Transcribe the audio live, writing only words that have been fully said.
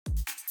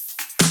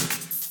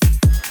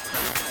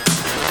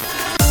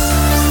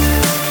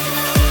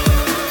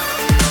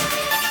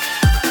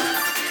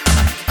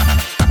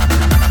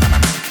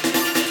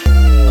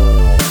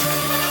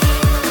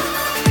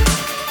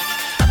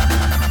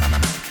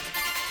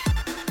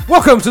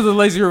Welcome to the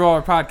Lazy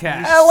Revolver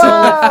Podcast.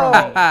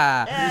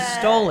 You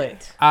stole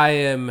it. I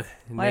am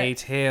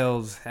Nate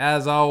Hales.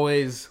 As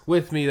always,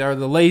 with me are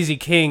the Lazy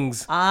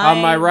Kings.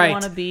 On my right, I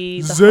want to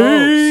be the host.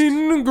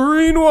 Zane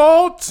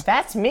Greenwald.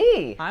 That's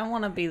me. I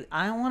want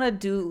to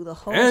do the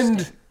host.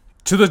 And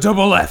to the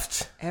double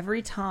left,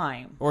 every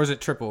time. or is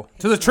it triple?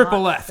 To the triple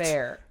not left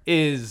fair.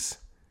 is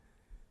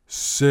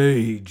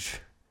Sage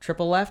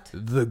Triple left?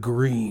 the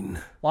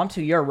Green. Well, I'm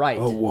to your right.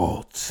 A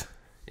Walt.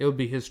 It would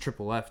be his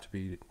triple left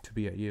to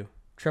be at you.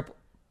 Triple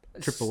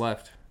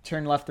left.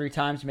 Turn left 3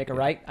 times, you make a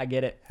right. I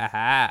get it.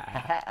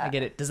 Ha I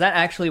get it. Does that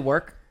actually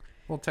work?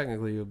 Well,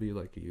 technically, it would be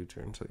like a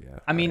U-turn, so yeah.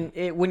 I mean,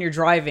 when you're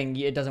driving,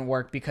 it doesn't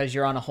work because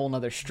you're on a whole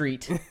nother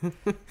street.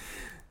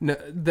 No,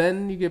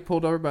 then you get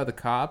pulled over by the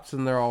cops,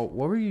 and they're all,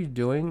 "What were you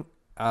doing?"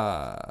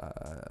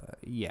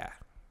 Yeah.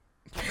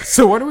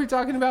 So what are we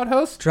talking about,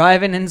 host?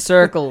 Driving in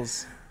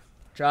circles.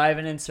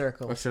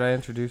 Or should I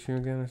introduce you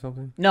again or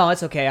something? No,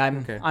 it's okay.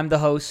 I'm the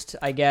host,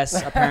 I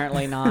guess.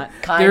 Apparently not.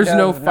 There's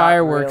no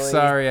fireworks. Really.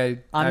 Sorry,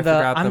 I forgot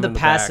them I'm the in the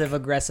passive back.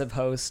 aggressive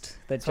host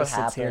that That's just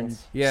what sits here and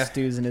happens. Yeah.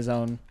 stews in his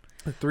own.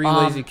 The 3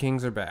 lazy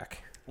kings are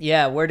back.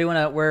 Yeah, we're doing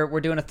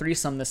a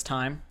threesome this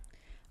time,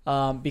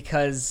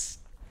 because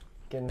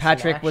Getting some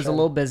Patrick was a action.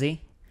 little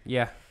busy.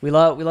 Yeah. We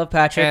love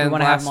Patrick. And we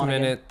want to have last him on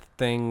again. minute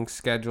thing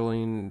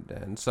scheduling,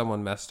 and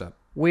someone messed up.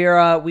 We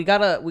got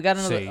another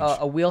Sage.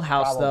 a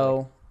wheelhouse Probably.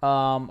 though,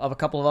 of a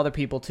couple of other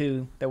people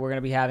too that we're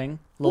gonna be having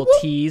a little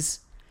tease.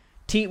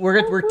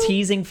 We're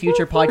teasing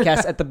future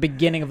podcasts at the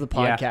beginning of the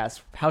Yeah. podcast.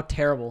 How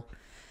terrible.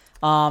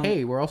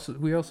 Hey,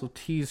 we also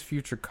tease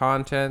future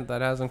content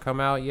that hasn't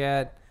come out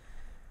yet.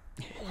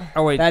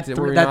 Oh wait,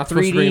 we're not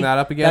supposed to bring that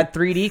up again. That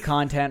 3D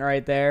content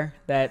right there.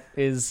 That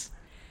is,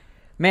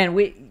 man.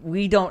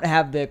 We don't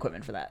have the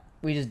equipment for that.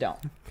 We just don't.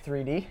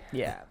 3D.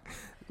 Yeah,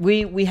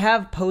 we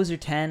have Poser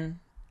 10,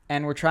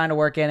 and we're trying to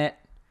work in it,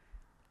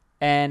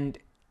 and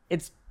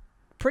it's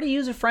pretty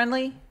user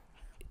friendly.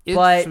 It's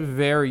but-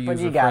 very But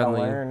user you gotta friendly.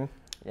 learn.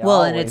 You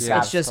Well, and always it's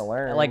got just to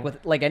learn.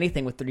 like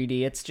anything with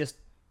 3D, it's just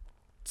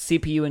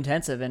CPU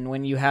intensive, and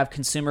when you have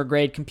consumer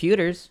grade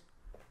computers,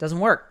 it doesn't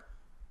work.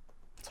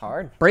 It's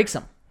hard. Breaks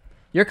them.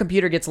 Your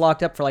computer gets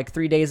locked up for like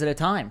 3 days at a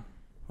time,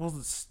 Well,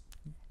 it's,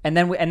 and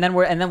then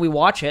we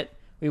watch it.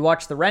 We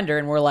watch the render,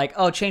 and we're like,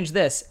 oh, change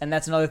this, and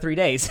that's another 3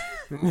 days.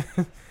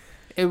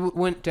 it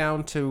went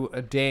down to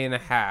a day and a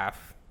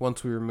half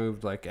once we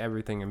removed like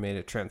everything and made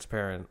it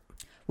transparent.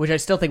 Which I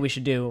still think we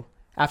should do.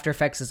 After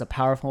Effects is a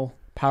powerful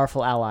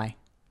ally.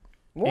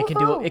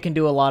 Woohoo! It can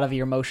do a lot of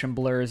your motion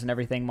blurs and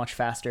everything much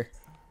faster.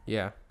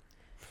 Yeah,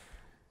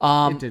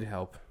 it did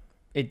help.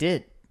 It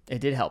did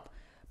help.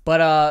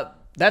 But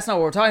that's not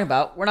what we're talking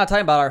about. We're not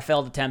talking about our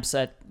failed attempts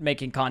at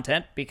making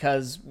content,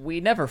 because we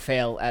never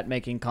fail at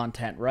making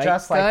content, right,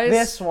 Just like guys?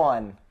 this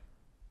one.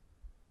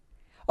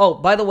 Oh,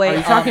 by the way, Are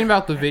you talking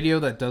about the video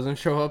that doesn't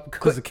show up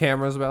because the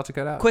camera's about to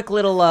cut out? quick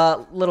little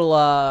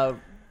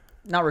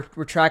not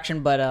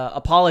retraction, but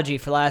apology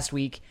for last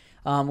week.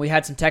 We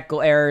had some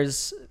technical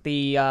errors.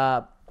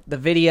 The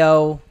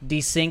video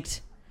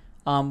desynced.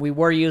 We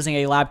were using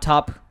a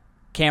laptop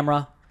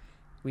camera.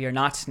 We are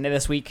not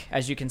this week,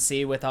 as you can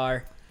see with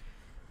our.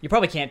 You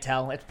probably can't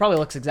tell. It probably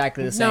looks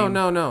exactly the same.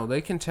 No.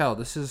 They can tell.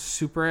 This is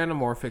super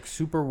anamorphic,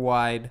 super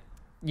wide.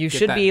 You Get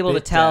should that be able to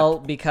bit tell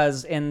depth.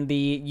 because in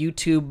the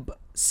YouTube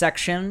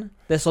section,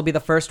 this will be the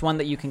first one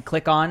that you can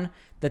click on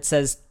that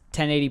says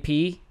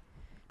 1080p.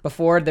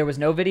 Before there was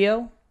no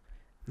video.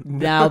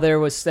 Now there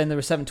was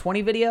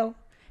 720 video,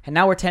 and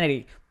now we're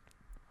 1080.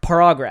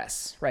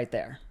 Progress right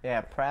there. Yeah,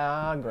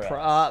 progress.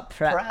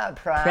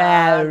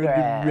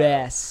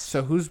 Progress.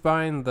 So who's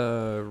buying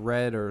the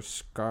red or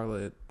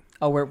scarlet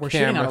Oh, we're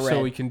shooting on camera a red.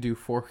 so we can do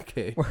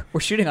 4K? We're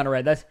shooting on a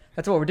red. That's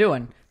what we're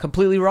doing.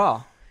 Completely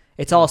raw.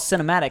 It's all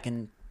cinematic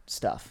and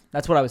stuff.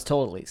 That's what I was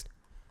told, at least.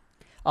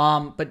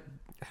 But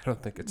I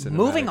don't think it's cinematic.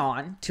 moving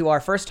on to our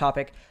first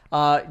topic,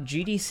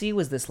 GDC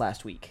was this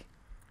last week.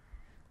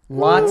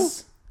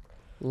 Lots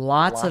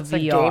of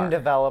VR. Game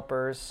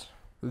developers.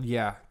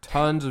 Yeah,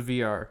 tons of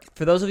VR.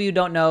 For those of you who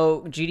don't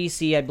know,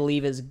 GDC, I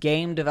believe, is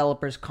Game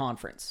Developers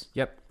Conference.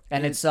 Yep.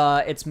 And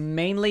it's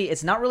mainly,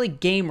 it's not really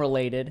game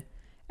related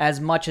as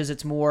much as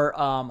it's more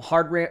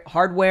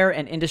hardware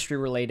and industry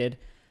related,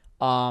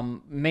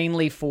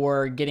 mainly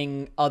for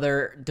getting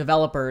other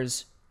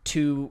developers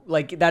to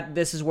like that.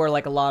 This is where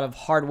like a lot of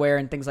hardware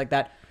and things like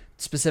that,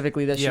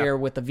 specifically this year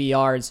with the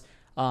VRs,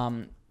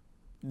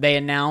 they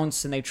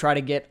announce and they try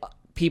to get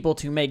people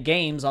to make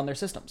games on their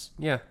systems.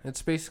 Yeah,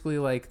 it's basically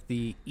like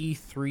the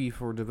E3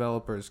 for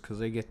developers because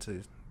they get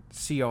to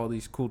see all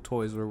these cool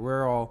toys where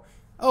we're all,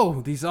 oh,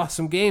 these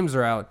awesome games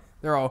are out.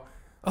 They're all,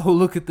 oh,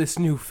 look at this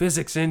new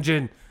physics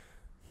engine.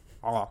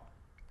 Oh.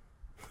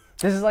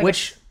 This is like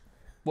This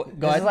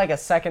is like a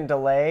second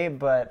delay,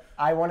 but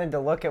I wanted to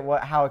look at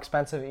how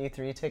expensive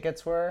E3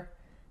 tickets were.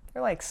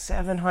 They're like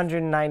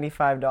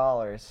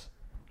 $795.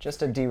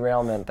 Just a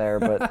derailment there,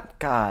 but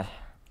God.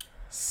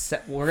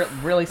 We're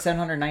really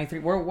 793.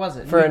 Where was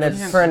it? For an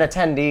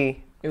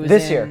attendee It was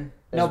this in, year.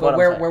 No, is but what I'm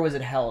where saying. was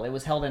it held? It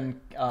was held in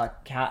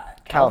California.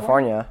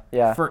 California,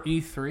 yeah. For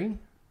E3?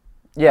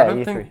 Yeah, I don't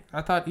E3. think.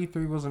 I thought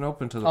E3 wasn't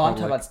open to the Oh, I'm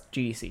public. talking about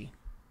GDC.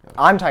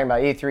 I'm talking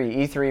about E3.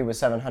 E3 was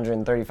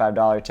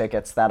 $735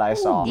 tickets that I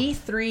saw.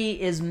 E3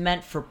 is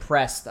meant for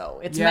press, though.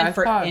 It's Yeah, meant I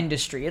for thought-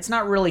 industry. It's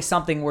not really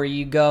something where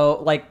you go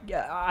like.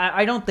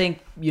 I don't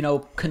think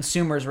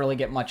consumers really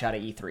get much out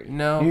of E3.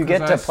 No, You get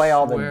 'cause to I play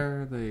all the-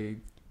 swear they.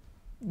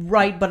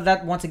 Right, but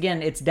that once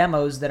again, it's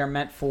demos that are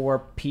meant for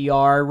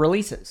PR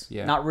releases.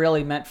 Yeah. Not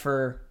really meant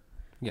for.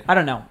 Yeah. I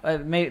don't know.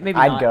 Maybe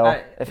I'd not. go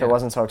if yeah. it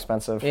wasn't so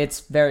expensive. It's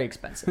very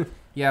expensive.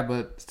 Yeah,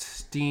 but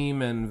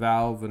Steam and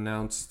Valve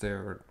announced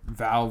their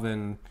Valve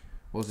and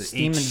what was it?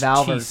 Steam and HTC?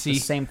 Valve are the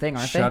same thing,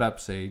 aren't they? Shut up,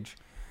 Sage.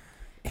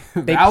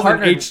 They Valve and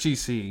partnered-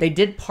 HTC They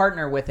did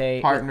partner with a.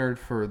 partnered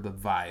for the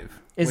Vive.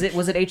 Was it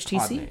odd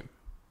HTC? name.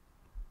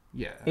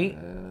 Yeah. Eight-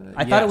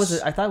 I thought it was.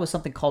 yes. I thought it was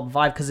something called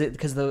Vive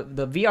because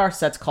the VR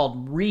set's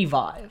called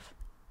Revive.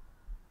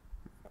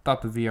 I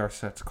thought the VR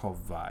set's called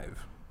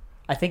Vive.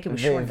 I think it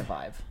was Vive. short to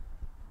Vive.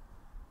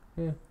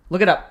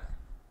 Look it up.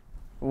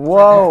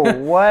 Whoa,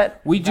 what?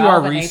 We do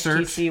Valve our and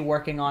research HTC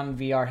working on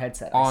VR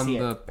headset. I on see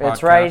the it. podcast.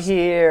 It's right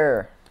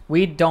here.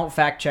 We don't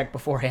fact check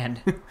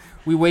beforehand.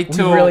 We wait We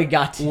till really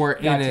got to- we're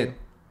got in to. it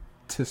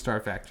to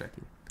start fact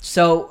checking.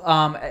 So,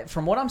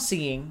 from what I'm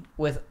seeing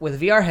with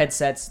VR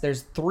headsets,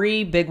 there's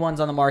 3 big ones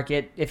on the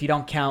market. If you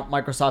don't count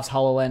Microsoft's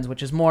HoloLens,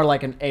 which is more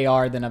like an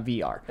AR than a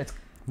VR.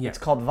 Yeah. It's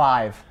called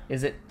Vive.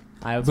 Is it?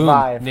 I Boom,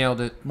 Vive.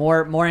 nailed it.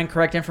 more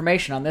incorrect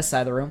information on this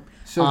side of the room.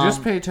 So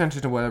just pay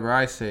attention to whatever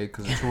I say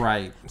because it's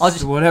right. I'll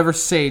just- whatever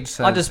Sage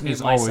says I'll just mute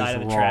is my always side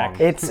of the wrong. track.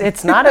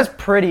 It's not as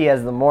pretty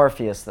as the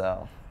Morpheus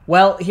though.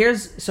 Well,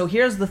 here's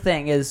the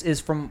thing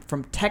is from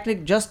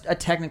just a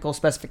technical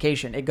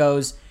specification. It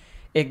goes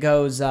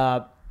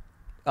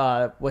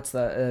what's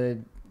the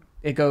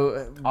it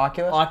go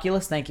Oculus?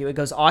 Oculus, thank you. It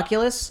goes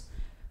Oculus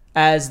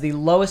as the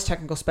lowest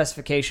technical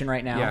specification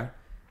right now. Yeah.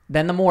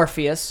 Then the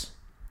Morpheus,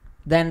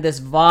 then this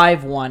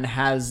Vive one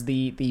has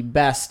the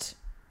best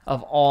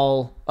of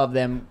all of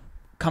them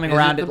coming Is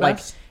around it it the like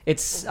best?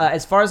 it's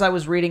as far as I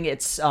was reading,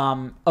 it's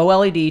OLED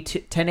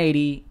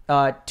 1080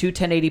 two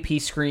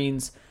 1080p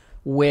screens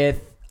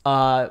with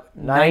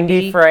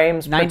 90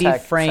 frames per 90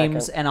 tech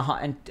frames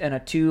second. and a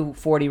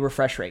 240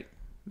 refresh rate,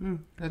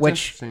 That's which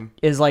interesting.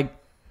 is like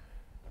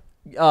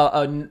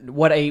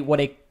what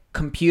a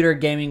computer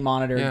gaming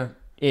monitor Yeah.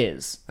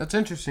 is That's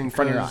interesting in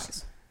front of your because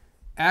eyes.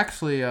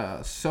 actually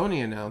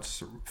Sony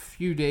announced a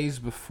few days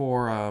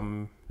before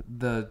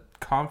the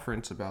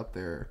conference about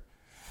their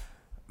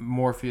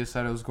Morpheus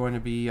that it was going to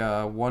be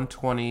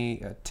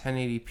 120 at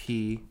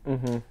 1080p.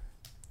 Mm-hmm.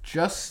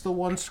 Just the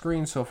one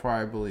screen so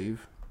far, I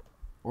believe.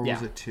 Or was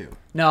Yeah. it 2?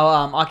 No,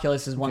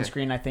 Oculus is one Okay.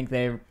 screen. I think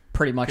they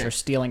pretty much Okay. are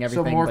stealing So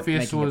everything but Morpheus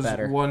making was it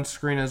better. one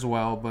screen as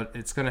well, but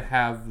it's going to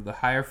have the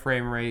higher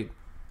frame rate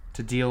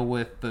to deal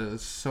with the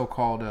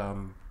so-called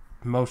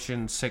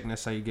motion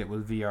sickness that you get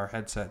with VR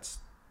headsets.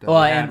 that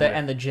Well, they had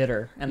and with- the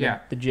jitter and Yeah.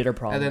 the jitter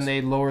problems. And then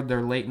they lowered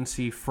their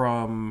latency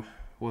from,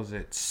 was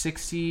it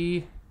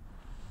 60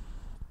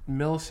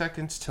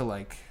 milliseconds to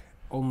like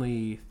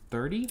only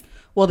 30?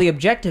 well, the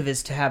objective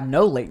is to have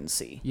no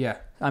latency. Yeah.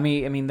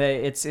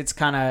 It's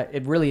kind of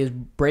it really is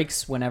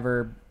breaks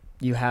whenever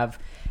you have,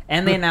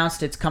 and they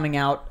announced it's coming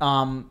out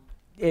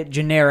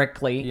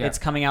generically. Yeah. It's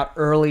coming out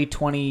early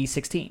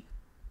 2016.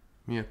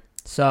 Yeah.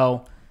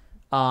 So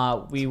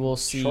we will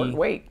see. Short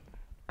wait,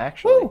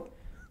 actually.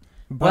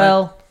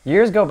 Well,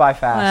 Years go by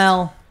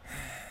fast.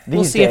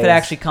 we'll These see if it days.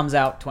 actually comes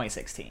out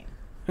 2016.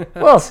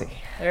 We'll see.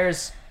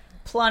 There's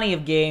plenty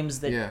of games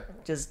that Yeah.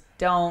 just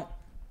don't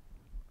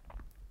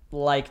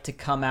like to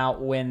come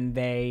out when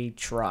they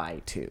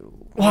try to.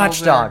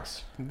 Watch Well,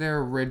 Dogs. Their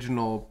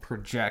original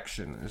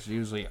projection is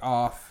usually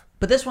off.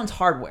 But this one's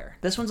hardware.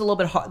 This one's a little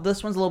bit.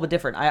 This one's a little bit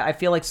different. I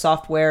feel like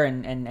software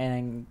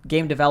and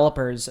game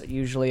developers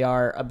usually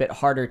are a bit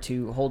harder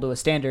to hold to a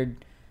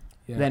standard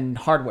Yeah. than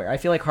hardware. I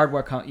feel like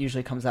hardware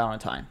usually comes out on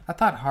time. I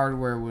thought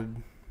hardware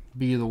would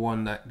be the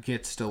one that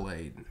gets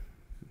delayed.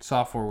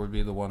 Software would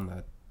be the one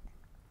that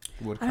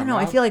would come I don't know.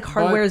 I out, feel like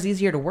hardware but- is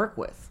easier to work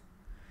with.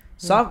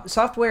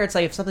 Software, it's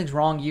like if something's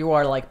wrong, you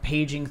are like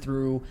paging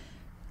through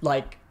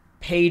like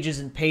pages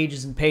and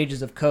pages and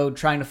pages of code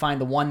trying to find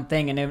the one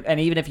thing, and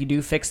even if you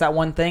do fix that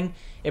one thing,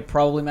 it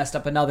probably messed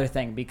up another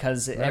thing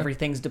because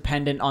everything's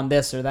dependent on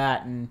this or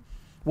that. And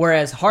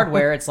whereas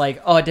hardware, it's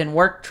like, oh, it didn't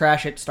work,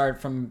 trash it, start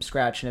from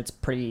scratch, and it's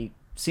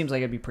seems like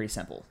it'd be pretty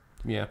simple.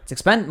 Yeah,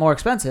 It's more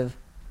expensive,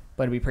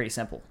 but it'd be pretty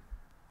simple.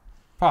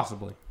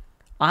 possibly.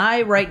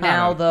 I right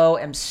now though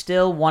am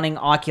still wanting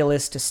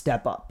Oculus to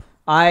step up.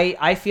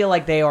 I feel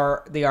like they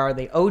are the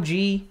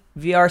OG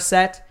VR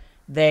set.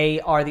 They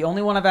are the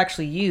only one I've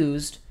actually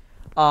used.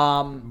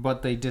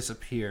 But they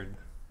disappeared.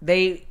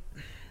 I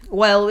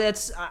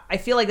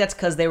feel like that's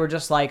because they were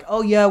just like,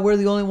 oh yeah, we're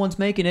the only ones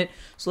making it,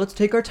 so let's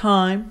take our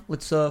time,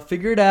 let's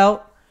figure it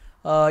out,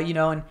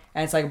 and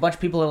it's like a bunch of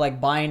people are like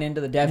buying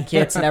into the dev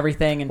kits and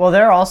everything, and Well,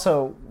 they're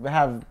also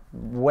have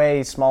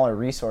way smaller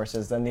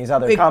resources than these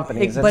other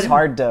companies. but- It's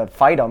hard to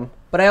fight them.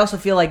 but I also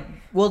feel like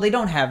Well, they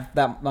don't have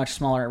that much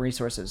smaller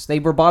resources. They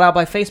were bought out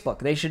by Facebook.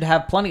 They should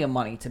have plenty of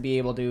money to be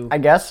able to. I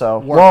guess so.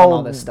 Work on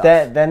all this stuff.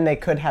 Then they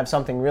could have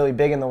something really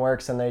big in the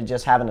works, and they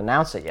just haven't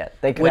announced it yet.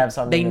 They could have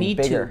something They even need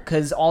bigger. to,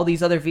 because all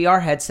these other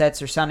VR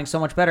headsets are sounding so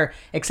much better,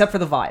 except for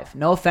the Vive.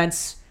 No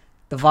offense,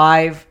 the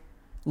Vive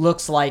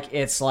looks like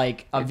it's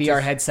like a VR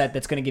headset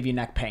that's going to give you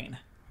neck pain.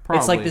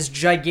 It's like Probably. this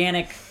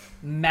gigantic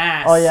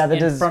mass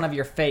in front of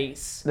your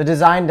face. The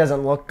design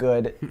doesn't look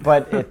good,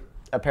 but it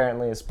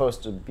apparently is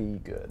supposed to be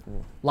good.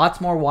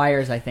 Lots more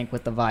wires, I think,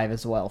 with the Vive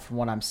as well, from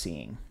what I'm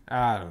seeing.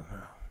 I don't know.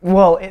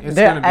 Well, It's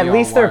gonna be at all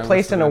least they're wireless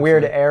placed in a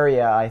weird eventually.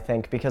 area, I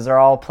think, because they're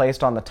all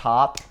placed on the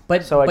top.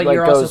 But so it, but like,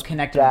 you're also goes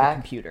connected to the back.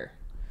 computer.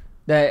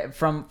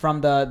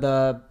 From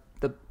the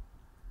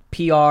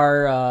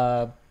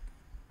PR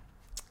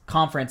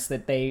conference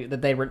that they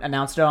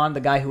announced it on, the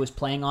guy who was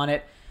playing on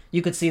it,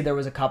 you could see there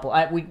was a couple.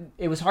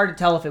 It was hard to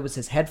tell if it was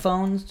his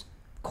headphones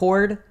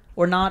cord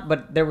or not,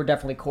 but there were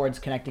definitely cords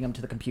connecting them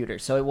to the computer,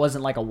 so it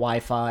wasn't like a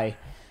Wi-Fi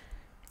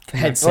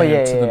headset. Oh,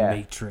 yeah, to yeah, the yeah.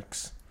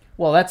 Matrix.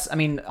 Well,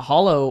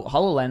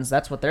 HoloLens,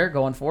 that's what they're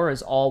going for,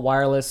 is all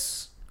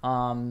wireless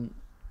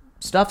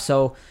stuff.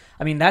 So,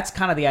 I mean, that's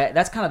kind of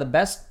the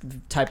best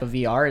type of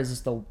VR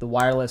is the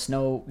wireless.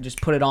 No, just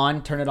put it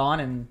on, turn it on,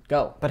 and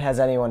go. But has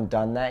anyone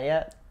done that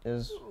yet?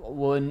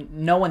 Well,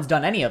 no one's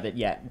done any of it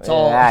yet. It's Yeah,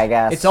 all I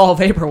guess. it's all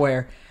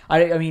vaporware.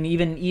 I mean,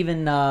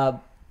 even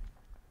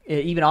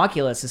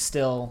Oculus is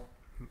still,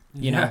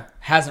 Yeah.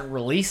 hasn't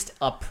released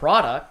a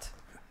product.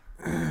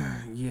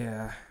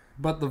 Yeah.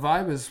 But the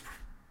Vibe is,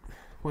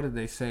 what did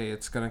they say?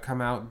 It's going to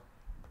come out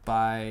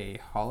by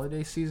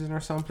holiday season or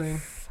something?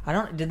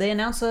 Did they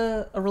announce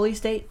a release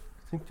date?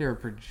 I think they were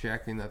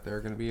projecting that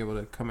they're going to be able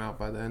to come out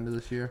by the end of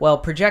this year. Well,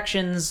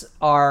 projections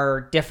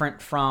are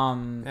different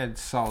from And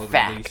solid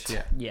Fact. release,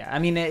 yeah. yeah. I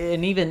mean,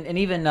 and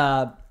even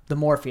the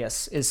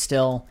Morpheus is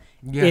still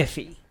Yeah.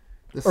 iffy.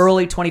 This-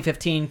 Early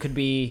 2015 could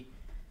be,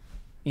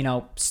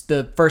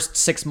 the first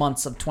 6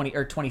 months of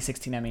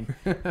 2016. I mean,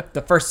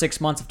 the first 6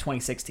 months of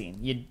 2016.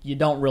 You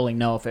don't really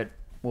know if it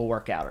will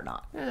work out or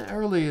not.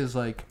 Early is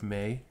like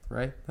May,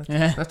 right?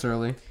 Yeah. That's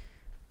early.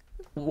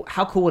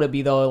 How cool would it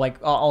be though? Like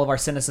all of our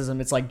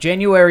cynicism, it's like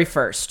January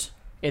 1st,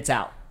 it's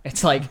out.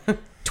 It's like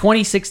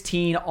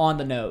 2016 on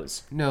the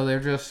nose. No,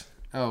 they're just,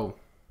 well,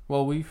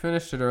 we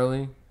finished it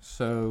early,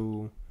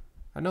 so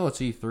I know it's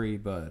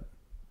E3, but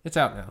it's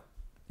out now.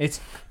 It's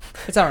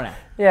out now.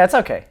 Yeah, it's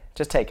okay.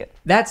 Just take it.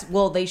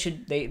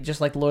 They just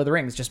like Lord of the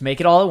Rings, just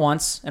make it all at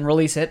once and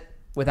release it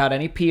without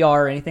any PR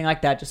or anything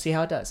like that. Just see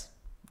how it does.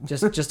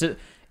 Just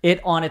it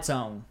on its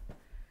own.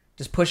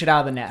 Just push it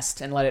out of the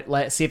nest and let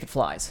it see if it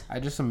flies. I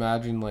just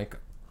imagine like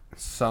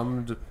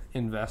some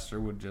investor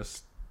would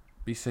just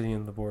be sitting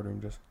in the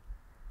boardroom just.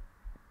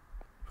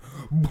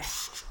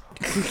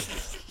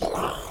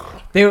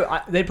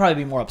 They'd probably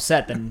be more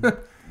upset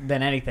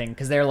than anything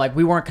because they're like,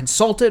 we weren't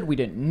consulted, we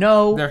didn't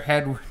know. Their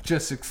head would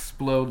just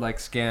explode like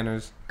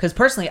scanners. Because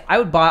personally, I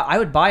would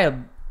buy a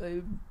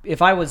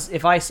if I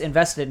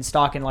invested in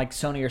stock in like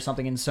Sony or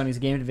something in Sony's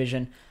game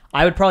division,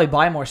 I would probably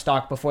buy more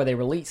stock before they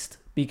released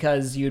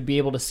because you'd be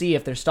able to see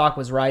if their stock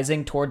was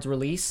rising towards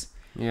release.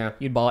 Yeah.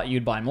 You'd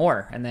buy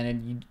more and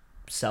then you'd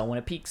sell when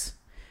it peaks.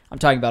 I'm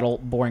talking about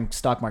old boring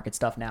stock market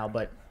stuff now,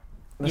 but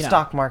The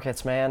stock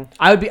markets, man.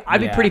 I'd be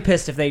Yeah. pretty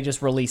pissed if they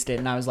just released it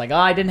and I was like,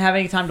 I didn't have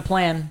any time to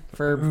plan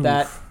for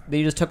that.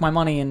 They just took my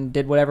money and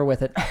did whatever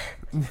with it.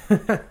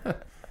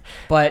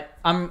 But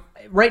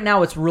right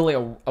now it's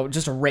really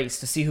just a race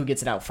to see who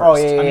gets it out first. Oh,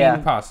 yeah, yeah.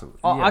 Possibly.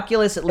 Yeah.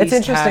 Oculus at least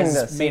interesting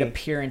has to made see.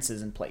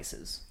 appearances in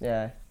places.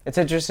 Yeah. It's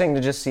interesting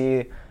to just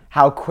see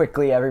how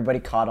quickly everybody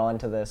caught on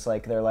to this.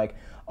 Like, they're like,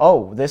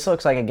 oh, this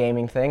looks like a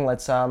gaming thing.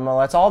 Let's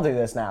all do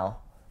this now.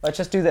 Let's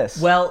just do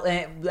this. Well,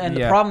 and the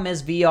Yeah. problem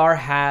is VR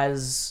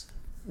has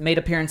made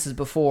appearances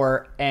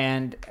before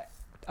and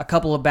a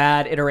couple of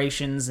bad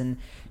iterations and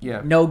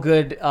Yeah. no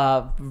good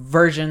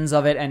versions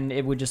of it, and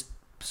it would just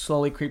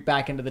slowly creep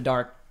back into the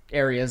dark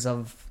areas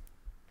of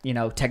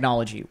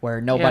technology where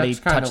nobody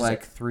it's kind of touches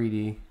like it.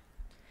 3D.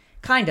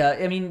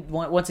 Kinda. I mean,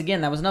 once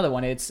again, that was another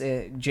one. It's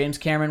James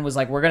Cameron was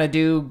like, we're gonna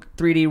do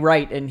 3D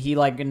right, and he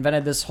like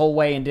invented this whole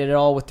way and did it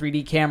all with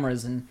 3D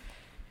cameras, and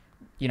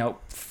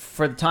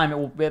for the time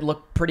it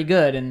looked pretty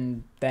good,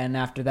 and then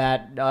after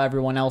that,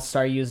 everyone else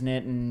started using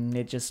it, and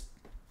it just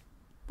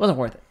wasn't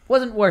worth it.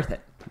 Wasn't worth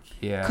it.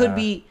 Yeah. Could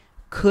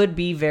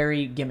be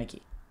very gimmicky.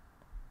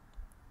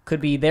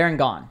 Could be there and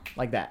gone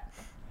like that.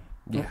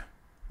 Yeah.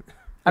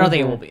 I don't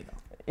think it will be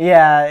though.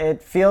 yeah,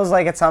 it feels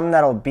like it's something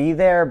that'll be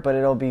there, but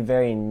it'll be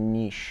very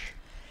niche.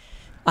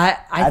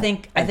 I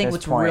think at this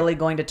what's point. really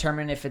going to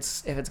determine if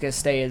it's gonna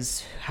stay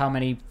is how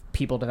many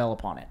people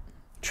develop on it.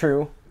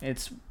 True.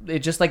 It's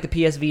just like the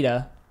PS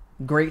Vita,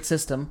 great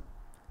system,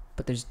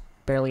 but there's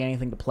barely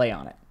anything to play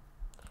on it.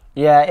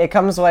 Yeah, it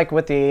comes like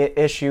with the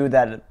issue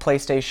that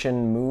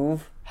PlayStation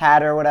Move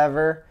had or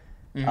whatever.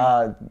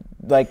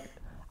 Like,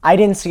 I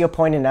didn't see a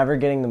point in ever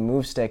getting the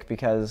Move Stick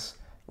because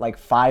like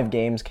 5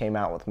 games came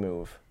out with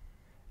Move,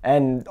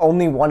 And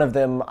only one of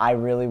them I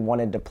really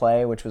wanted to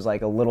play, which was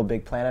like a Little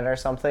Big Planet or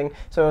something.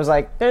 So it was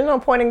like, there's no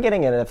point in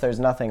getting it if there's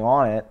nothing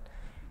on it.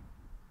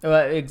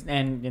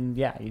 And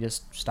yeah, you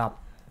just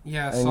stop.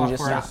 Yeah, And you just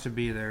software has stop. to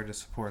be there to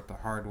support the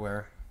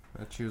hardware.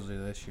 That's usually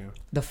the issue.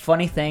 The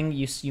funny thing,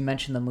 you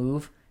mentioned the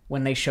Move.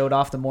 When they showed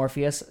off the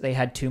Morpheus, they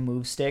had 2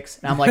 Move sticks.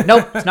 And I'm like,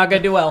 nope, it's not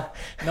going to do well.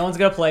 No one's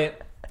going to play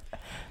it.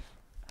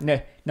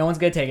 No one's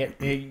going to take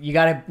it. You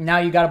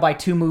gotta buy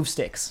 2 Move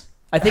sticks.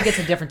 I think it's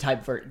a different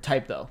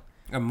type though.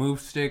 A move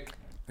stick,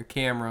 a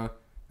camera.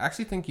 I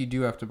actually think you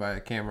do have to buy a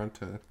camera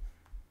to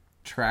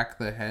track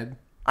the head.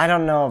 I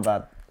don't know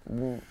about...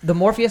 The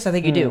Morpheus, I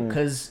think you do,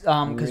 because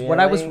what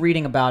I was Really?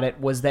 reading about it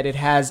was that it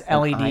has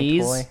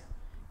LEDs. toy?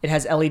 It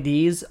has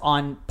LEDs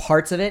on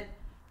parts of it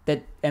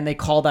and they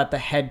call that the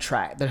head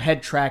track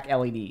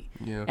LED.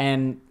 Yeah.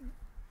 And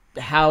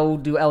how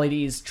do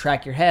LEDs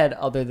track your head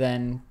other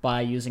than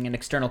by using an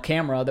external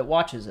camera that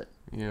watches it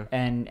Yeah.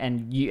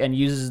 and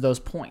uses those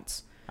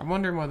points? I'm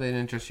wondering why they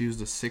didn't just use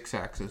the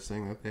 6-axis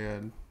thing that they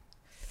had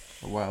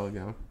a while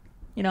ago.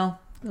 You know,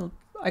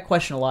 I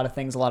question a lot of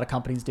things a lot of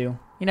companies do.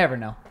 You never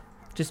know.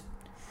 Just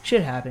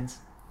shit happens.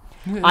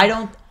 I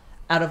don't.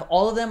 Out of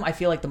all of them, I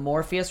feel like the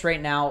Morpheus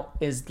right now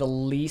is the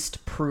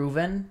least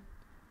proven.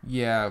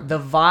 Yeah. The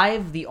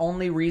Vive, the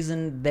only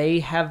reason they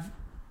have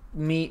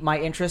my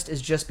interest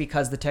is just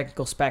because the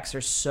technical specs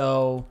are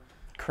so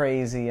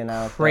Crazy and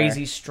out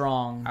crazy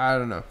strong. I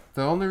don't know.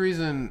 The only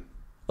reason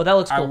Well, that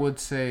looks I cool. would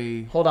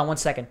say... Hold on 1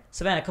 second,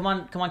 Savannah. Come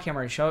on,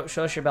 camera. Show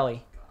us your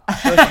belly. Show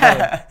us your belly.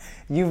 there.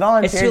 You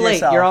volunteered It's too late.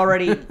 yourself.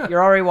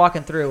 You're already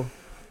walking through.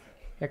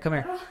 Here, come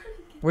here.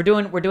 We're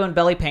doing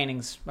belly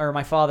paintings, or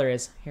my father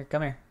is. Here,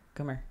 come here.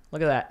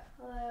 Look at that.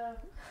 Hello.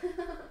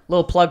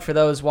 Little plug for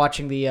those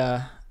watching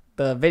the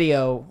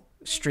video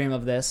stream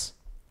of this.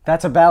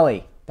 That's a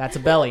belly. That's a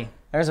belly.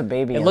 There's a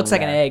baby. It looks in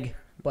like an there. egg,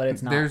 but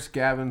it's not. There's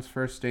Gavin's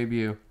first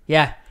debut.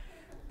 Yeah.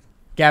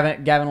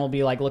 Gavin will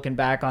be like looking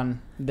back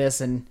on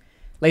this, and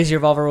Lazy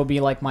Revolver will be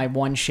like my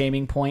one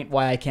shaming point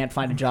why I can't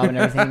find a job and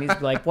everything. And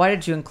he's like, "Why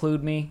did you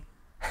include me?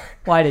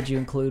 Why did you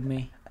include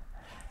me?"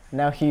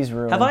 Now he's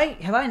ruined. Have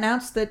I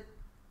announced that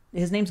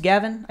his name's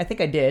Gavin? I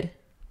think I did.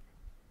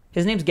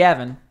 His name's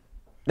Gavin.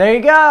 There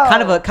you go.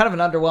 Kind of an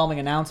underwhelming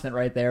announcement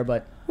right there,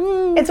 but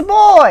It's a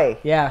boy.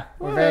 yeah,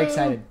 we're very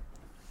excited.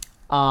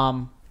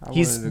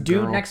 He's wanted a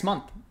due girl. next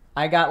month.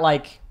 I got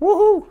like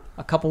Woohoo.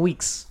 a couple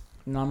weeks.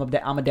 You know,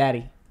 I'm a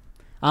daddy.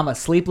 I'm a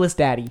sleepless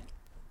daddy.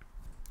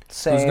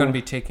 Same. Who's going to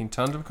be taking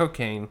tons of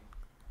cocaine.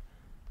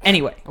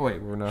 Anyway, Oh,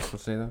 wait. We're not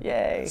supposed to say that?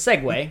 Yay.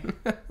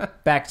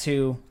 segue back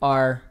to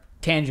our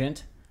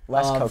tangent.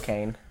 Less of-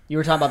 cocaine. You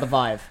were talking about the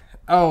Vive.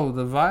 Oh,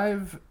 the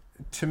Vive,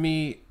 to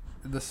me,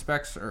 the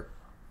specs are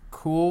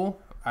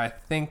cool. I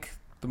think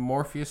the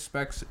Morpheus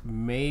specs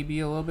may be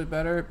a little bit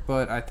better,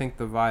 but I think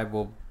the Vive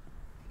will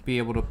be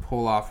able to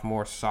pull off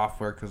more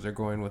software because they're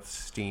going with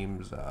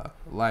Steam's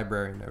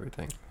library and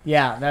everything.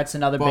 Yeah, that's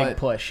another big But-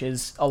 push.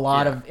 Is a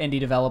lot Yeah. of indie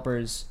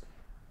developers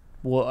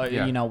will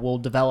Yeah. will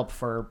develop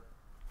for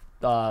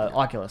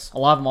Oculus. A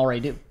lot of them already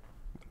do.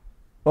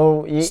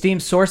 Oh,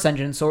 Steam's Source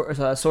Engine,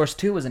 Source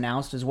 2 was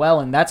announced as well,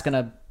 and that's going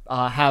to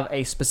have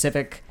a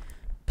specific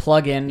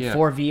plugin Yeah.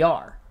 for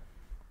VR.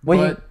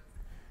 well,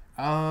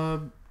 But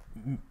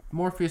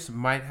Morpheus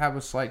might have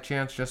a slight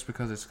chance just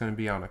because it's going to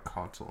be on a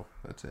console.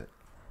 That's it.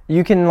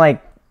 you can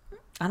like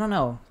I don't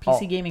know.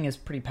 PC Oh. gaming is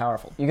pretty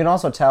powerful. you can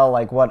also tell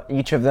like what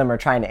each of them are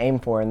trying to aim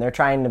for, and they're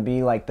trying to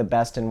be like the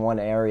best in one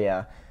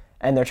area,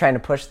 and they're trying to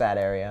push that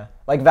area.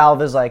 Like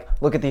Valve is like,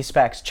 look at these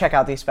specs, check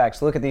out these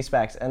specs, look at these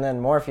specs, and then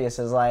Morpheus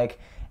is like,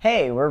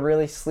 hey, we're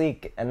really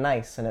sleek and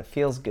nice, and it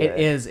feels good. It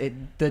is.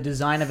 The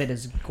design of it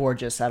is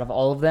gorgeous. Out of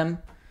all of them,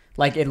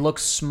 like it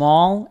looks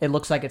small. It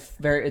looks like it's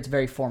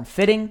very form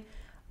fitting.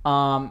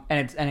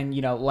 And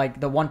you know, like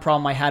the one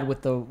problem I had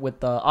with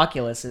the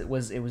Oculus, it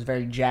was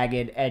very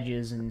jagged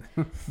edges and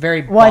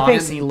very Well, I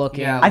think- boxy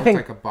looking. Yeah, it I looks think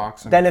like a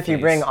box. on Then your if you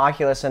face. bring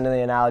Oculus into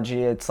the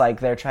analogy, it's like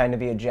they're trying to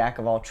be a jack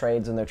of all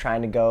trades, and they're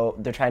trying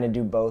to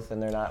do both,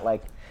 and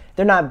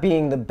they're not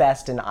being the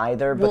best in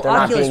either, but Well, they're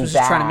not Oculus being was bad.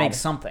 just trying to make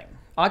something.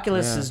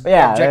 Oculus's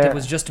Yeah, objective they're-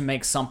 was just to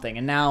make something,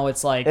 and now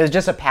it's like It was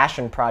just a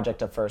passion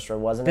project at first, or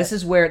wasn't this it?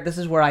 is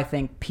where I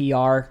think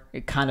PR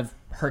it kind of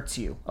hurts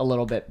you a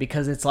little bit,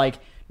 because it's like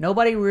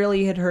nobody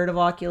really had heard of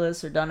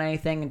Oculus or done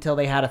anything until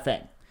they had a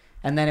thing,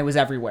 and then it was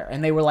everywhere,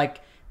 and they were like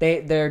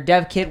their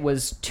dev kit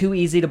was too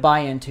easy to buy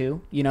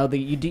into. You know,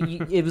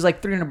 it was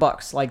like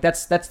 $300. Like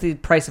that's the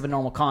price of a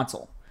normal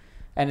console,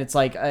 and it's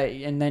like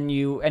and then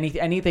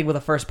anything with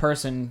a first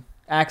person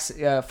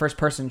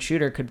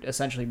shooter could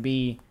essentially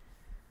be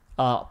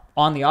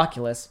on the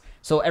Oculus,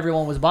 so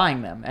everyone was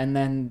buying them, and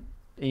then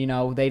you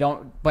know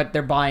but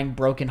they're buying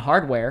broken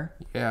hardware.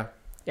 Yeah.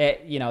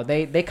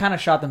 They kind of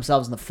shot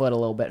themselves in the foot a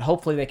little bit.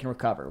 Hopefully they can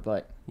recover,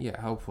 but Yeah,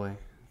 hopefully.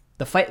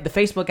 the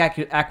Facebook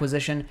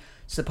acquisition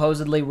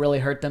supposedly really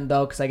hurt them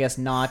though, because I guess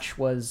Notch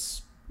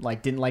was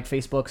like didn't like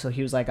Facebook, so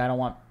he was like, I don't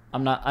want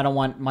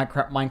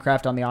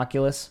Minecraft on the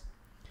Oculus.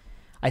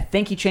 I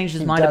think he changed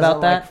his He mind doesn't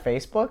about that. like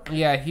Facebook.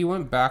 Yeah, he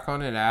went back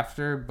on it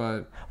after,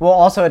 but Well,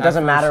 also it at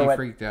doesn't first matter he what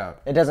freaked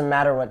out. it doesn't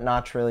matter what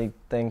Notch really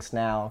thinks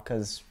now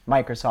because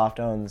Microsoft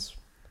owns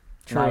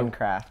True.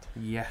 Minecraft.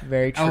 Yeah.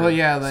 Very true. Oh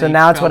yeah. then So he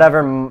now it's felt-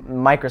 whatever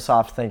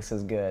Microsoft thinks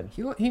is good.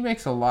 He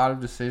makes a lot of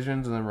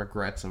decisions and then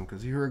regrets them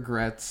because he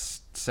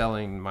regrets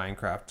selling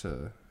Minecraft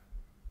to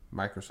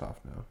Microsoft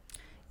now.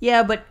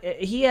 Yeah, but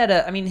he had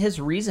his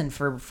reason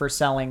for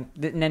selling,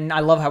 and I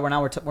love how we're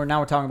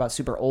talking about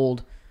super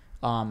old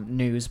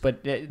news,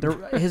 but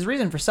his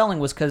reason for selling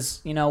was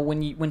because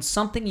when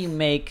something you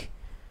make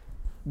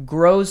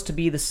grows to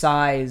be the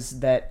size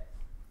that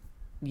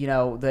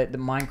that the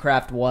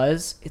Minecraft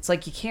was, it's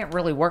like you can't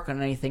really work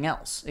on anything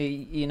else.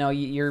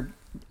 You're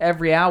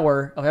every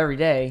hour of every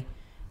day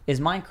is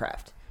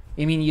Minecraft.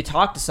 I mean, you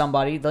talk to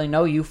somebody, they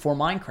know you for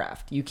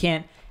Minecraft. You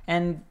can't,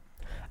 and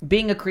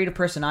being a creative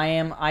person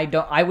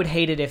I would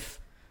hate it if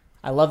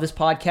I love this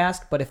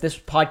podcast, but if this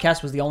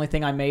podcast was the only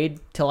thing I made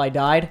till I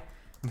died,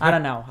 I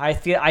don't know. I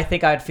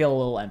think I'd feel a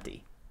little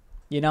empty.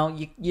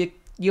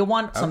 You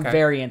want some Okay.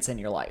 variance in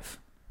your life.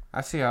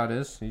 I see how it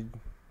is.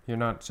 You're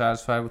not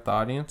satisfied with the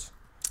audience?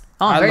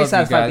 Oh, I'm I very love you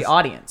satisfied with guys. the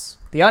audience.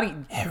 The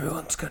audience,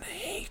 Everyone's gonna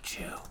hate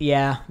you.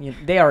 yeah,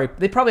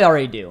 they probably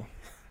already do.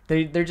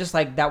 They're just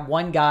like that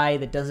one guy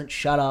that doesn't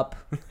shut up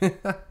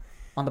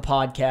on the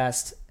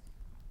podcast.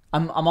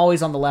 I'm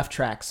always on the left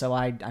track, so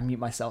I mute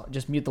myself.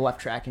 Just mute the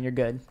left track, and you're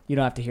good. You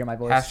don't have to hear my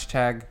voice.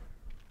 Hashtag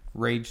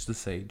Rage the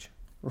Sage.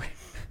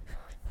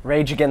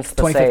 Rage Against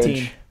the 2015.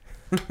 Sage.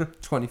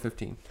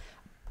 2015.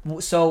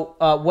 So,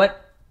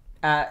 what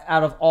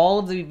out of all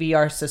of the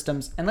VR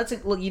systems, and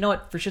look, you know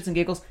what? For shits and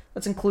giggles,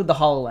 let's include the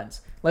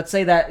HoloLens. Let's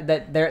say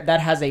that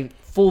has a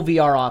full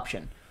VR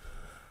option.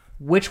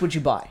 Which would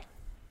you buy?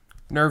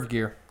 Nerve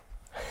gear.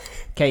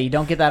 Okay, you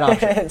don't get that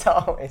option. It's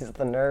always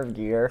the nerve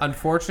gear.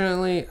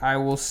 Unfortunately, I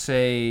will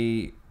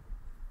say.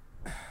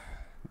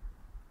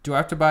 Do I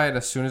have to buy it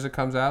as soon as it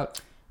comes out?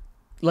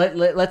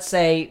 Let's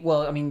say,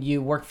 well, I mean,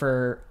 you work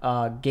for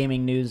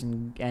gaming news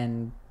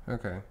and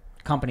Okay.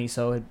 company,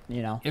 so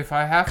If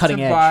I have Cutting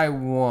to edge. buy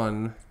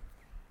one,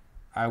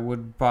 I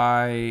would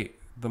buy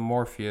the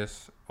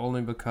Morpheus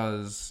only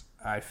because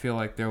I feel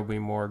like there will be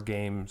more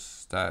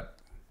games that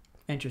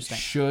interesting.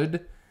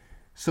 should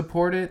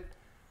support it,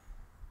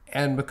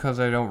 and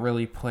because I don't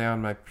really play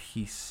on my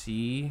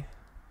PC.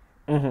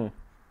 Mm-hmm.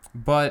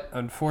 But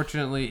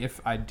unfortunately, if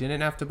I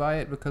didn't have to buy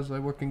it because I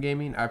work in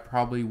gaming, I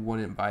probably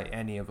wouldn't buy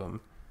any of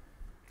them.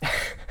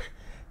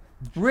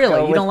 Really,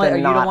 Go you don't with like the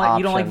you not don't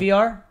like option.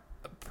 VR?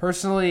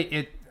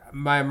 Personally,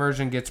 my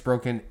immersion gets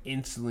broken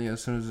instantly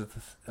as soon as it's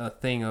a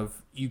thing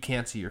of you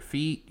can't see your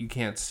feet, you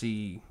can't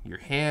see your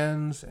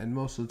hands, and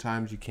most of the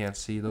times you can't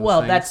see those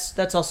Well, things.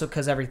 that's also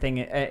because everything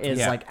is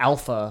Yeah. like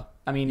alpha.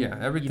 I mean, Yeah,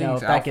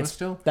 everything's if alpha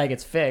still. that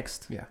gets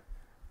fixed. Yeah.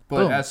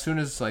 But Boom. as soon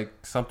as like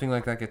something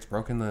like that gets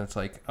broken, then it's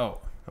like, oh,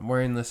 I'm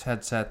wearing this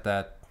headset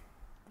that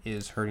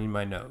is hurting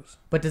my nose.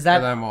 But does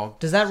And that I'm all,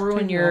 does that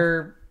ruin "Take it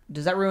your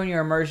does that ruin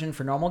your immersion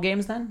for normal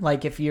games then?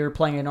 Like if you're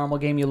playing a normal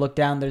game, you look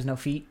down, there's no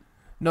feet.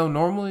 No,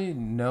 normally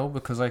no,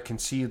 because I can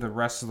see the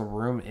rest of the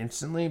room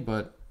instantly,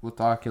 but with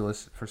the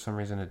Oculus, for some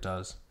reason, it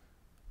does.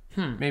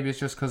 Maybe it's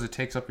just because it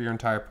takes up your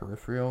entire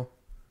peripheral.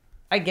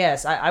 I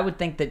guess I would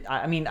think that.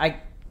 I mean, I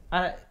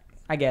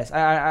guess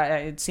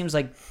it seems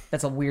like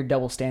that's a weird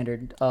double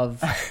standard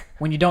of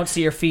when you don't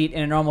see your feet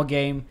in a normal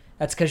game.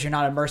 That's because you're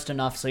not immersed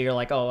enough. So you're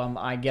like, oh,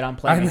 I'm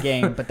playing a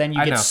game, but then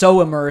you I get know.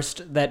 so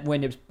immersed that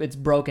when it's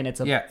broken,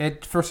 it's a Yeah,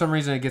 it for some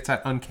reason it gets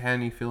that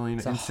uncanny feeling a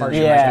instantly. harsh-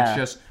 Like Yeah. it's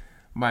just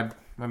my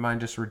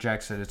mind just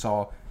rejects it. It's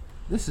all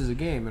this is a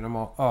game, and I'm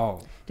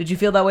all Did you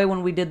feel that way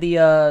when we did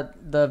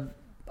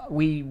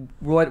we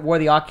wore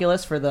the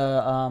Oculus for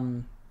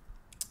the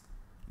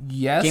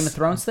yes, Game of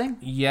Thrones thing?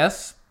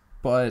 yes,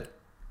 but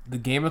the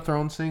Game of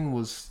Thrones thing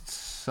was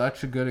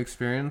such a good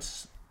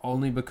experience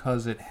only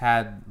because it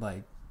had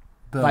like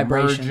the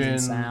Vibrations immersion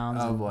and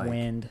sounds of and like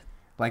wind.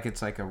 like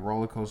it's like a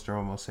roller coaster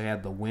almost. They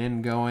had the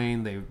wind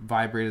going. They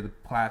vibrated the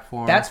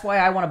platform. That's why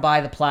I want to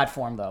buy the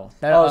platform though.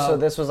 So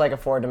this was like a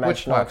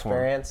four-dimensional platform?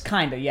 experience.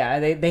 Kind of, yeah.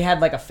 They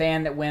had like a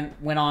fan that went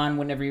on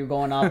whenever you were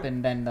going up,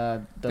 and then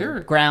the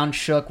There- ground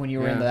shook when you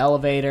were in Yeah. the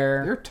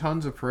elevator. There are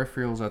tons of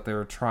peripherals that they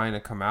were trying to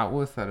come out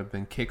with that have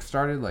been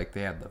kickstarted. Like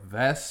they had the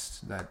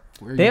vest that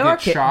where They you are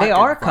get shot, they it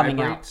are coming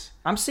vibrates.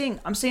 out. I'm seeing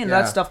Yeah.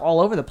 that stuff all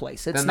over the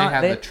place. It's Then not they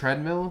have they, the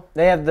treadmill.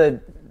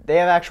 They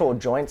have actual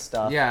joint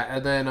stuff. Yeah,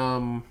 and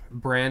then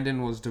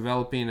Brandon was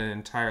developing an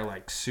entire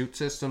like suit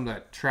system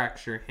that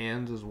tracks your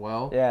hands as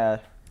well. Yeah.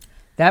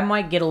 that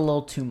might get a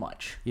little too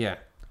much. Yeah.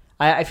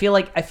 I feel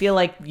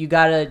like you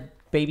gotta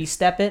baby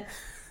step it,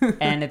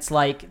 and it's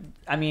like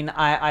I mean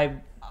I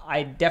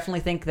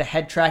definitely think the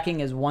head tracking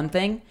is one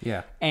thing,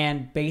 Yeah.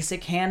 and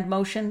basic hand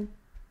motion,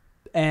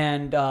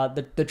 and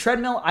the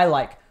treadmill I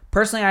like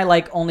personally. I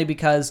like only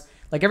because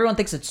like everyone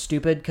thinks it's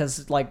stupid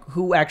because like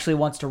who actually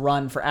wants to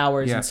run for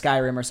hours Yeah. in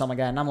Skyrim or something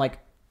like that, and I'm like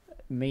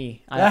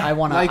me. I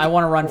want to Like, I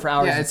want to run for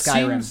hours Yeah, in it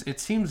Skyrim.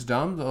 seems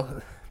dumb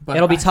though. But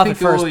It'll be I tough at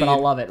think it'll first, but be- I'll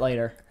love it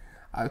later.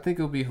 I think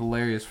it'll be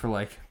hilarious for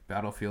like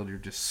Battlefield. You're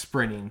just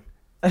sprinting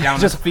down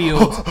the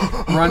field,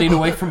 running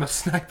away from a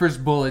sniper's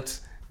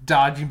bullets,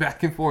 dodging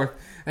back and forth,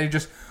 and you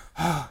just,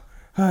 oh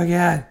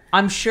god.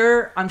 I'm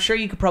sure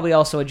you could probably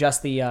also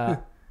adjust the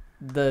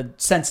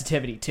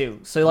sensitivity too.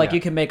 So like Yeah.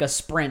 you can make a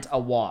sprint a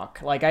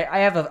walk. Like I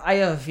have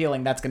a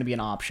feeling that's going to be an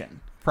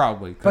option.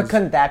 Probably. But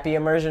couldn't that be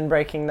immersion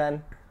breaking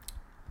then?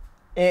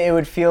 It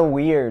would feel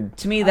weird.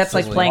 To me, that's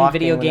like Possibly. playing Walking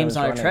video when it games was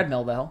on a running.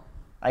 treadmill, though.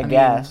 I mean,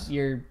 guess.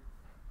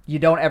 You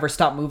don't ever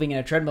stop moving in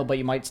a treadmill, but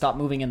you might stop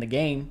moving in the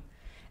game.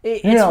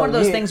 It's No, one of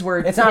those things where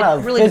it's not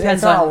it really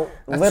depends it's not on.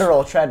 a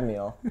literal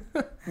treadmill.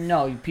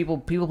 No, people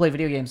play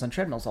video games on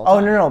treadmills all the Oh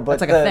time. no, but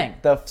that's like a thing.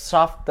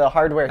 the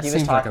hardware that he was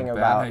seems talking like a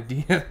about. bad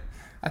idea.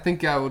 I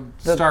think I would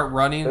start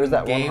running there's the that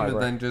one game and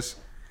hardware. then just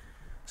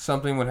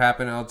something would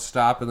happen and I'd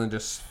stop and then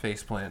just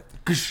face plant.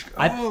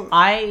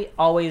 I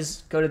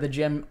always go to the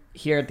gym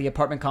here at the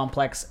apartment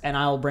complex, and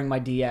I'll bring my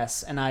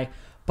DS,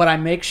 but I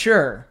make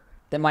sure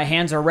that my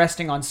hands are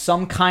resting on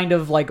some kind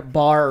of like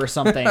bar or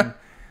something.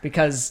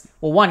 Because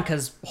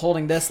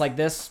holding this like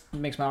this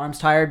makes my arms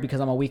tired because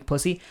I'm a weak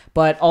pussy,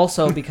 but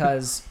also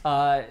because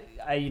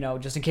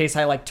just in case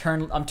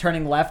I'm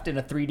turning left in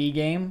a 3D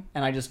game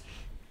and I just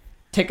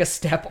take a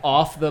step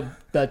off the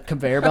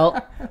conveyor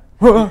belt,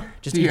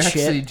 just Do you eat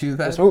actually shit. do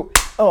that?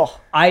 Oh,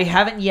 I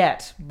haven't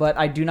yet, but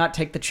I do not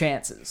take the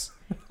chances.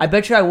 I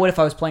bet you I would if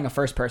I was playing a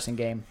first-person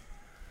game.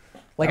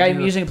 Like That'd I'm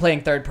be the- usually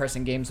playing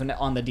third-person games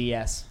on the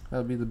DS. That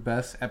would be the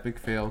best epic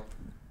fail.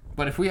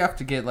 But if we have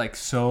to get like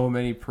so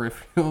many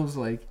peripherals,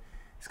 like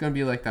it's gonna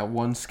be like that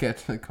one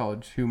sketch that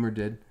College Humor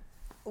did.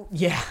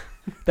 Yeah,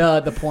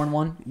 the porn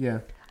one. Yeah.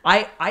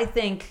 I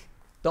think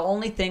the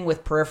only thing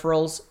with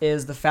peripherals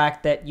is the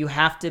fact that you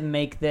have to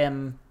make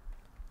them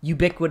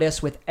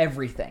ubiquitous with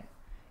everything.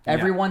 Yeah.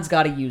 Everyone's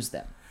got to use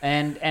them.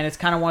 And it's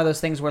kind of one of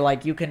those things where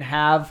like you can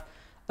have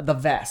the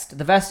vest.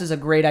 The vest is a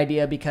great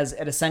idea because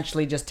it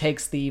essentially just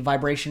takes the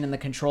vibration in the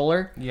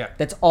controller Yeah.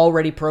 that's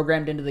already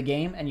programmed into the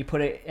game and you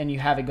put it and you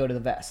have it go to the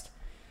vest.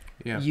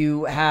 Yeah.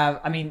 You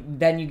have,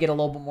 then you get a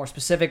little bit more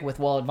specific with,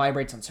 well, it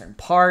vibrates on certain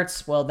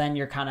parts. Well, then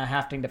you're kind of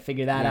having to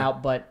figure that Yeah.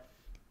 out, but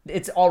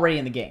it's already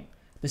in the game.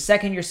 The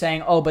second you're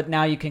saying, oh, but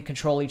now you can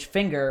control each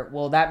finger,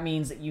 well, that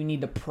means that you need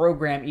to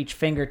program each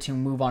finger to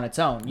move on its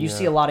own. You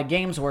see a lot of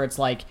games where it's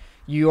like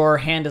your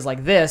hand is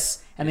like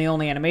this, and the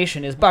only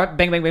animation is bang,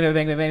 bang, bang, bang, bang,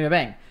 bang, bang,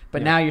 bang.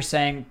 But now you're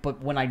saying,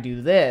 but when I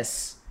do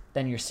this,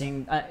 then you're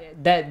seeing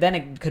then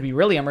it could be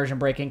really immersion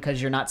breaking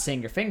because you're not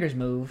seeing your fingers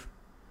move.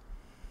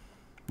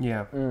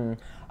 Yeah.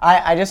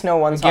 I just know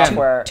one Again,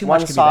 software too much one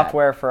could be bad.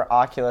 software for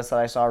Oculus that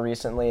I saw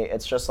recently.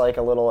 It's just like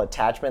a little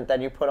attachment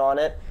that you put on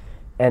it,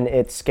 and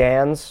it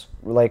scans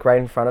like right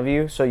in front of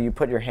you. So you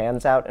put your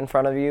hands out in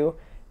front of you,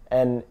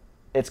 and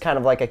it's kind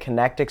of like a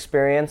Kinect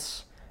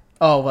experience.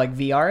 Oh, like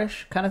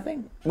VR-ish kind of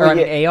thing? Or Well, I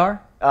mean yeah.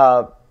 AR?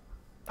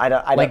 I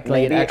don't Like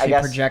maybe, it I actually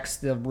guess. projects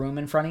the room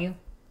in front of you?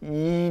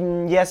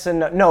 Yes and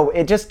no. No,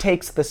 it just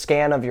takes the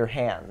scan of your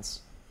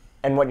hands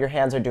and what your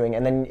hands are doing,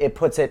 and then it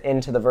puts it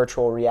into the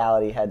virtual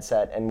reality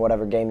headset and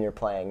whatever game you're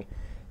playing,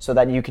 so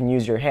that you can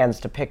use your hands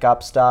to pick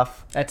up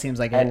stuff That seems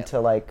like and it. to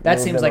like. That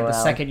move seems them like the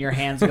around. second your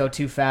hands go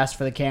too fast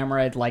for the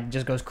camera, it like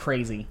just goes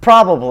crazy.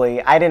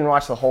 Probably. I didn't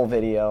watch the whole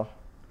video,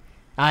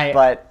 I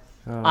but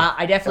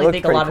I It definitely looked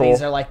think a lot of pretty these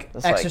cool. are like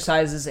It's like-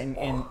 exercises and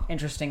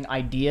interesting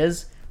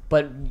ideas.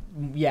 But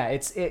yeah,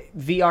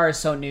 VR is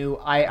so new.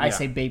 I Yeah.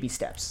 say baby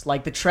steps.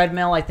 Like the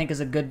treadmill, I think is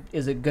a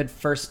good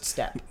first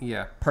step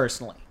Yeah.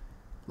 personally.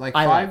 Like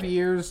I like 5 it.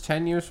 years,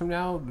 10 years from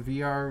now,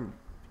 VR,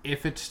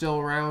 if it's still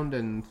around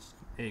and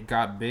it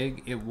got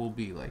big, it will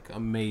be like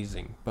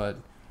amazing. But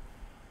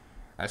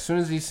as soon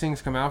as these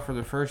things come out for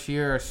the first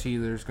year, I see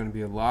there's going to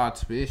be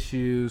lots of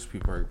issues.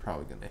 People are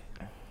probably going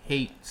to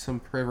hate some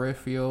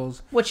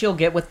peripherals. Which you'll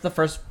get with the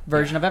first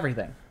version of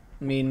everything.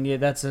 I mean, yeah,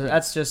 that's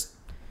just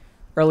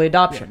early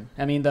adoption.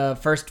 I mean, the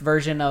first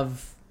version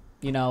of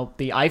the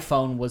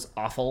iPhone was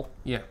awful.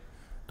 Yeah.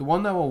 The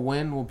one that will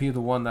win will be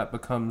the one that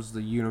becomes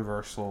the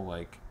universal,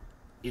 like,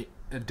 it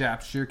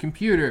adapts to your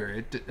computer,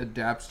 it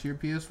adapts to your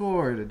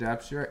PS4, it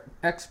adapts to your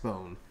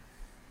Xbone.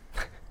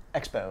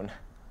 Xbone.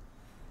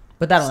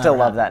 But that'll Still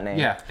never love happen. that name.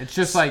 Yeah, it's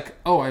just like,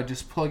 oh, I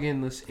just plug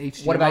in this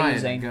HDMI What about you, and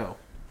Zane? go.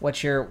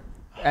 What's your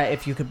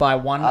if you could buy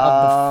one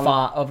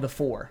of the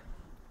four?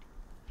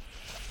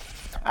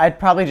 I'd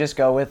probably just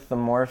go with the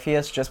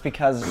Morpheus, just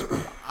because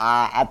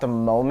at the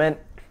moment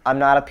I'm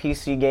not a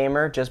PC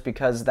gamer, just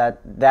because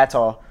that's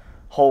a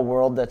whole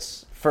world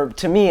that's,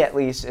 to me at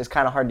least, is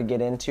kind of hard to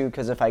get into,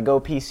 because if I go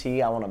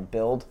PC, I want to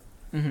build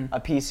a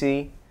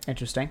PC.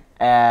 Interesting.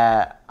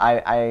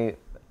 And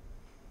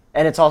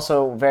it's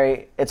also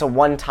it's a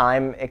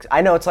one-time,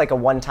 I know it's like a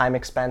one-time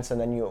expense and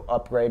then you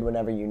upgrade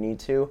whenever you need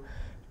to,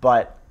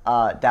 but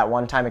that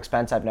one-time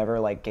expense, I've never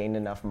like gained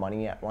enough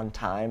money at one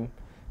time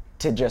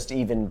to just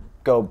even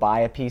go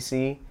buy a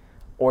PC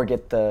or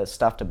get the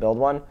stuff to build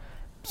one.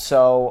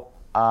 So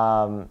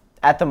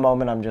at the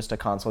moment, I'm just a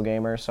console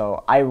gamer,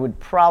 so I would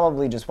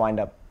probably just wind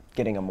up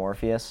getting a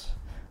Morpheus.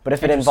 But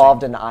if it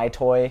involved an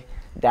iToy,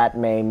 that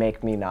may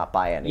make me not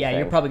buy anything. Yeah,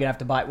 you're probably gonna have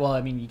to buy. Well,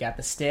 I mean, you got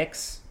the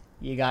sticks,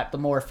 you got the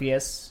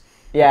Morpheus,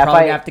 Yeah,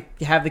 probably if I have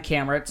to have the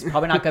camera. It's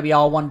probably not going to be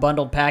all one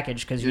bundled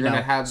package because You're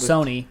gonna have the-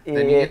 Sony.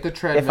 Then you get the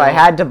treadmill. if I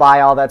had to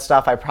buy all that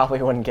stuff, I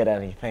probably wouldn't get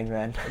anything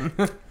then.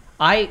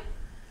 I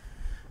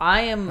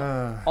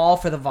am all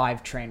for the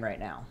Vive train right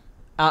now.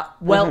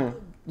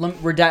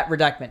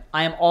 Redactment.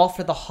 I am all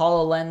for the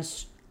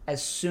HoloLens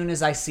as soon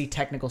as I see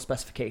technical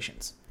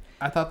specifications.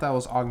 I thought that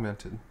was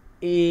augmented.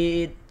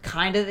 It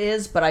kind of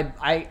is, but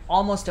I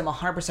almost am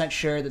 100%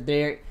 sure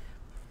that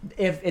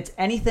if it's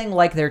anything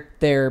like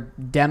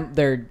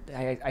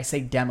I say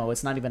demo,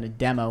 it's not even a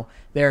demo,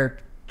 their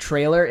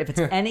trailer, if it's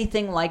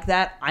anything like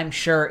that, I'm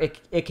sure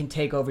it can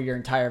take over your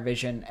entire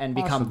vision and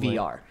become Possibly.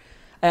 VR.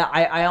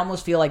 I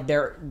almost feel like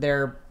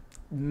they're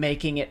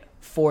making it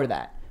for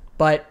that.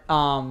 But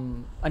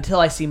until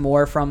I see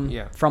more from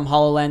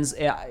HoloLens,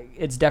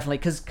 it's definitely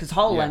because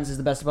HoloLens is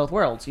the best of both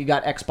worlds. You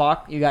got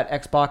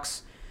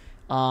Xbox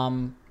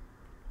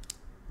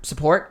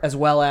support as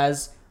well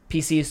as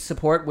PC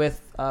support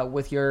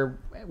with your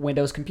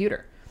Windows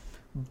computer.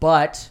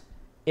 But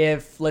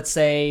if, let's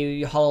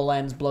say,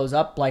 HoloLens blows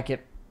up like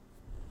it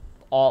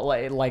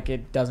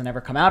doesn't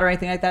ever come out or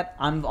anything like that,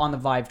 I'm on the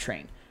Vive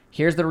train.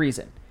 Here's the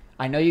reason.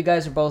 I know you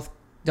guys are both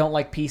don't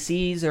like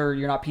PCs or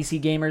you're not PC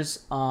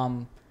gamers,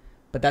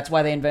 but that's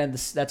why they invented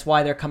this. That's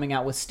why they're coming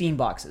out with Steam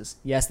boxes.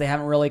 Yes, they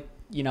haven't really,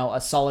 a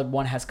solid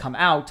one has come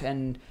out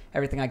and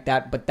everything like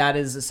that, but that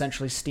is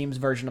essentially Steam's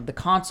version of the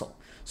console.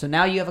 So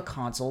now you have a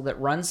console that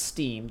runs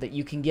Steam, that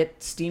you can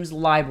get Steam's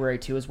library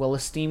to, as well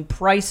as Steam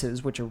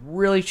prices, which are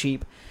really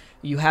cheap.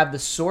 You have the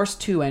Source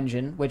 2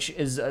 engine, which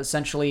is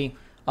essentially,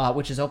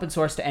 which is open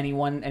source to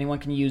anyone. Anyone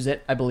can use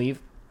it, I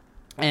believe.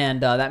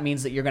 And that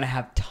means that you're going to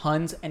have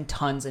tons and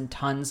tons and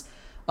tons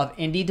of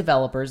indie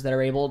developers that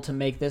are able to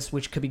make this,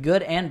 which could be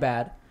good and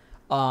bad.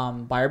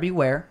 Buyer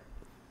beware.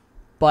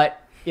 But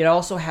it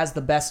also has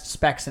the best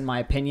specs, in my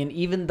opinion.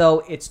 Even though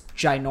it's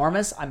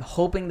ginormous, I'm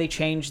hoping they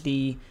change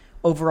the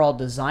overall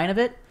design of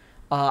it.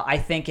 I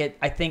think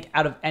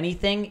out of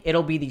anything,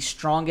 it'll be the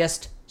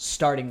strongest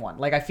starting one.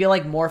 Like, I feel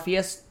like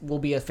Morpheus will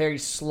be a very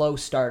slow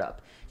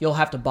startup. You'll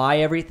have to buy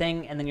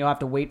everything, and then you'll have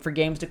to wait for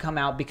games to come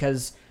out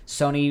because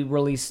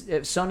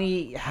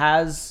Sony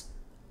has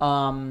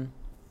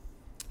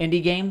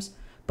indie games,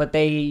 but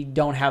they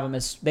don't have them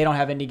as good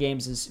indie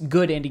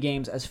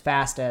games as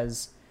fast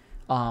as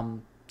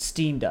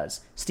Steam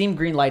does. Steam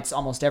greenlights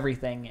almost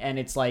everything, and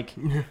it's like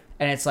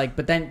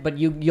but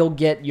you'll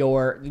get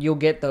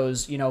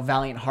those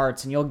Valiant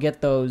Hearts, and you'll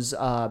get those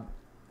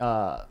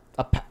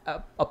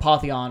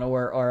Apotheon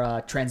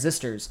or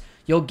Transistors.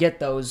 You'll get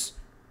those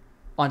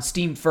on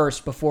Steam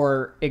first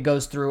before it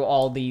goes through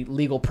all the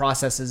legal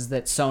processes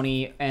that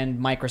Sony and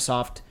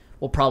Microsoft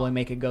will probably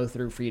make it go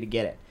through for you to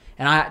get it.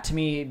 And to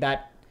me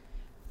that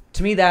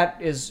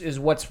is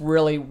what's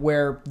really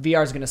where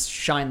VR is going to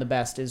shine the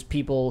best, is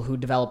people who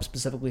develop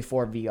specifically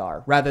for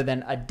VR rather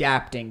than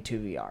adapting to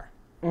VR.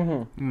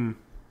 Mm-hmm.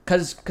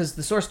 Because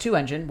the Source 2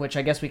 engine, which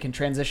I guess we can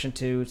transition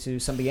to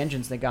some of the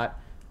engines that got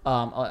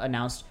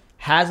announced,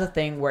 has a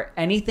thing where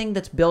anything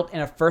that's built in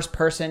a first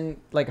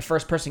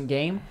person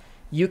game,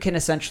 you can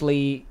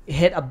essentially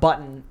hit a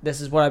button.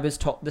 This is what I was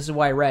told. This is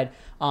what I read.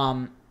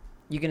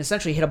 You can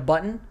essentially hit a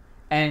button,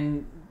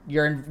 and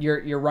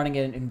you're running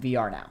it in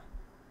VR now.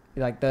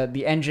 Like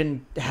the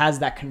engine has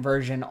that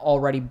conversion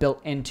already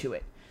built into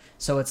it.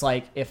 So it's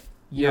like if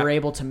you're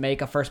able to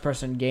make a first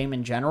person game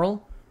in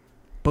general,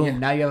 boom,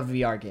 now you have a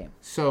VR game.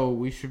 So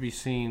we should be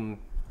seeing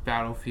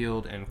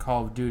Battlefield and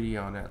Call of Duty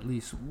on at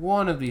least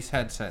one of these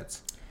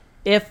headsets.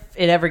 If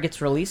it ever gets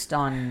released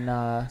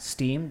on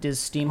Steam, does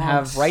Steam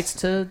have rights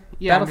to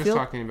Yeah, I'm Battlefield?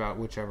 just talking about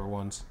whichever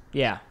ones.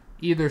 Yeah.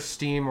 Either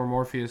Steam or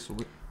Morpheus.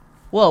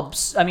 Well,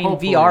 I mean,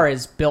 Hopefully. VR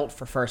is built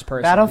for first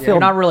person. Battlefield- You're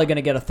not really going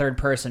to get a third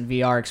person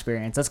VR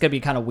experience. That's going to be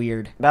kind of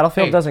weird.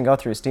 Battlefield Hey. doesn't go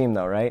through Steam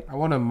though, right? I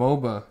want a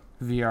MOBA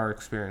VR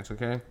experience,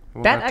 okay? I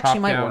want That a actually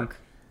might top-down- work.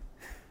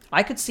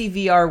 I could see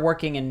VR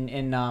working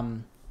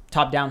in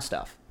top-down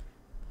stuff.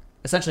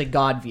 Essentially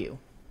God view.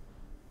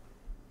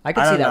 I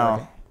could I see don't that know.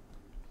 working.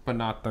 But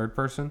not third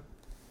person?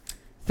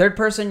 Third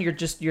person,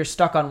 you're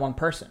stuck on one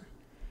person.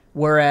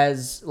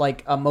 Whereas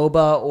like a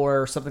MOBA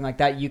or something like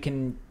that, you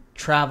can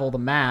travel the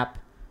map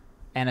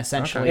and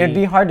essentially... It'd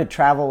be hard to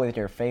travel with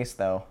your face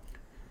though.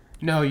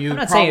 No, you. I'm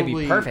not saying it'd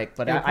be perfect,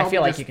 but I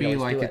feel like you could could be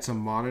always like do it. it's a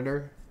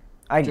monitor.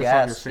 I just on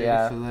your guess, face,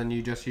 yeah. So then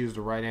you just use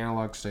the right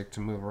analog stick to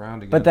move around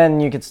again. But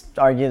then you could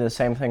argue the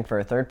same thing for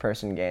a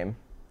third-person game.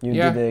 You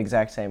Yeah. do the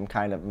exact same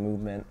kind of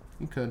movement.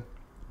 you could.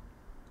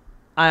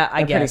 I They're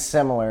pretty guess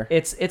similar.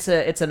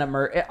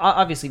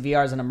 obviously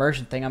VR is an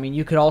immersion thing. I mean,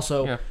 you could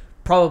also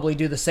probably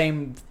do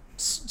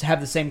have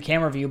the same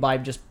camera view by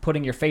just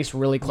putting your face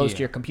really close to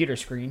your computer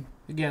screen.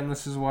 Again,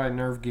 this is why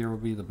Nerve Gear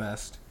would be the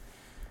best.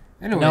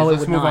 Anyways, No, it let's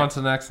would move not. on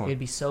to the next one. It'd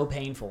be so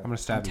painful. I'm gonna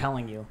stab I'm you.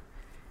 telling you.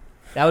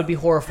 That would be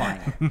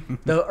horrifying.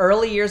 The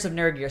early years of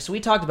Nerve Gear. So we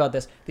talked about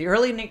this. The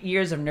early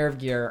years of Nerve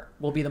Gear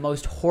will be the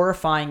most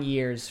horrifying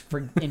years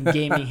in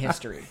gaming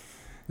history.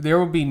 There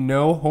will be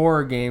no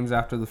horror games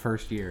after the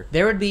first year.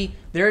 There would be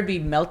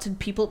melted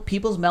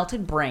people's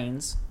melted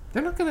brains.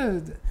 They're not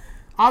gonna.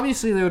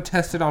 Obviously, they would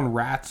test it on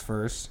rats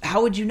first.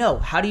 How would you know?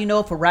 How do you know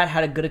if a rat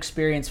had a good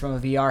experience from a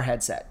VR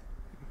headset?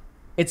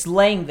 It's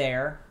laying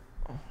there.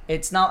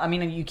 It's not. I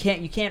mean, you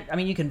can't. I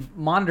mean, you can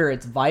monitor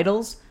its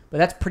vitals, but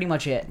that's pretty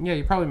much it. Yeah,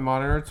 you probably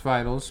monitor its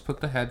vitals,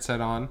 put the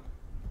headset on,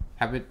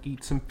 have it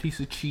eat some piece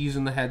of cheese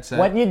in the headset.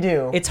 What you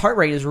do? Its heart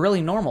rate is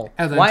really normal.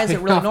 And then Why is it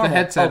take really off the normal?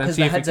 headset and because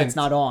see the if it headset's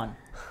can- not on.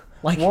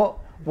 Like, Well,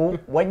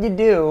 what you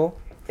do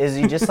is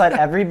you just let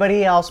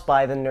everybody else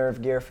buy the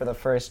Nerve gear for the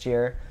first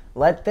year,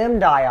 let them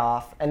die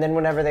off, and then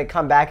whenever they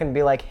come back and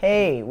be like,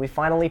 "Hey, we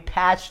finally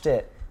patched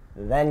it,"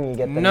 then you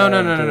get the No.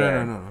 Nerve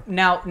gear.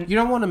 now You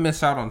don't want to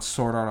miss out on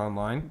Sword Art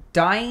Online.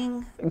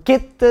 dying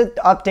Get the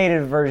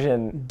updated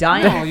version. No,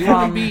 you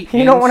want from to be. You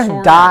in don't wanna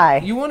Sword die.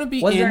 Art. You want to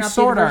be Was there in an updated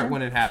Sword Art version?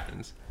 when it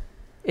happens.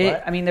 it.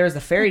 What? I mean, there was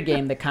the fairy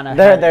game that kind of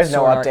There's no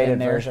Sword Art in updated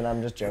there. version.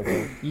 I'm just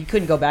joking. You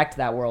couldn't go back to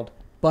that world.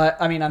 But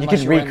I mean, unless could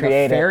you were in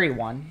recreate the it. fairy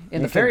one. In You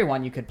the could- fairy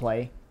one, you could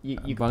play. You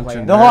could bunch play.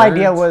 of it. The whole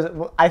idea Nerds.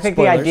 was, I think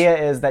Spoilers. the idea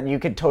is that you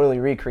could totally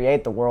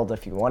recreate the world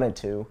if you wanted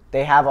to.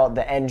 They have all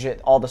the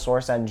engine, all the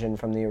source engine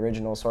from the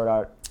original Sword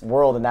Art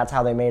world, and that's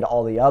how they made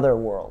all the other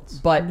worlds.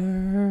 But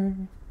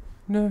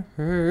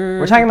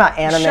We're talking about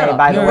anime, shut up.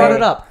 by you the brought way.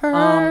 it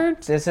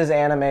up. This is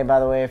anime, by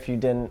the way, if you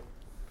didn't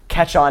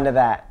catch on to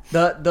that.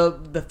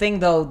 The thing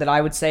though that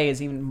I would say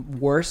is even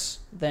worse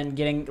than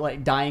getting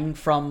like dying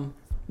from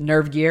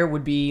Nerve gear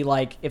would be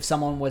like if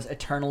someone was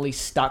eternally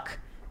stuck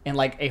in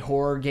like a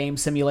horror game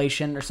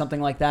simulation or something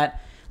like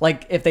that.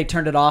 Like if they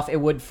turned it off, it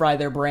would fry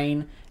their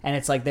brain, and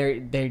it's like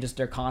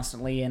they're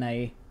constantly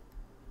in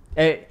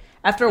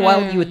after a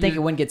while, you would think it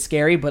wouldn't get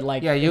scary, but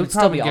like Yeah, it you would would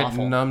still probably be get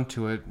awful. numb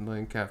to it,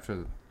 like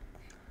after.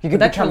 You could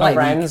that's your become life.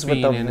 friends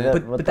with the, Being in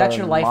it. But that's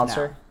your life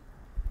monster.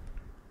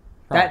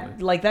 now.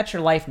 Probably. That's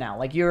your life now.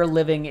 Like you're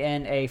living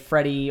in a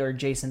Freddy or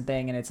Jason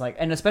thing, and it's like,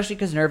 and especially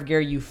because Nerve gear,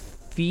 you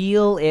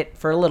feel it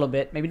for a little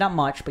bit, maybe not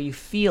much, but you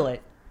feel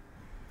it.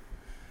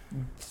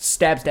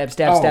 Stab, stab,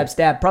 stab, Oh. stab,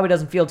 stab. Probably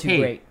doesn't feel too Hey,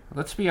 great.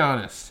 let's be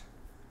honest.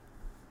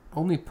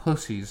 Only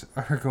pussies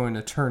are going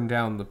to turn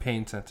down the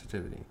pain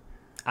sensitivity.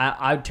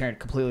 I would turn it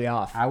completely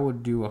off. I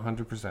would do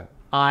 100%.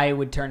 I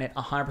would turn it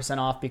 100%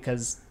 off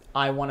because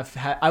I want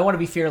to. I want to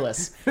be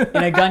fearless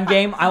in a gun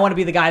game. I want to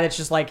be the guy that's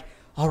just like,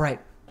 all right,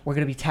 we're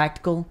gonna be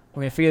tactical.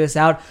 We're gonna figure this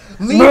out.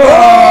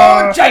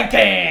 Leroy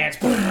Jenkins,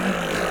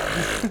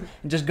 and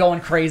just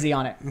going crazy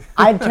on it.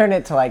 I'd turn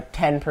it to like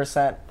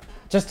 10%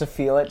 just to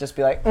feel it. Just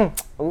be like,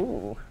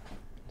 ooh,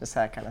 just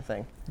that kind of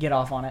thing. Get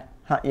off on it.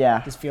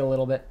 Yeah. Just feel a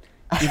little bit.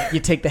 You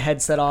take the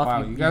headset off.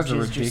 Wow, you guys are jizzed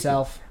ridiculous.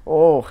 yourself.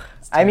 Oh,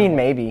 I mean, terrible.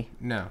 maybe.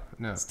 No.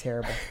 It's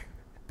terrible.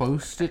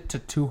 Boost it to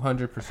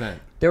 200%.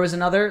 There was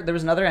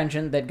another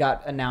engine that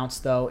got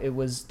announced though. It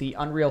was the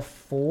Unreal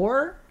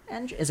 4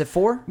 engine. Is it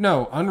 4?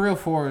 No, Unreal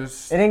 4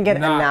 is It didn't get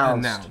not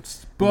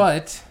announced.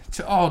 But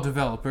to all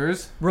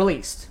developers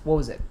Released. What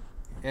was it?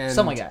 and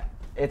Something like that.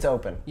 It's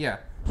open. Yeah,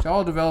 to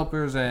all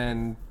developers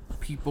and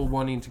people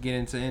wanting to get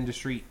into the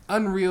industry,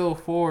 Unreal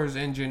 4's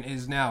engine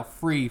is now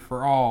free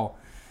for all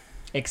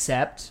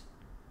Except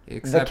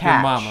except your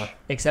catch. mama.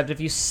 if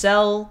you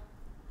sell,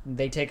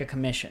 they take a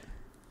commission.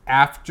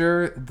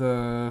 After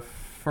the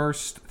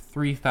first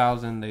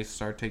 3,000, they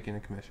start taking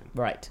a commission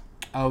Right.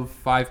 of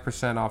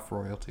 5% off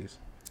royalties.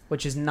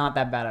 Which is not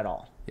that bad at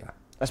all. Yeah.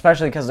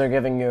 Especially because they're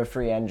giving you a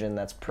free engine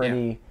that's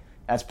pretty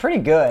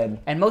good.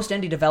 And most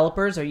indie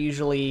developers are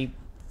usually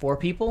 4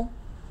 people,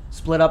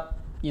 split up,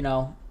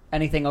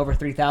 anything over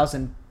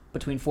 3,000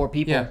 between 4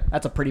 people. Yeah.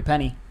 That's a pretty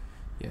penny.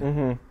 Yeah.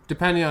 Mm-hmm.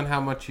 Depending on how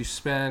much you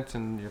spent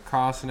and your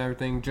costs and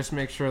everything, just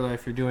make sure that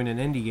if you're doing an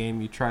indie game,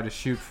 you try to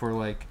shoot for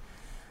like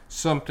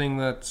something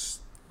that's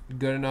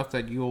good enough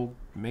that you'll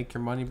make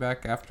your money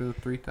back after the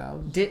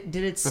 3,000. Did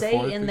it say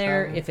Before in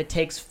there 3,000? if it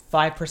takes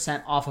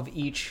 5% off of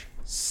each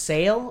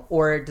sale,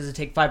 or does it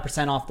take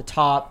 5% off the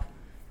top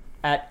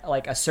at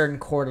like a certain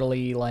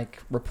quarterly like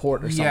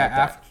report or something Yeah, like that?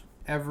 after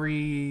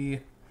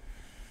every,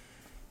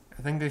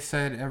 I think they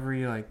said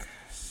every like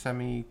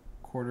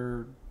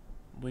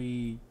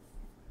semi-quarterly.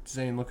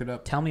 Zane, look it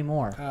up. Tell me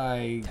more.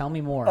 Tell me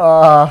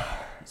more.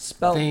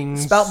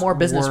 Things, Spout more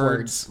business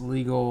words.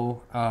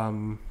 Legal.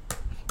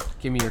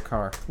 Give me your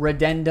car.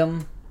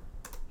 Redendum.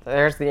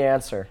 There's the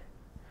answer.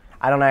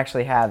 I don't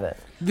actually have it.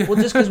 Well,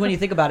 just because when you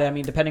think about it, I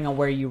mean, depending on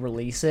where you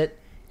release it,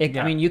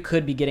 Yeah. I mean, you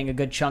could be getting a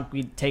good chunk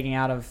be taking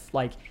out of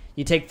like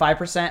you take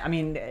 5%. I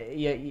mean,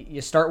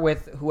 you start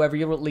with whoever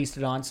you released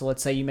it on. So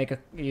let's say you make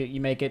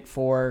it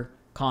for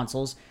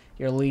consoles.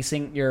 You're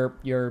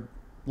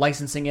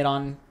licensing it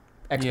on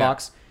Xbox. Yeah.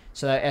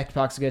 So that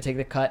Xbox is gonna take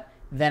the cut.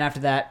 Then after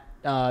that,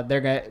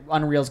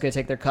 Unreal's gonna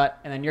take their cut,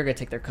 and then you're gonna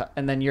take their cut,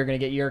 and then you're gonna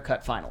get your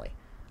cut finally.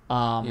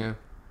 Yeah,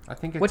 I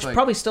think it's Which like,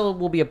 probably still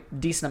will be a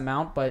decent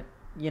amount, but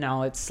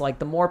it's like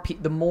the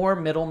more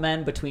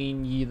middlemen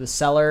between you, the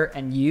seller,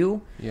 and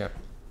you, yeah.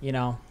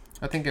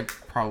 I think it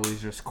probably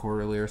is just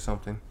quarterly or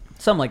something.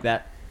 something like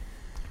that.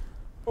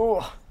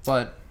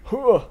 But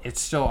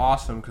it's still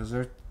awesome because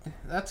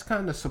that's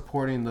kind of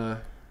supporting the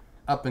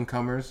up and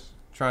comers,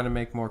 trying to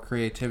make more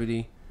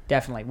creativity.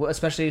 Definitely, well,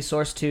 especially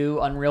Source 2,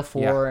 Unreal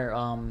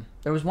 4.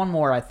 There was one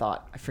more I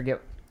thought. I forget.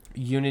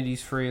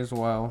 Unity's free as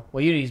well.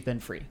 Well, Unity's been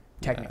free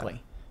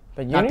technically,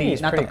 But not Unity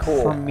is the pretty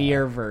cool.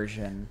 premiere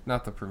version.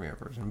 Not the premiere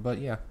version, but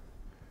yeah.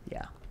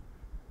 Yeah,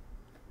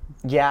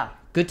 Yeah.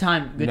 good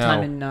time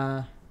No.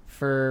 in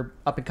for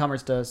up and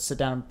comers to sit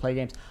down and play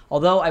games.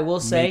 Although I will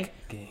say,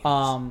 Make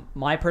games.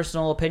 my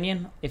personal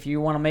opinion, if you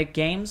want to make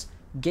games,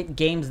 get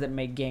games that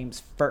make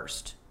games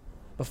first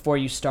before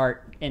you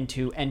start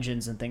into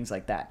engines and things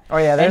like that. Oh,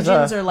 yeah, there's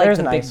engines a- are like there's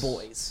the nice- big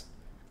boys.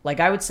 Like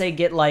I would say,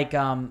 get like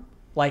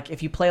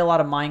if you play a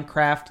lot of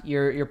Minecraft,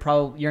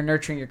 you're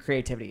nurturing your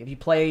creativity. If you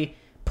play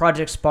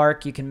Project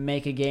Spark, you can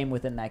make a game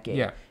within that game.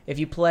 Yeah. If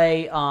you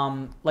play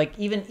like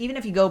even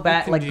if you go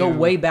back can go do-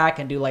 way back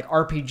and do like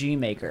RPG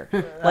Maker,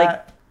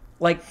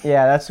 like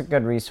Yeah, that's a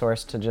good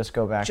resource to just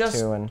go back Just-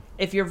 to. And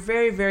if you're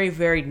very, very,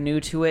 very new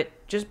to it,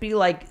 just be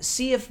like,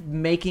 see if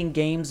making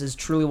games is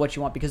truly what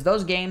you want. Because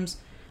those games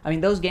are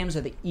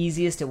the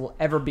easiest it will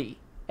ever be.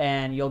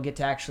 And you'll get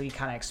to actually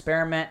kind of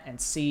experiment and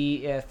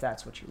see if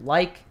that's what you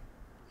like.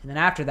 And then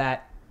after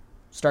that,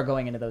 start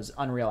going into those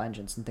Unreal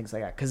Engines and things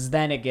like that. Because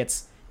then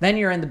then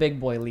you're in the big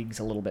boy leagues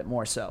a little bit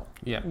more so.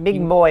 Yeah.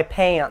 big boy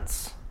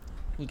pants.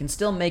 You can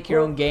still make your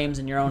own games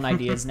and your own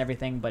ideas and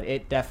everything, but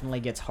it definitely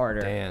gets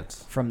harder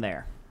Dance. from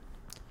there.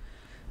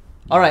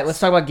 All right, let's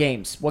talk about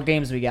games. What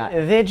games we got?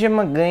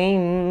 Vigima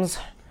games.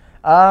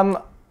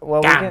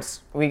 Well,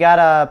 Games. we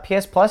got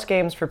PS Plus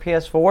games for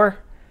PS4.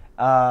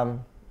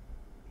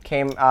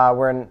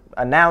 Were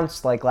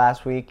announced like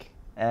last week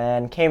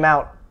and came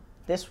out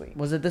this week.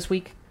 Was it this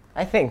week?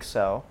 I think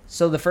so.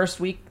 So the first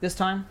week this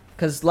time?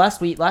 Because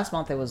last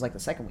month it was like the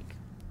second week.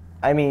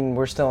 I mean,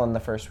 we're still in the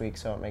first week,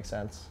 so it makes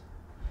sense.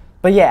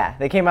 But yeah,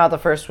 they came out the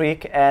first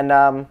week,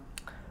 and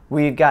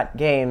we've got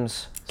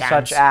games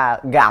such as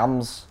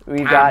games.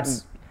 We've got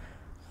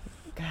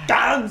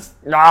Games.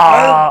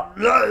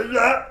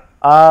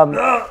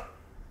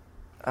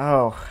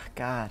 Oh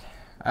God.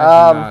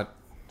 I do not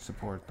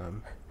support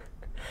them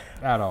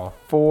at all.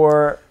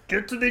 For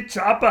Get to the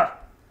chopper.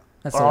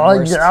 That's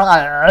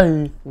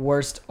the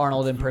worst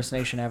Arnold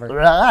impersonation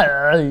ever.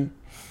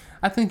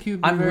 I think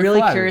you'd be I'm very really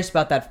flattered. curious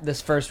about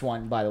this first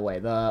one, by the way.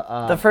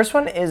 the first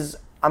one is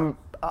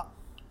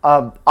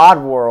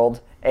Oddworld,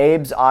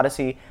 Abe's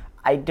Odyssey.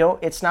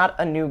 It's not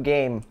a new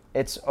game.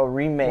 It's a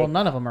remake. well,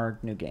 none of them are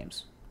new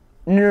games.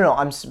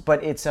 No.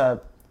 But it's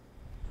a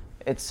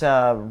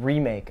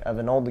remake of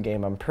an old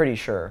game. I'm pretty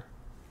sure.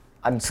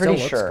 I'm Still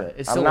pretty looks sure. good.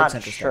 It still I'm not looks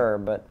interesting. sure,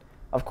 but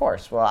of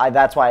course. Well,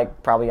 that's why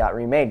it probably got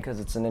remade because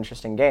it's an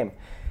interesting game.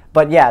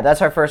 But yeah,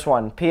 that's our first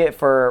one.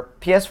 For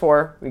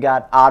PS4, we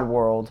got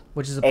Oddworld,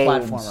 Which is a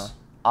Abe's platformer.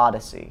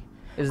 Odyssey.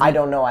 Isn't I it-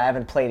 don't know. I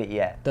haven't played it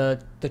yet. The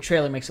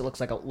trailer makes it look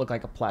like a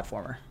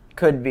platformer.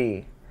 Could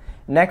be.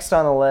 Next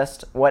on the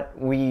list, what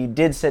we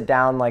did sit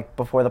down like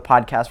before the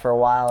podcast for a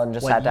while and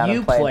just sat What down you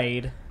and played.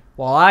 played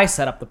while I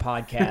set up the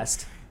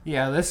podcast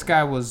Yeah, this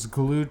guy was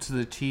glued to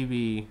the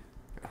TV.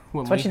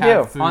 When That's what we you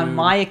had do. food on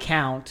my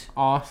account.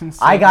 off and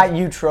I stuff. got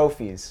you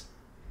trophies.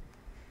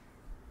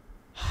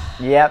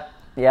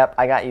 Yep,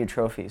 I got you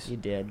trophies. You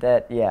did.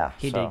 He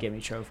He did give me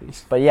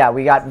trophies. But yeah,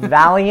 we got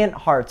Valiant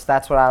Hearts.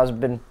 That's what I was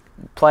been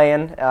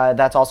playing.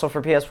 That's also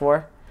for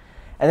PS4.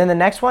 And then the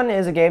next one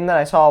is a game that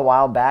I saw a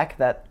while back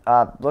that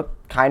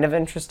looked kind of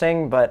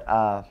interesting, but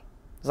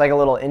it's like a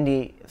little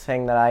indie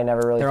thing that I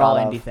never really They're thought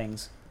all of. indie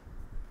things.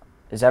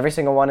 Is every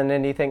single one an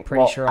indie thing? Pretty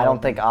well, sure I all don't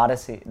of think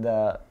Odyssey,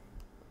 the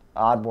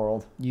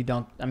Oddworld. You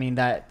don't. I mean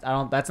that. I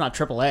don't. That's not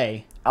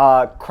AAA.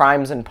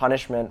 Crimes and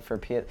Punishment for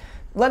PS.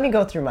 Let me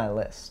go through my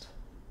list.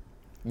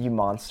 You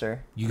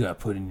monster. You got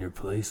put in your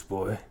place,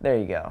 boy. There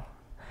you go.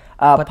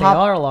 But they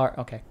are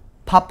okay.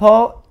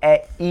 Papo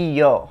e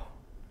Yo,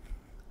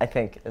 I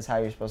think is how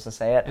you're supposed to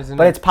say it. Isn't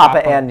But it it's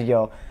Papa Papa? and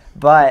Yo.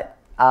 But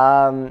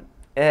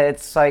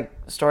it's like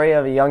story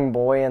of a young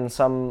boy and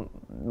some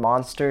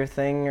monster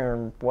thing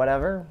or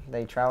whatever.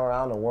 They travel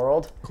around the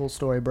world. Cool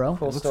story, bro.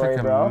 Cool Looks story,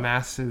 like bro. a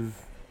massive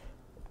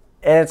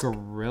And it's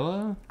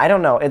gorilla. I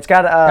don't know. It's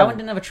got That one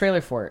didn't have a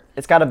trailer for it.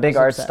 it's got a big I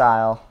art was upset.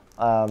 style.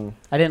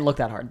 I didn't look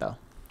that hard though.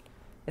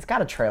 It's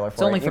got a trailer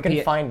for only it. for You can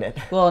P- find it.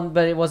 Well,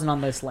 but it wasn't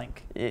on this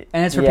link, Y-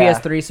 and it's for yeah.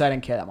 PS3, so I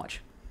didn't care that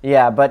much.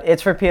 Yeah, but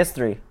it's for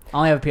PS3. I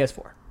only have a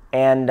PS4.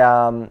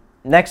 And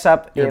next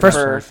up You're a for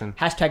person.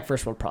 Hashtag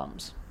first world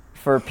problems.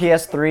 for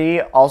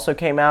PS3 also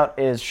came out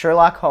is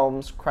Sherlock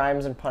Holmes: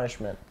 Crimes and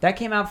Punishment. That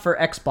came out for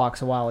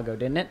Xbox a while ago,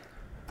 didn't it?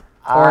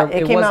 Or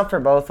It it came was- out for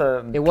both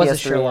it was a PS3 and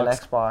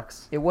Sherlock's-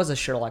 Xbox. It was a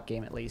Sherlock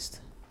game at least.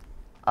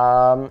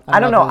 I don't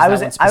know know. if it I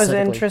was was that one I was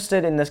specifically.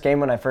 interested in this game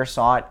when I first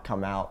saw it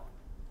come out.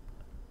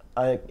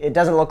 It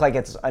doesn't look like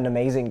it's an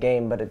amazing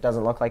game, but it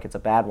doesn't look like it's a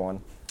bad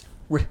one.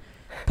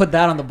 Put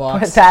that on the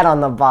box. Put that on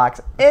the box.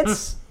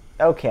 It's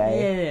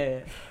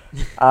okay.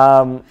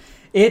 Yeah.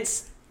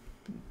 It's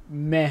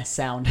meh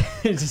sound.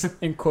 Just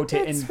in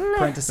It's meh.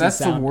 parentheses That's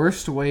sound. the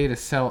worst way to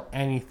sell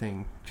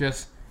anything.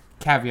 Just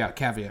caveat.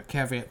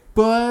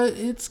 But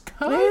it's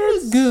kind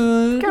It's of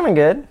good. Kind of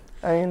good.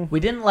 I mean, We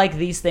didn't like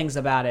these things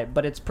about it,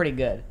 but it's pretty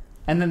good.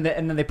 And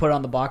then they put it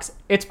on the box.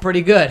 It's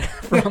pretty good.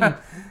 From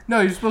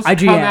No, you're supposed to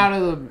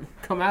IGN.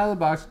 come out of the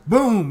box.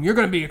 Boom! You're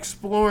gonna be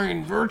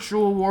exploring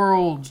virtual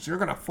worlds. You're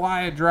gonna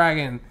fly a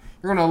dragon.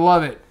 You're gonna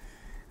love it.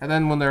 And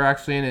then when they're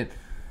actually in it,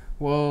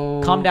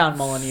 well, Calm down,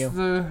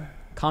 Molyneux.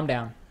 Calm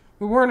down.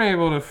 We weren't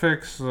able to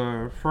fix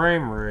the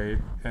frame rate,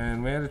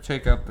 and we had to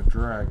take out the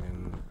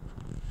dragon.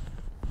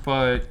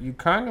 But you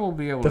kind of will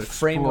be able The to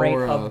frame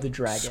explore rate a of the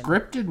dragon.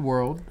 scripted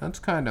world. That's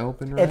kind of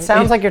open, right? It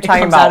sounds like you're It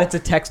talking comes about. out, it's a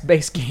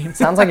text-based game.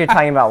 Sounds like you're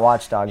talking about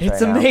Watch Dogs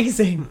It's right now.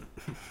 amazing.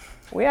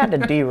 We had to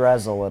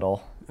de-res a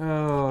little,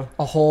 A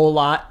whole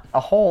lot. a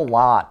whole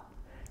lot.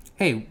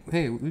 hey,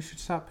 we should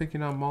stop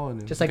picking on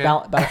Molyneux. Just like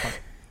okay? Battlefront.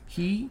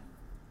 He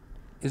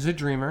is a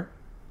dreamer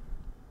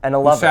And a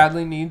who lover.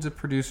 sadly needs a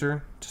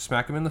producer to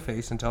smack him in the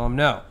face and tell him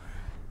no.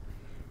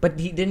 But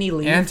didn't he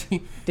leave? And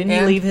he, Didn't he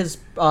and- leave his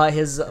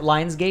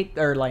Lionsgate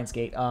or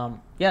Lionsgate?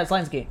 Yeah, it's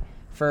Lionsgate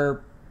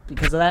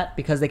because of that.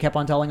 Because they kept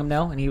on telling him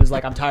no, and he was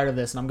like, "I'm tired of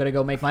this, and I'm gonna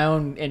go make my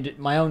own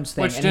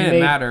thing." Which and he didn't made-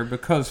 matter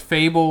because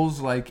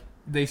Fables, like,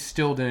 they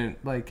still didn't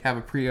have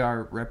a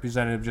PR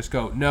representative just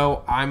go,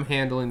 no, I'm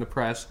handling the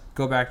press.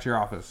 Go back to your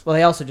office. Well,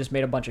 they also just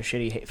made a bunch of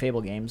shitty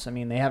Fable games. I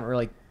mean, they haven't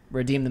really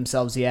redeemed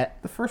themselves yet.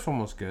 The first one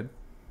was good.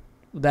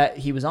 That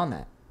he was on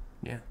that.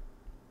 Yeah.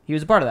 He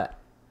was a part of that,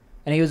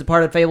 and he was a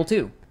part of Fable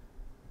 2.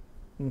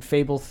 In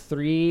Fable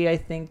 3, I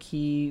think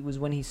he was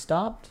when he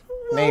stopped.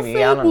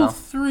 Maybe, I don't know.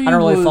 3 I don't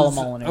really follow was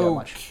Molyneux that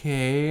much.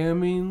 Okay, I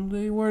mean,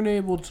 they weren't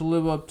able to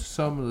live up to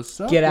some of the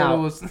stuff. Get but out.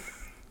 It was,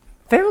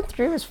 Fable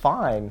 3 was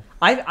fine.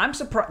 I'm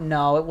surprised.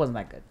 No, it wasn't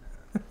that good.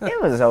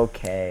 It was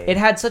okay. It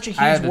had such a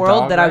I had huge the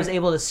world dog, that I right? was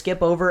able to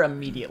skip over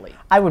immediately.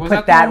 I would Was put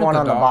that the that one with one the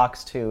on the dog?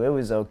 box too. It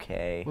was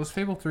okay. was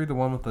Fable 3 the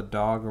one with the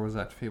dog, or was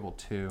that Fable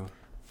 2?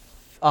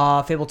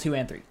 Fable 2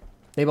 and 3.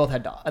 They both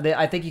had dogs.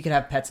 I think you could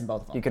have pets in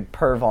both of them. You could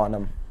perv on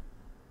them.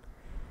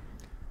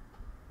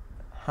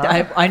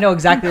 I know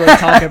exactly what you're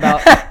talking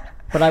about,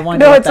 but I wanted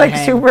to No, let it's that like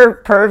hang.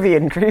 super pervy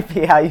and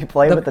creepy how you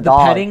play with the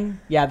dog. petting.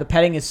 Yeah, the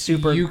petting is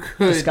super You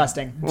could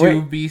disgusting.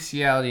 do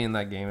bestiality in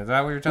that game. Is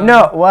that what you're telling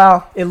No, me?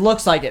 well, It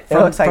looks like it it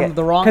from, looks like from it.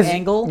 the wrong 'Cause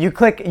angle. You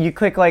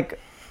click like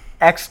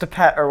X to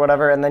pet or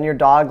whatever, and then your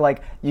dog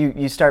like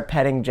you start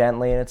petting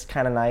gently, and it's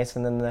kind of nice,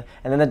 and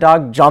then the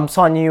dog jumps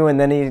on you, and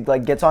then he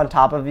like gets on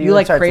top of you. You and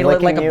like starts cradle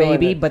it licking like a you, and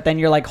baby, then- but then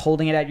you're like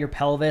holding it at your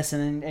pelvis,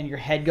 and your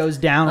head goes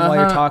down while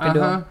you're talking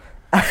to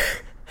him.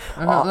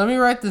 Let me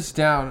write this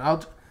down.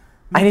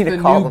 I need to the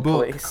call new the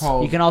book police.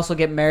 called You can also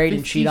get married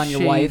and 50 cheat on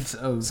your wife. Shades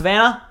of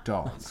Savannah,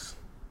 Dogs.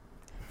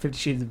 50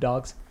 Shades of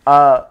Dogs.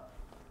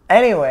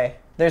 Anyway,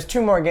 there's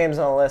 2 more games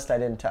on the list I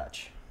didn't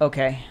touch.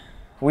 Okay.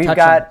 We've Touch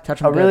 'em. got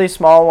Touch 'em a good. really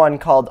small one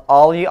called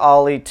Ollie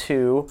Ollie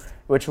 2,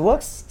 which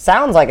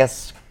sounds like a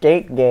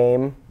skate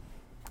game.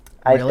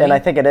 Really? And I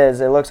think it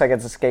is. It looks like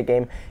it's a skate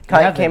game.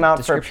 have It came the out for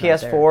description right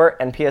there. PS4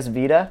 and PS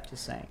Vita.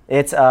 Just saying.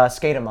 It's a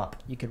skate 'em up.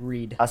 You could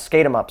read. A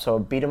skate 'em up, so a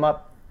beat 'em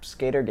up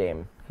skater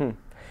game.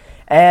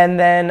 And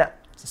then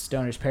It's a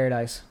stoner's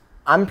paradise.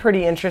 I'm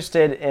pretty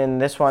interested in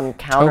this one,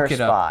 Counter Toke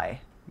it up. Spy.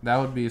 That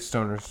would be a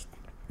stoner's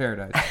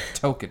paradise.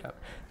 Toke it up.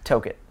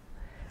 Toke it.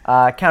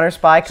 Counter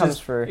Spy comes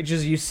for It's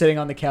just you sitting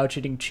on the couch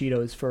eating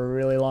Cheetos for a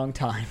really long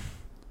time.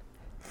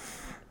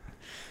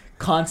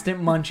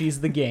 Constant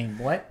munchies the game.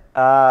 What?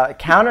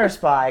 Counter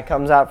Spy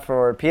comes out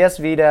for PS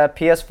Vita,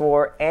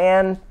 PS4,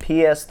 and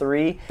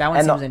PS3. That one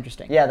And seems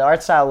interesting. Yeah, the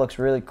art style looks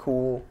really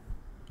cool.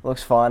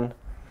 Looks fun.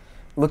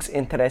 Looks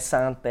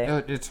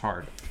interesante. It's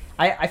hard.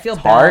 I feel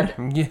hard.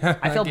 bad. Yeah.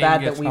 I feel game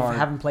bad that gets we hard.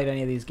 haven't played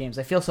any of these games.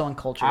 I feel so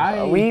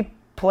uncultured. We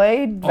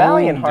played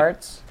Valiant Owned.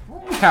 Hearts.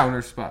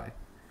 Counter Spy.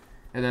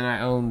 And then I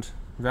owned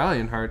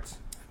Valiant Hearts.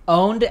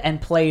 Owned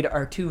and played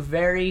are two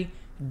very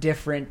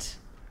different.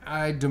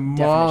 I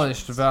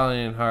demolished Definitions.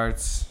 Valiant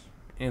Hearts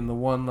in the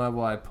one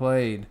level I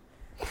played,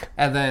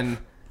 and then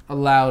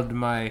allowed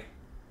my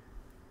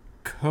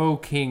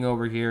co-king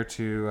over here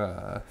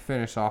to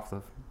finish off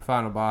the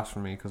final boss for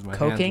me because my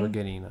hands Co-king? were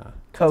getting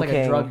It's like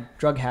a Cocaine.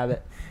 drug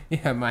habit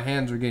yeah, my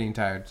hands were getting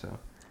tired. So,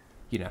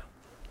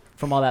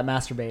 from all that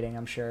masturbating.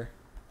 I'm sure.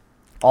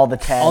 All the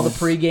 10s. All the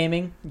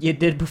pre-gaming you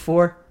did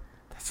before.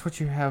 that's what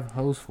you have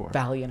hoes for.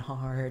 Valiant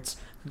Hearts.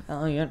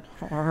 Valiant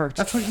Hearts.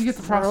 That's what you get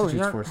the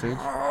prostitutes for, Sage.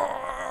 Hearts.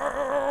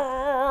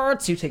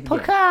 You take the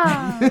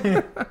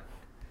game.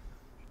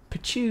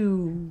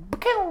 Pachoo.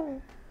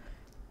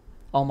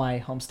 All my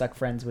Homestuck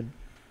friends would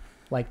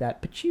like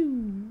that.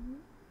 Pachoo.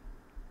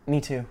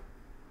 Me too.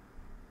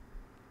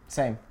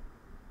 Same.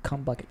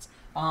 Cum buckets.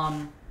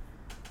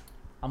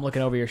 I'm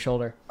looking over your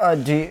shoulder.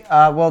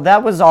 Well,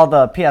 that was all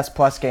the PS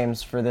Plus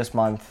games for this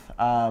month.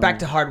 Back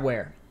to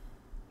hardware.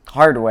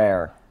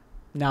 hardware.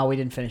 No, we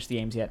didn't finish the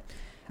games yet.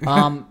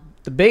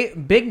 The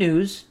big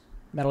news: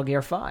 Metal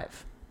Gear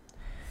 5.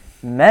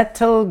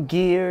 Metal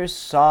Gear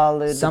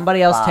Solid.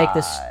 Somebody else take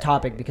this 5.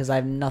 topic because I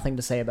have nothing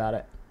to say about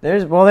it.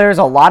 There's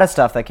a lot of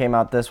stuff that came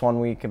out this 1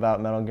 week about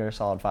Metal Gear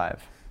Solid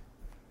 5.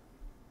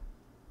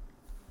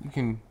 You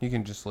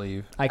can just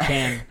leave. I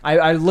can.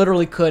 I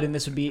literally could, and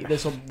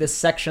this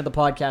section of the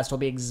podcast will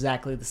be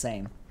exactly the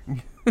same.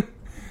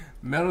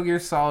 Metal Gear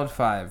Solid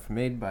 5,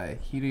 made by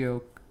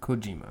Hideo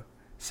Kojima.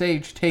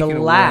 Sage, take the it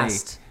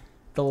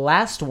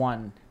last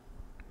one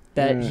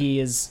that he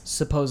is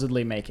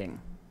supposedly making. away.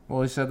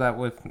 Well, he said that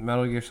with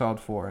Metal Gear Solid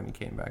 4, and he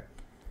came back.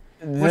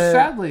 Which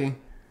sadly,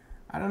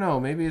 I don't know.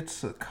 Maybe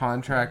it's a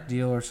contract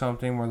deal or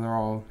something where they're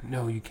all,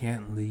 no, you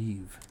can't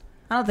leave.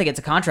 I don't think it's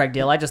a contract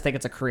deal. I just think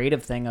it's a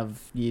creative thing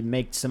of you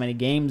make so many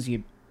games,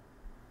 you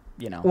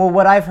know. Well,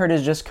 what I've heard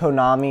is just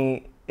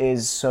Konami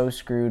is so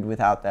screwed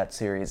without that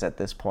series at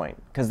this point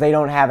because they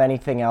don't have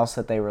anything else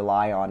that they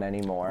rely on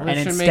anymore. Well, And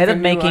should instead make a of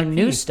new making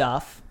new IP.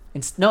 stuff,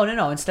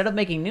 no. Instead of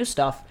making new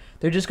stuff,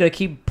 they're just gonna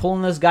keep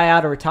pulling this guy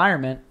out of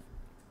retirement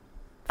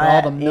for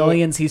all the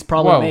millions he's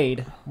probably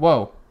made.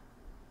 Whoa.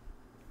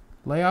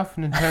 Lay off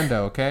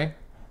Nintendo, okay?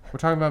 We're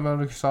talking about Metal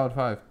Gear Solid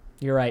 5.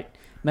 You're right.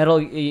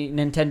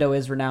 Nintendo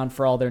is renowned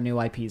for all their new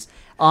IPs.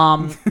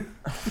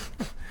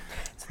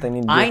 So they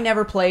need to I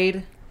never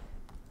played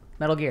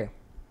Metal Gear,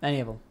 any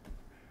of them.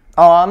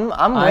 Oh,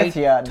 I'm with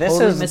you. I This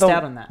totally is missed the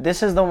out on that.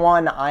 This is the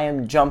one I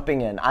am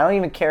jumping in. I don't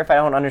even care if I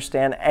don't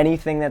understand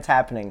anything that's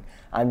happening.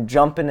 I'm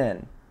jumping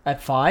in.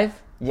 At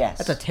 5? Yes.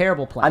 That's a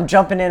terrible plan. I'm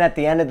jumping in at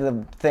the end of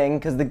the thing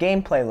because the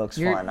gameplay looks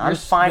fun. I'm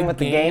fine with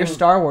the game. You're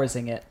Star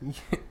Warsing it.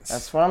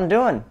 That's what I'm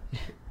doing.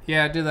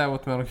 Yeah, I did that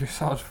with Metal Gear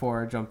Solid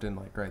 4. I jumped in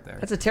like right there.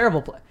 That's a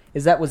terrible plan.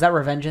 Was that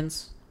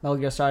Revengeance? Metal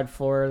Gear Solid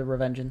 4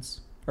 Revengeance?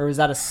 Or was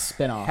that a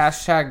spin-off?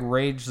 Hashtag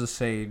Rage the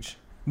Sage.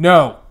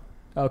 No.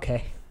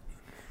 Okay.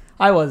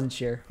 I wasn't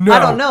sure. No. I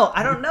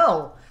don't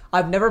know.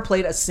 I've never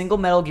played a single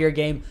Metal Gear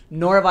game,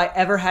 nor have I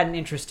ever had an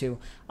interest to.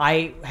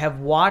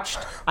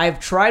 I've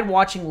tried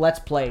watching Let's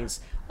Plays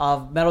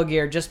of Metal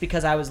Gear just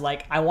because I was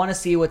like, I want to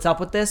see what's up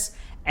with this,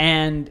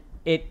 and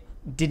it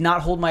did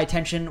not hold my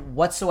attention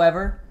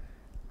whatsoever.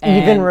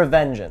 Even And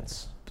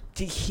Revengeance.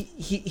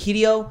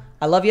 Hideo,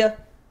 I love you.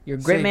 You're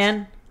a great Sage.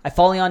 man. I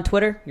follow you on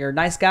Twitter. You're a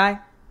nice guy.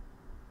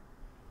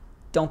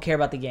 Don't care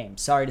about the game.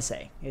 Sorry to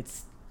say.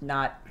 It's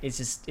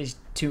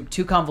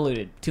too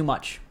convoluted. Too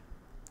much.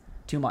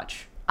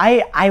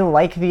 I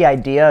like the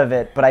idea of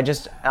it, but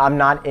I'm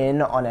not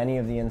in on any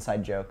of the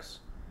inside jokes.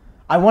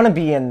 I want to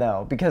be in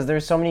though because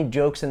there's so many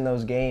jokes in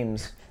those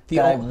games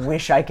that I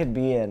wish I could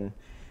be in.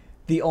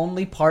 The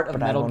only part of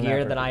But I Metal will Gear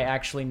never that be. I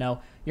actually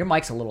know. Your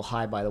mic's a little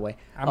high, by the way.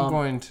 I'm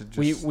going to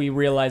just... We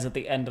realize at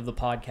the end of the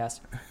podcast.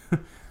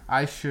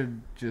 I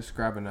should just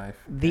grab a knife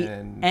The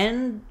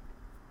and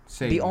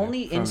save the it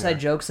only from inside there.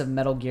 jokes of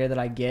Metal Gear that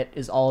I get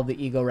is all of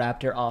the Ego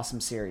Raptor Awesome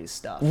Series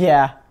stuff.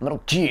 Yeah,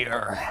 Metal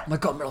Gear. Oh my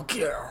god, Metal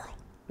Gear.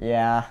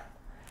 Yeah,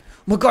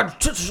 Oh my god,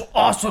 this is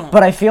awesome.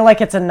 but I feel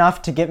like it's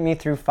enough to get me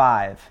through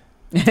 5.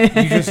 You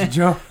just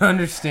don't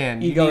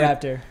understand. You Ego need to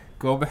Raptor.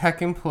 Go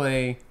back and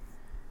play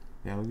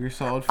Metal Gear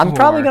Solid 4. I'm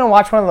probably gonna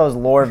watch one of those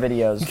lore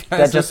videos that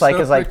guys just are like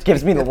so is like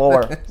gives me the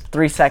lore.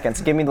 3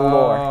 seconds, give me the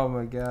lore. Oh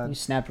my You god.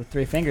 snapped with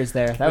 3 fingers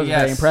there. That But was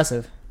very yes.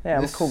 impressive. Yeah, I'm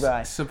a This cool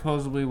guy.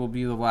 supposedly will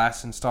be the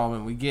last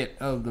installment we get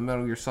of the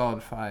Metal Gear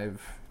Solid 5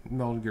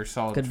 Metal Gear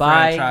Solid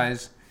Goodbye.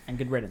 franchise. And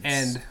good riddance.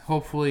 And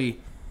hopefully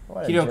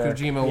What a Hideo jerk.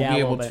 Kojima will Yeah, be a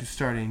able little to bit.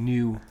 start a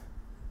new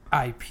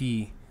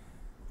IP.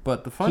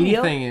 But the funny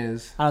Hideo? thing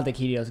is, I don't think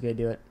Hideo's going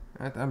to do it.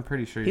 I'm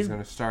pretty sure he's going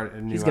to start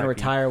a new He's going to IP.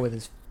 retire with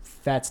his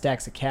fat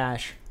stacks of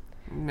cash.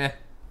 Meh.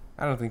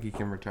 I don't think he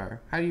can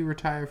retire. How do you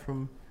retire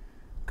from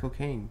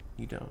cocaine?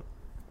 You don't.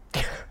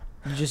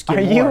 You just get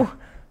Are more. you?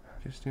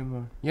 Just do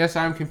more. Yes,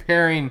 I'm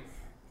comparing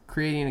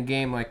creating a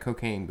game like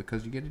cocaine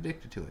because you get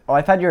addicted to it. Oh,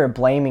 I thought you were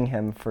blaming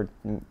him for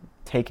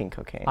taking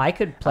cocaine. I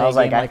could play I was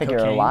a game like, I like think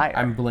cocaine. you're a liar.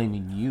 I'm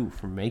blaming you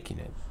for making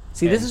it.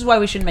 See, this is why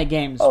we shouldn't make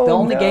games. Oh, the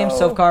only game no.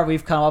 so far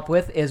we've come up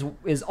with is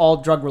all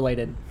drug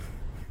related.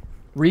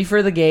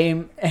 Reefer the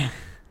game,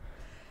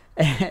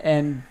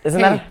 and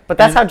Isn't that? But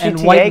that's how and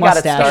GTA White got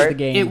its Mustache start. the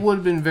game. It would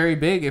have been very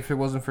big if it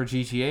wasn't for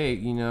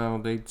GTA. You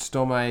know, they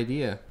stole my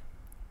idea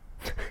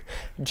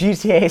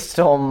GTA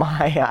stole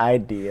my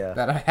idea.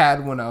 that I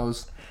had when I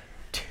was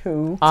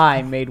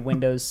I made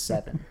Windows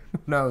 7.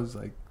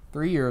 like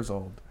 3 years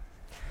old.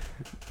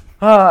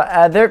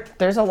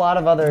 There's a lot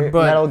of other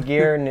But- Metal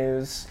Gear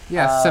news.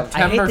 Yeah,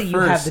 September that you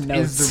have the 1st notes.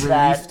 is the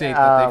That, release date that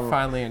um, they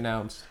finally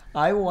announced.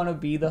 I want to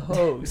be the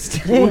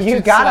host. You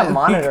Which got is a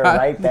monitor got-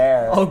 right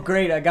there. Oh,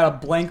 great! I got a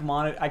blank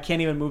monitor. I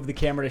can't even move the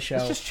camera to show.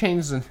 Let's just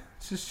change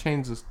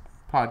this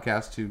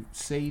podcast to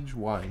Sage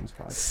Wines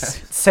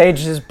podcast.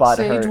 Sage's butt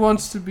Sage hurt.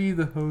 wants to be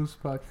the host.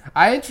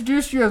 I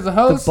introduced you as the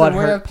host, The and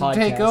we Butthurt have to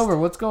take podcast. over.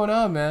 What's going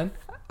on, man?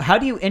 How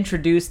do you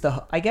introduce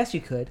the? I guess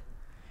you could.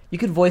 You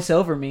could voice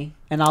over me,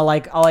 and I'll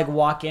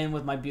walk in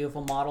with my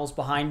beautiful models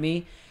behind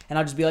me, and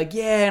I'll just be like,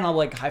 yeah, and I'll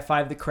like high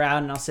five the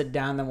crowd, and I'll sit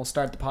down, and then we'll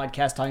start the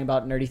podcast talking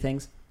about nerdy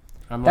things.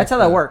 I'm That's like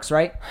how that the- works,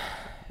 right?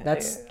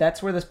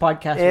 That's where this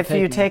podcast. If will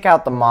you me. take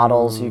out the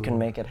models, you can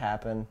make it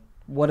happen.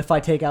 What if I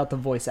take out the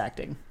voice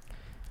acting?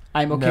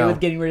 I'm okay No. with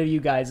getting rid of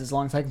you guys as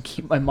long as I can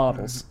keep my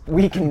models.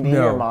 We can be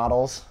No. your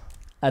models.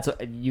 That's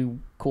what, you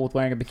cool with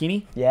wearing a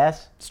bikini,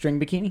 Yes. string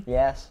bikini?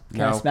 Yes.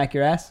 Can I No. smack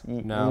your ass?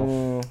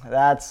 No.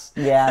 That's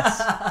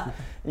yes.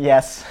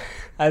 Yes.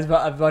 I was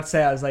about to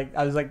say. I was like,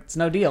 it's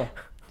no deal.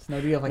 It's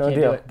no deal if I No can't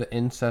deal. do it. The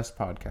incest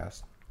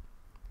podcast.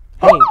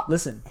 Hey,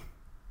 listen,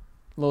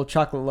 little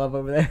chocolate love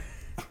over there.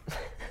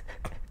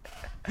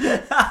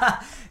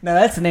 No,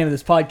 that's the name of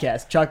this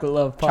podcast, Chocolate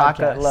Love Podcast.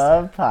 Chocolate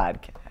Love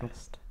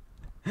Podcast.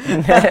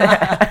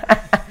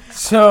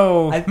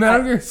 So, I-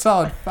 Metal Gear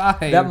Solid 5.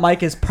 That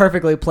mic is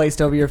perfectly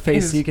placed over your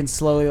face Is- so you can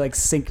slowly like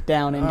sink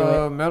down into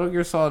it. Metal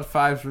Gear Solid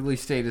 5's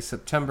release date is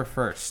September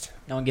 1st.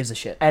 No one gives a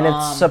shit. And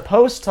it's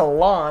supposed to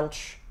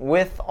launch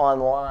with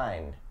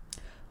online.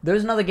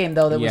 There's another game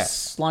though that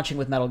Yes. was launching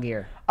with Metal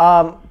Gear.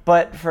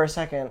 But for a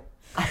second,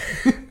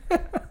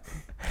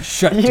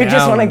 Shut you down.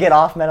 just want to get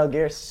off Metal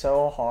Gear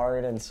so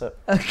hard and so.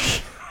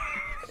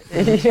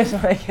 You just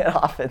want to get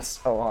off it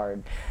so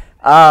hard.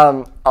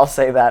 I'll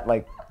say that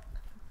like.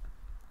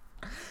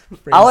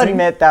 I'll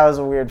admit that was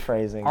a weird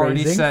phrasing.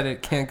 Already Phrasing? said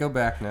it. Can't go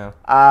back now.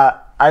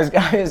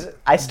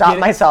 I stopped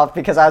myself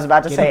because I was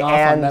about to say Getting off on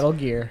and Metal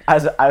Gear I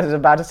was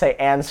about to say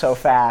and so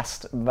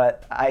fast,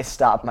 but I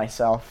stopped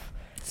myself.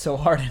 so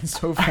hard and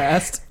so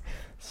fast.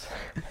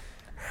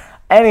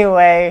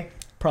 Anyway,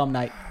 Prom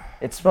night.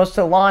 it's supposed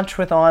to launch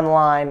with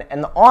online,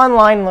 and the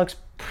online looks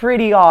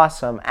pretty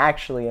awesome,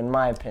 actually, in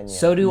my opinion.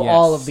 So do Yes.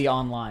 all of the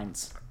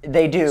onlines.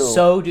 they do.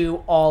 So do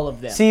all of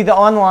them. See, the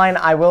online,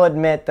 I will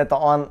admit that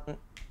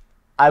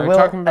Are you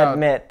talking about-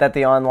 admit that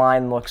the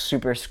online looks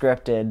super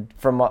scripted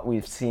from what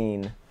we've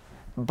seen.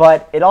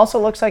 But it also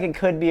looks like it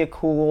could be a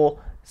cool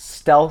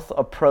stealth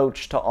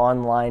approach to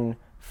online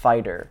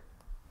fighter,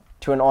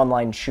 to an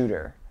online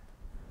shooter.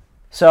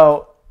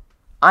 So,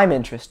 I'm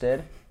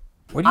interested.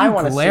 What are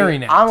you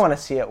glaring see, at? I want to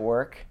see it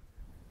work.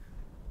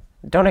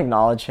 Don't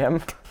acknowledge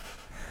him.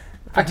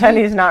 Pretend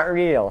he's not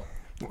real.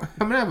 I'm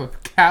gonna have a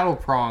cattle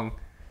prong.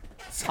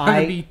 It's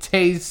gonna be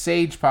Tay's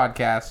Sage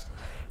podcast.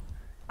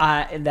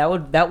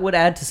 That would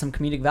add to some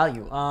comedic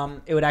value.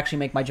 It would actually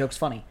make my jokes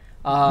funny.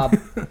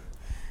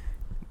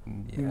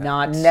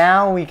 Not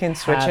Now we can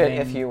switch it if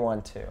having- you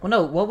want to. Well,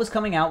 no. What was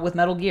coming out with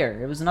Metal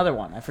Gear? It was another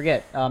one. I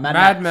forget.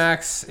 Mad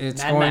Max.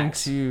 It's Mad going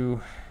Max.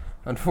 to,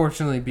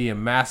 unfortunately, be a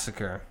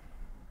massacre.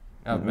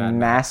 Of Mad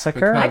Max,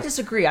 Massacre? I because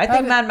disagree. I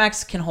think Mad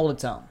Max can hold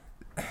its own.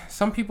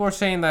 some people are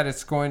saying that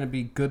it's going to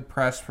be good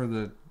press for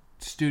the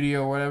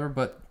studio or whatever,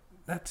 but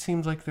that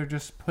seems like they're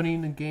just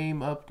putting the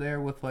game up there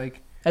with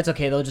like. That's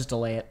okay. They'll just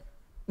delay it.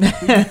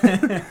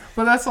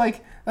 But that's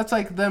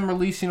like them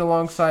releasing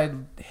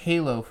alongside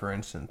Halo, for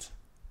instance.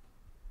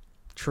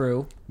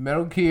 True.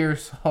 Metal Gear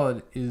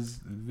Solid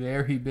is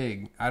very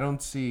big. I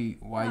don't see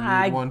why you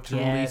I would want to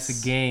release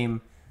guess. a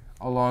game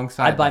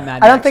alongside. I'd buy that. Mad I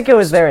Max. don't think it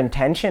was their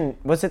intention.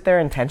 Was it their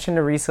intention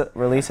to release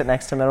it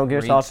next to Metal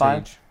Gear Raid Solid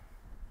 5? Sage.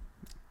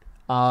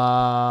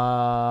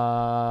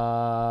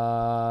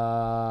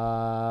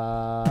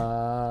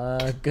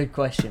 Good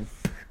question.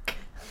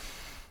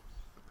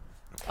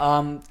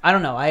 I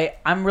don't know.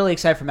 I'm really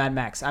excited for Mad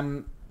Max.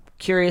 I'm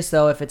curious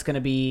though if it's going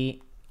to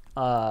be.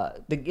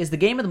 Is the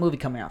game or the movie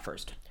coming out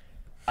first?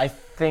 I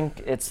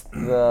think it's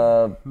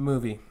the.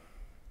 Movie.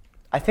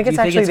 I think Do it's you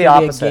think actually it's the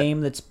gonna opposite. be a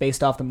game that's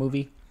based off the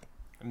movie?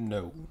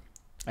 No.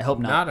 I hope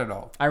not. Not at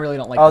all. I really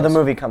don't like. Oh, the those.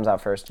 movie comes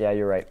out first. Yeah,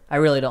 you're right. I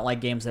really don't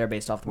like games that are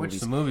based off the Which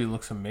movies. the movie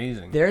looks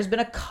amazing. There's been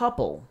a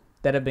couple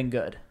that have been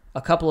good.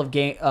 A couple of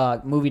game,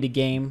 movie to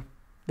game,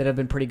 that have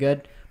been pretty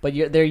good. But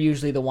they're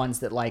usually the ones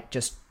that like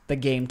just the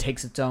game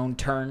takes its own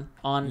turn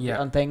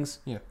on things,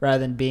 Yeah. rather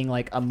than being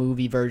like a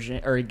movie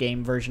version or a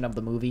game version of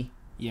the movie.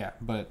 Yeah,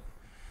 but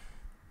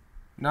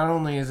not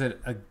only is it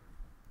a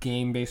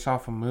game based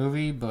off a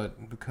movie,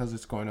 but because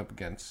it's going up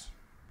against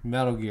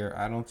Metal Gear,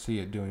 I don't see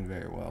it doing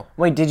very well.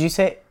 Wait, did you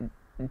say?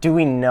 Do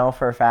we know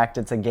for a fact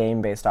it's a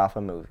game based off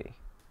a movie?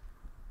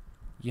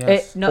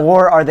 Yes. No,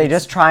 Or are they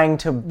just trying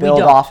to build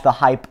don't. off the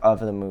hype of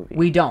the movie?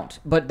 we don't.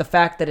 But the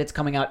fact that it's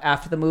coming out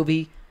after the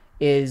movie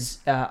is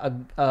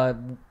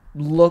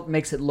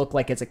makes it look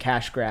like it's a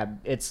cash grab.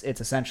 It's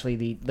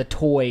essentially the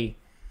toy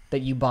that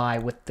you buy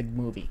with the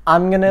movie.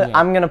 I'm Yeah.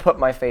 gonna put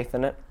my faith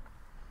in it.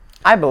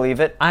 I believe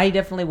it. I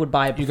definitely would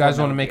buy it. You before guys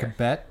want to Metal make a Gear.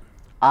 bet?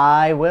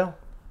 I will.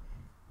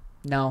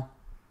 No,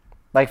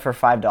 Like for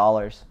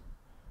 $5.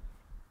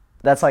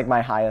 That's like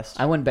my highest.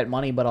 I wouldn't bet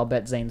money, but I'll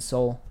bet Zane's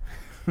soul.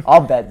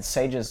 I'll bet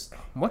Sage's.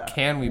 What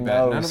can we bet?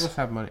 None of knows? us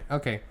have money.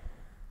 Okay.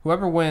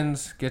 Whoever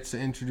wins gets to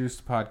introduce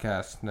the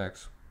podcast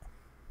next.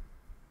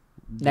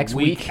 Next The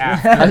week.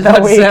 After. I was The about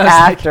to week say, I was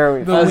like, after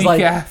we. The was week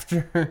like,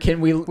 after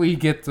Can we? we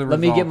get the Let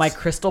results. me get my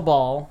crystal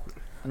ball,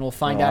 and we'll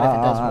find out if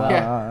it does well.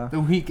 Yeah, the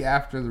week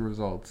after the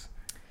results.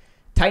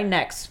 Titan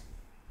X.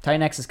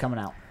 Titan X is coming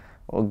out.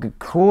 Well,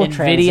 cool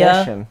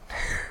Nvidia. transition.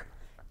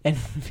 And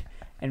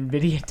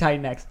Nvidia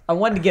Titan X. I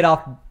wanted to get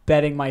off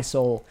betting my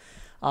soul,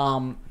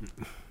 or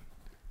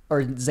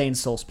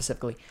Zane's soul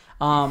specifically,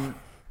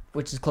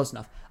 which is close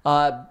enough.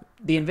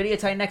 The Nvidia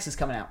Titan X is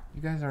coming out.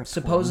 You guys aren't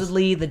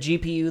Supposedly the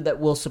GPU that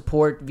will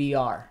support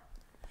VR.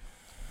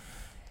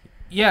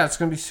 Yeah, it's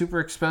gonna be super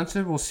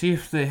expensive. We'll see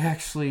if they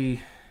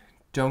actually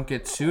don't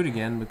get sued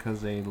again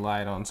because they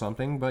lied on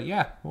something. But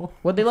yeah,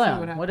 What'd they we'll lie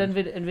see on? What happens.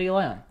 did Nvidia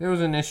lie on? There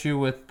was an issue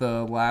with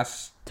the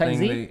last Titan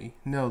thing.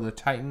 Z? The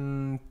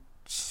Titan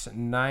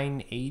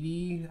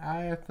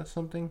 980i or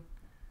something.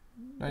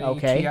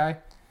 980 Okay. Ti.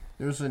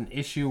 There was an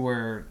issue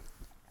where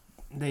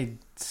they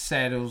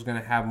said it was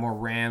gonna have more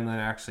RAM than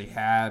it actually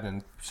had,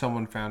 and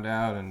someone found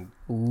out, and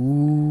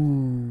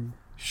Ooh.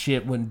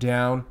 shit went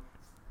down.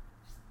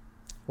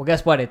 Well,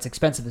 guess what? It's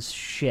expensive as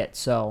shit,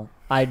 so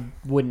I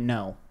wouldn't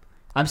know.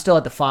 I'm still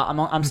at the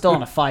I'm still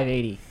on a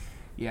 580.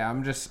 Yeah,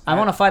 I'm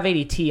on a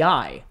 580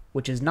 Ti,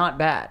 which is not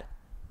bad,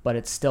 but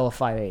it's still a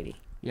 580.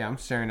 Yeah, I'm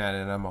staring at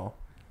it and I'm all,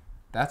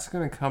 that's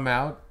gonna come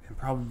out and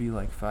probably be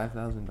like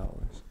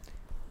 $5,000.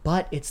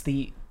 But it's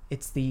the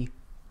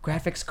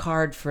graphics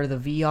card for the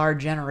VR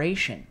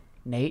generation,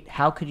 Nate.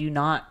 How could you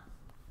not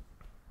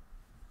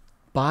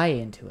buy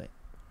into it?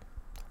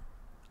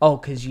 Oh,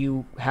 because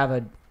you have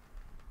a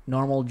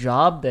normal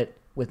job that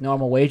with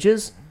normal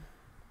wages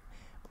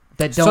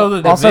that don't. So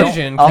the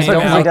Division Also,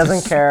 came out. he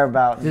doesn't care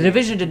about The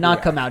Division did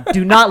not come out.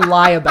 Do not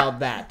lie about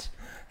that.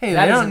 Hey,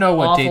 That they is don't an know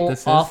what awful, date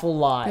this is. Awful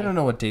lie. They don't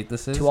know what date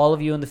this is. To all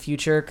of you in the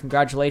future,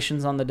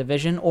 congratulations on the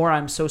Division, or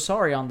I'm so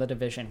sorry on the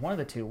Division. One of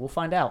the two. We'll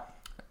find out.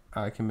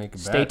 I can make a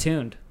bet. Stay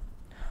tuned.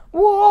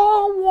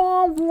 Whoa,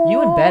 whoa, whoa.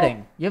 You and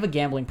betting. You have a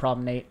gambling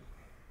problem, Nate.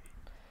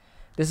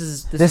 This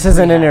is an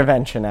rehab.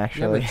 intervention, You have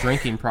actually. a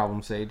drinking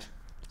problem, Sage.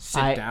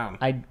 Sit down.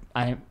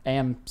 I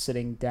am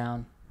sitting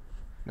down,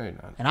 No, you're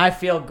not. and I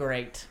feel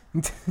great.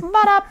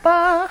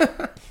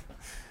 Ba-da-ba.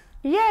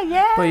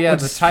 Yeah. But yeah, We'll the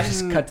just, Titan.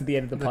 just cut to the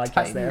end of the podcast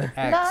Titan there.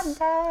 X.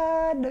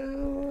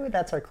 Da-da-do.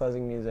 That's our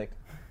closing music.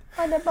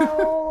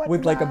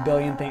 With like a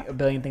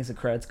billion things of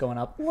credits going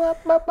up.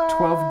 12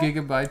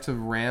 gigabytes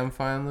of RAM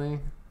finally,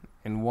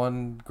 and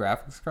one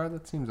graphics card.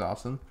 That seems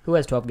awesome. Who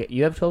has 12 gig?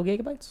 You have 12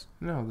 gigabytes?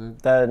 No,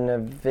 The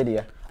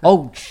NVIDIA.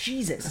 Oh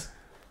Jesus,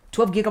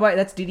 12 gigabyte.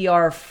 That's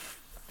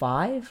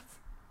DDR5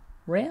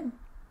 RAM.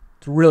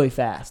 It's really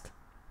fast.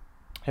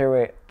 Here,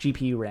 wait.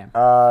 GPU RAM.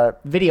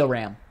 Video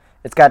RAM.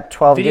 It's got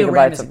 12 Video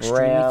RAM gigabytes is of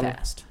extremely RAM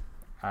fast.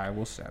 I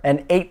will step.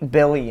 and 8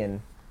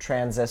 billion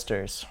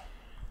transistors.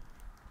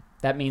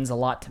 That means a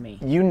lot to me.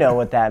 You know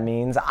what that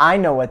means. I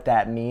know what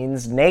that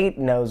means. Nate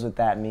knows what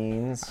that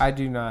means. I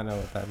do not know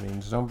what that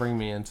means. Don't bring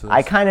me into this.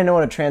 I kind of know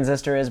what a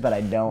transistor is, but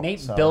I don't.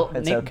 Nate so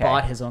it's okay.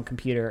 bought his own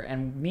computer,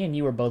 and me and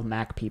you were both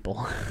Mac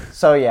people.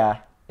 So yeah,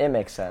 it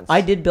makes sense.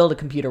 I did build a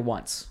computer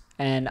once,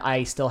 and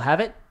I still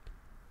have it,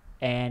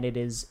 and it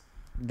is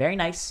very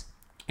nice.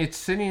 It's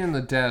sitting in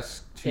the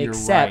desk to your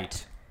Except-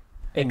 right,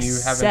 and you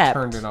haven't except-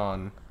 turned it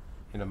on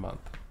in a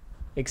month.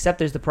 Except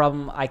there's the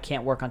problem I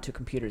can't work on two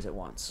computers at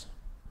once.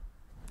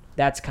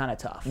 That's kind of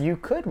tough. You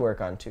could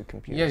work on two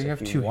computers. Yeah, you if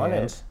have two wanted.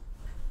 hands.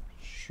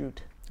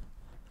 Shoot.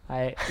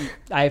 I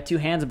have two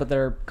hands, but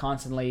they're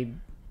constantly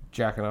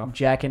Jacking off.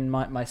 jacking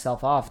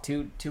myself off,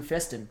 two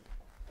fisting.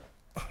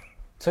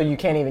 So you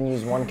can't even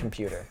use one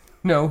computer.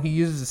 No, he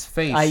uses his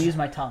face. I use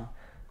my tongue.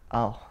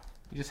 Oh.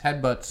 He just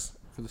headbutts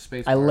for the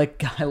space. I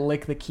bar.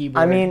 lick the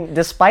keyboard. I mean,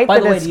 despite By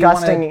the the way, do you want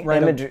disgusting to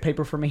write a imagery,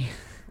 paper for me?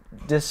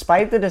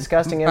 despite the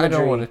disgusting I imagery,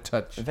 don't want to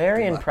touch.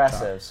 very the laptop.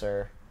 impressive,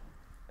 sir.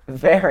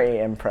 Very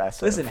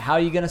impressive. Listen, how are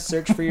you gonna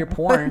search for your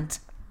porn?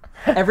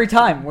 Every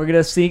time we're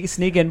gonna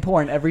sneak in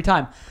porn. Every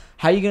time,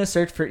 how are you gonna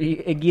search for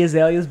Iggy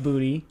Azalea's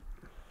booty?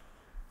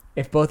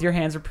 If both your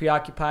hands are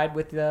preoccupied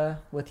with your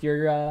swear.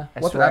 your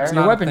That's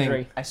not a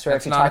weaponry. thing. I swear,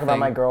 That's if you not talk a about thing.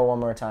 my girl one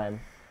more time,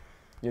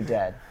 you're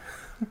dead.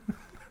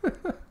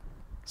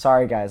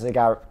 Sorry, guys. It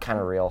got kind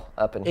of real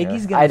up in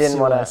Iggy's here. gonna I didn't sue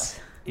want us.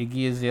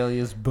 Iggy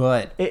Azalea's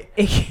butt.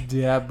 Iggy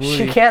Yeah, booty.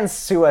 She can't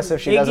sue us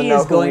if she doesn't know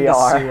is who going we to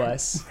are. sue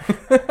us.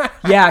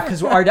 Yeah,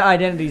 because our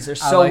identities are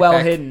so like well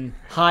that. hidden.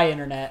 Hi,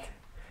 internet.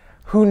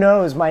 Who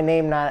knows? My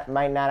name might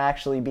not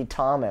actually be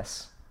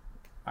Thomas.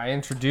 I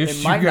introduced It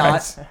you might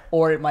guys. not,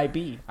 or it might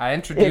be. I It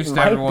introduced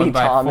might everyone be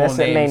by Thomas.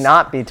 full It names. may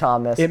not be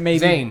Thomas. It may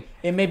Zane. be.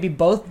 It may be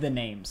both the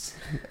names.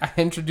 I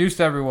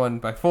introduced everyone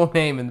by full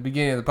name in the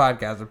beginning of the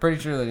podcast. I'm pretty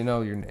sure they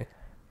know your name.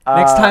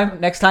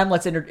 Next time,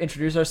 let's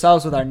introduce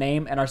ourselves with our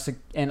name and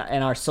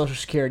our social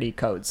security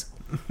codes,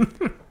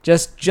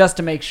 just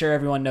to make sure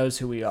everyone knows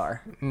who we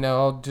are. No,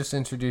 I'll just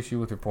introduce you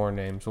with your porn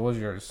names. What was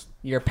yours?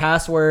 Your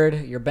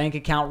password, your bank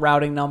account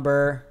routing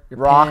number, your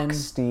Rock PIN.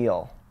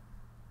 Steel.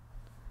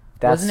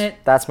 That's, Wasn't it-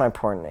 That's my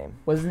porn name.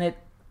 Wasn't it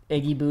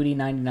Iggy Booty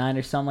 99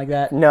 or something like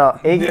that? No,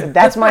 Iggy,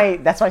 that's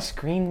my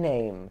screen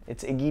name.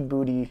 It's Iggy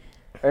Booty,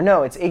 or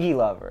no, it's Iggy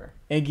Lover.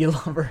 Iggy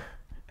Lover.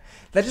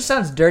 That just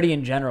sounds dirty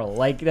in general.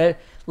 Like that.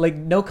 Like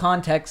no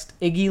context.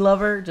 Iggy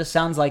Lover just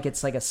sounds like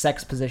it's like a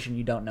sex position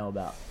you don't know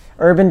about.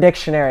 Urban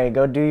Dictionary,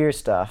 go do your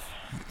stuff.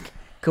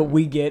 Could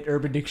we get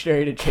Urban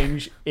Dictionary to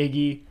change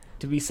Iggy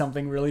to be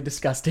something really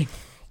disgusting?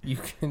 You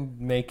can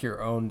make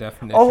your own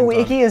definition. Oh,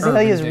 Iggy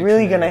Azalea is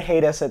really gonna hate.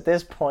 hate us at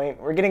this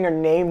point. We're getting her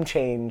name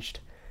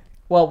changed,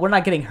 Well, we're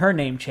not getting her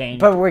name changed.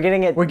 but we're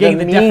getting it. We're getting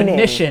the meaning.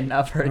 definition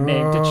of her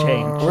name to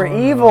change. We're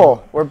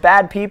evil. We're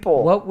bad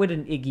people. What would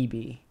an Iggy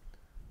be?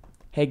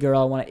 Hey girl,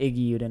 I want to Iggy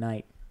you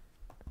tonight.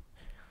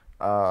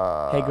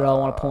 Hey girl, I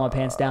want to pull my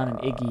pants down and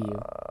Iggy you.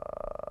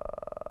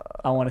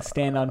 I want to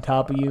stand on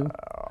top of you.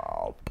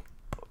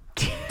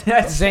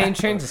 Zane,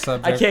 change the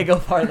subject. I can't go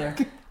farther.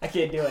 I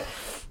can't do it.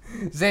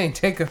 Zane,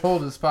 take a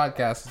hold of this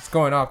podcast. It's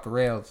going off the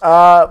rails. We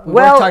were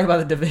Well, talking about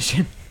the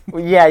division.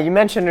 yeah, you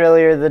mentioned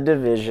earlier the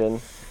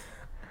Division.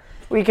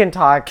 We can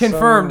talk.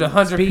 Confirmed some-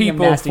 100 Speaking of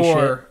people nasty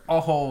for a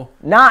whole.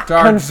 Not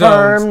Dark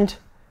confirmed. zones.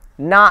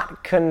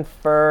 Not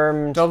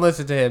confirmed. Don't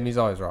listen to him. He's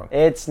always wrong.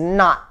 It's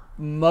not.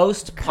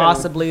 Most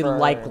possibly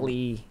Confirmed.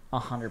 likely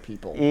 100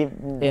 people.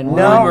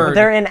 No, rumored.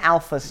 they're in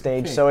alpha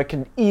stage, so it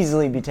can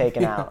easily be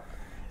taken out.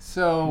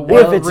 So If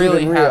what it's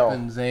really even real.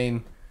 happened,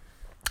 Zane?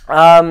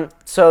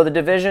 So the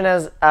Division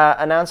has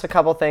announced a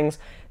couple things.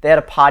 They had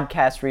a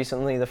podcast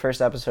recently. The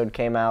first episode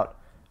came out,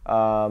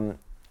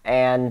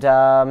 and they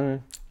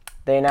announced.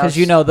 Because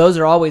you know, those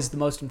are always the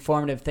most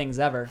informative things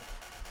ever.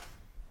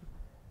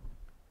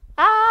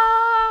 Who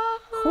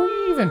are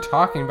you even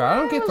talking about? I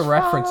don't get the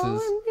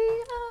references.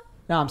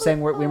 No, I'm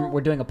saying we're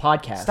doing a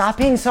podcast. Stop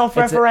being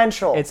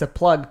self-referential. It's a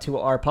plug to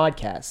our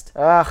podcast.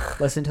 Ugh.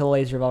 Listen to the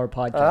Lazy Revolver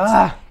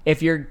podcast. Ugh.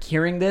 If you're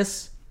hearing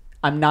this,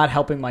 I'm not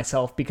helping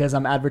myself because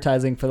I'm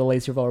advertising for the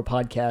Lazy Revolver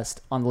podcast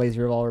on the Lazy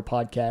Revolver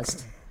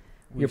podcast.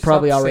 You're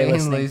probably Stop already saying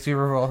listening. Lazy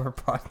Revolver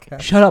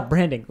podcast. Shut up,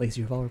 branding.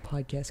 Lazy Revolver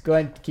podcast. Go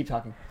ahead, keep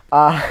talking.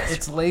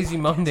 It's Lazy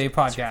Monday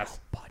podcast.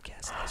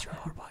 Podcast. Lazy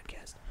Revolver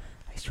podcast.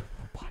 Lazy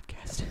Revolver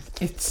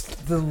podcast. It's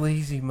the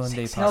Lazy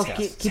Monday No,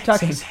 podcast. keep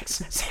talking.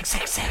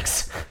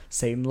 Six.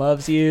 Satan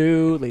loves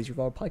you. Lazy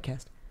Revolver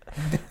podcast.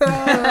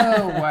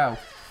 Oh wow.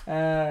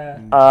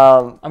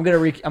 I'm gonna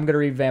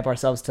revamp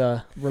ourselves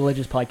to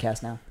religious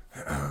podcast now.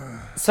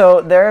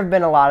 So there have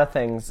been a lot of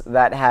things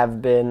that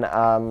have been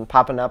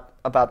popping up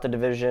about the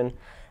Division.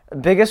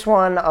 Biggest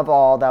one of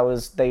all that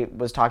was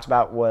talked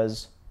about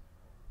was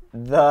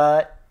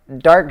the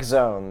Dark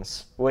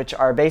Zones, which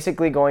are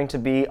basically going to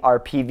be our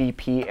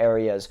PvP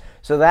areas.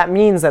 So that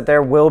means that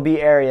there will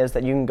be areas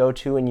that you can go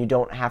to and you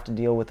don't have to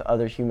deal with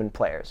other human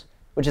players,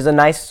 which is a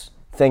nice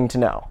thing to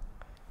know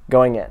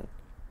going in.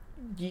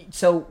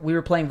 So we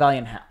were playing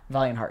Valiant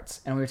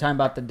Hearts, and we were talking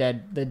about the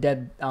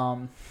dead.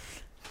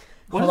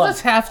 What Hold does on.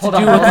 this have to Hold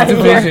do on. with the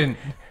Division?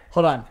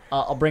 Hold on,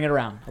 I'll bring it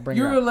around.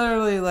 You were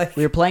literally like,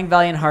 We were playing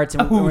Valiant Hearts,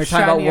 and we Ooh, were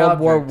talking about shiny World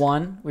War object.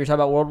 One. We were talking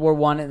about World War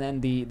One, and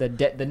then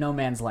the No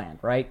Man's Land,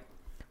 right?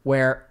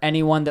 Where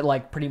anyone that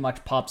like pretty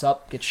much pops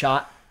up gets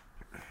shot.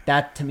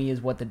 That to me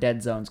is what the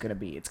dead zone's gonna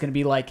be. It's gonna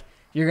be like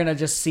you're gonna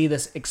just see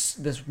this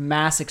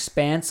mass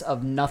expanse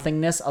of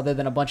nothingness other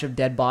than a bunch of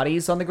dead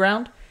bodies on the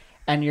ground,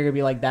 and you're gonna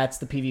be like, that's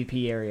the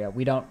PvP area.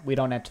 We don't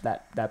enter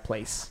that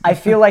place. I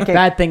feel like it,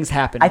 Bad things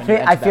happen. when you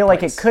enter I that feel like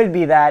it place. could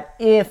be that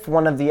if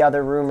one of the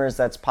other rumors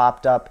that's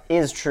popped up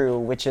is true,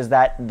 which is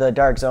that the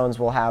Dark Zones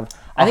will have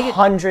I think it-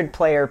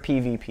 100-player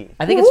PvP.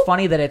 I think it's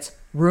funny that it's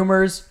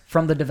rumors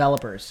from the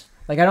developers.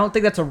 Like, I don't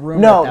think that's a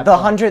rumor. No, at that the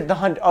point.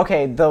 100.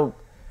 Okay, the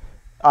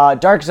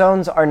Dark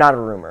Zones are not a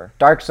rumor.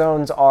 Dark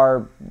Zones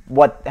are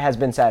what has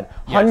been said.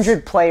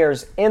 100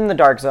 players in the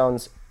Dark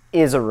Zones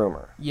is a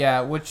rumor.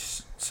 yeah,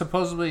 which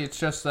supposedly it's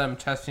just them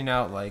testing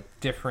out like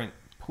different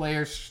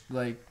players,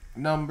 like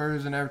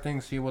numbers and everything,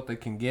 see what they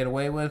can get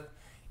away with.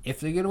 If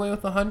they get away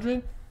with 100,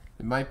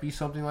 it might be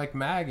something like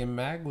Mag, and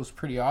Mag was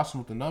pretty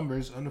awesome with the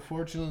numbers.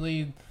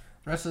 Unfortunately,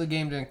 the rest of the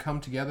game didn't come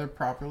together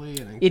properly.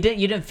 And You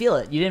didn't feel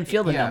it. You didn't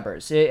feel the Yeah.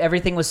 numbers.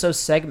 Everything was so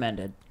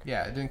segmented.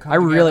 yeah, it didn't come I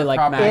together really like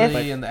properly, Mag,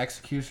 but- and the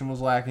execution was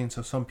lacking,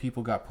 so some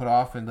people got put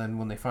off, and then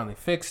when they finally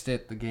fixed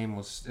it, the game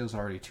was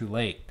already too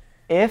late.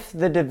 If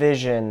the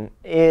Division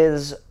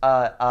is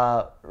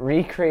a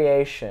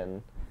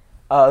recreation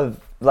of,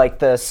 like,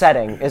 the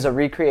setting is a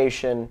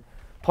recreation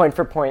point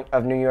for point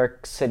of New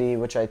York City,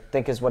 which I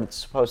think is what it's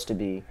supposed to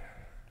be.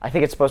 I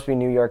think it's supposed to be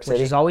New York Which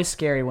City. is always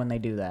scary when they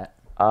do that.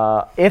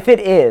 If it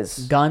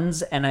is,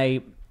 Guns and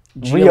a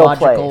Real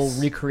geological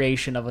place.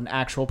 recreation of an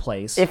actual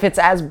place. if it's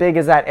as big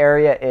as that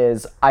area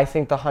is, I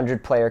think the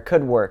 100-player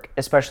could work,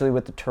 especially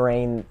with the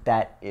terrain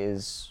that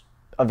is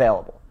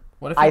available.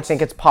 What if I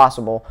think it's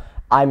possible.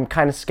 I'm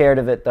kind of scared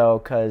of it, though,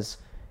 because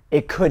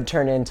it could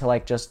turn into,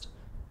 like, just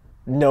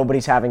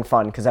nobody's having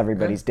fun because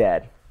everybody's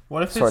dead.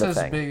 What if sort it's of as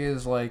thing. big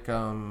as like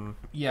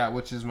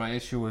which is my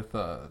issue with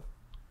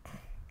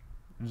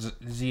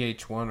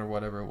ZH1 or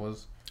whatever it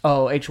was,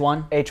 oh,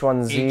 H1?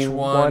 H1Z1,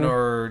 H1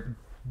 or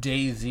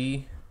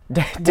DayZ.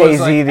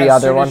 DayZ, the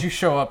other one. As you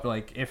show up,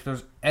 like if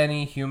there's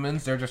any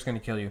humans, they're just gonna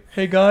kill you.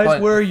 Hey guys,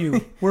 But- where are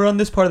you? We're on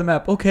this part of the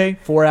map. Okay.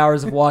 4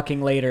 hours of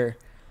walking later.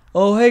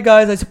 Oh, hey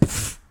guys, I said,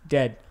 pff,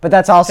 dead. But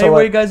that's also Hey,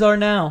 where you what, guys are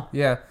now?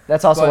 Yeah,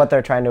 that's also but- what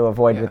they're trying to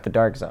avoid yeah. with the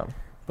Dark Zone.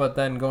 but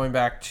then going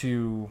back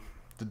to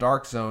the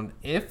Dark Zone,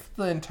 if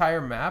the entire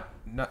map,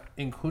 not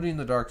including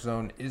the Dark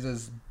Zone, is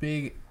as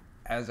big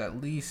as at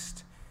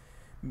least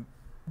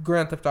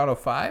Grand Theft Auto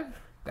 5,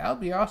 that would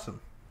be awesome.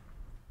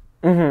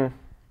 Mm-hmm.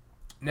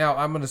 Now,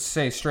 I'm going to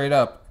say straight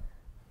up,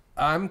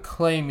 I'm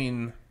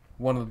claiming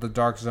one of the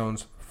Dark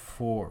Zones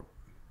for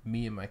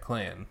me and my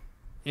clan.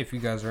 If you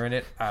guys are in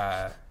it,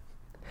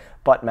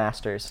 Butt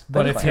Masters.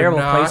 but That's if a terrible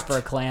you're place not, for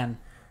a clan.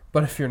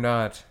 but if you're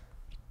not,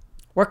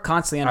 We're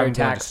constantly under I'm going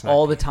to attack snipe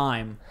all you. the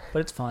time, but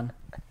it's fun.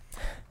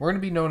 we're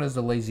going to be known as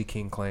the Lazy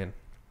King clan.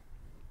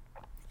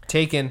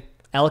 Taken.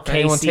 If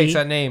anyone takes LKC,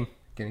 that name,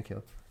 getting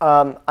killed.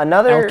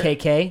 Another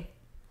LKK,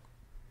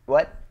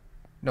 what?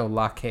 No,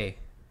 La K.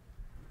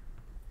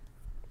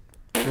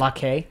 La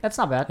K. That's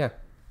not bad. Yeah.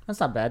 That's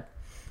not bad.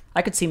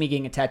 I could see me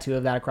getting a tattoo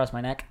of that across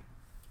my neck.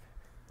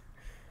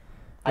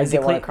 I'd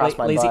get one across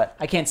my butt.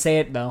 I can't say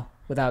it though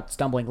without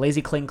stumbling.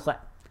 Lazy King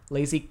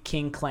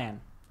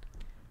Clan.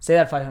 Say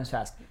that 5 times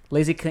fast.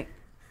 Lazy King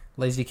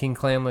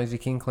Clam, Lazy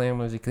King Clam,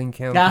 Lazy King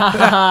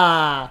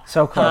Clam.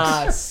 So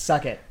close.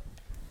 Suck it.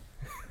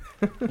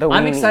 The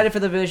I'm weenie. excited for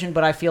the Division,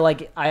 but I feel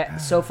like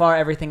so far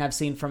everything I've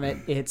seen from it,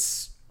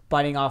 it's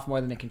biting off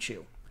more than it can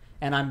chew.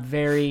 And I'm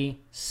very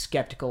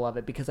skeptical of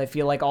it because I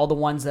feel like all the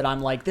ones that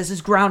I'm like, this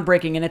is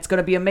groundbreaking and it's going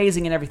to be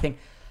amazing and everything,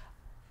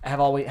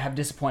 have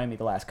disappointed me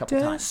the last couple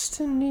times.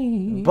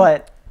 Destiny.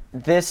 But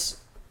this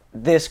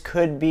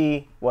could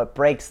be what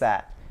breaks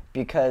that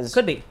because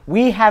Could be.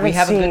 We have a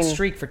seen good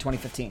streak for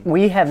 2015.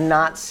 We have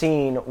not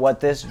seen what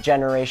this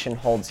generation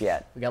holds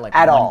yet. We got like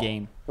at one all.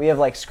 game. We have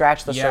like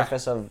scratched the Yeah.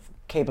 surface of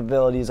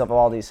capabilities of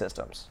all these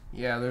systems.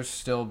 Yeah, there's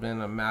still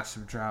been a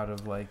massive drought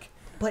of like.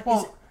 But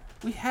Well,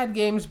 we had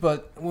games,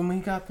 but when we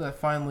got the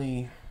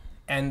finally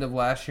end of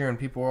last year and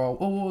people were all,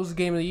 "Oh, what was the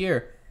game of the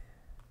year?"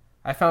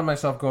 I found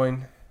myself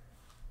going,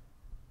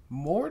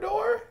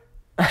 Mordor?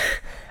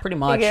 pretty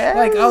much. Yeah.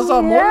 Like I was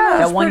on Mordor. Yeah.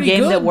 That That one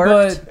game that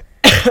worked.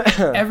 But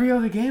every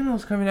other game that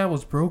was coming out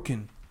was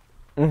broken.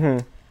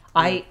 Mm-hmm.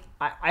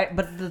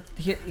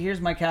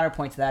 Here's my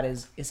counterpoint to that: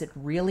 is it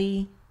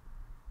really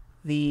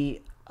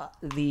the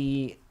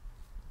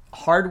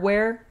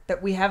hardware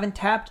that we haven't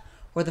tapped,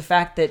 or the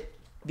fact that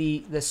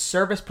the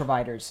service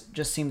providers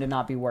just seem to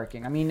not be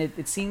working? I mean,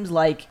 it seems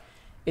like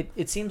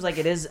it seems like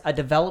it is a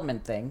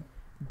development thing,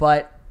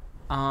 but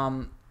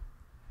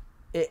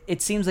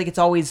it seems like it's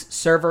always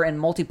server and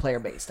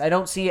multiplayer based. I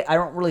don't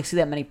really see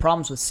that many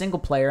problems with single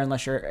player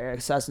unless you're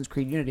Assassin's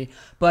Creed Unity.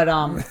 But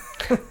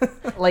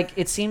like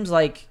it seems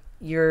like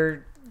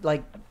you're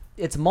like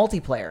it's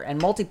multiplayer,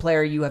 and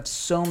multiplayer you have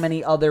so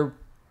many other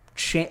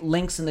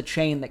links in the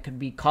chain that could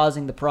be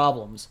causing the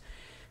problems.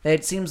 That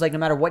it seems like no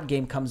matter what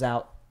game comes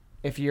out,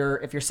 if you're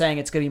saying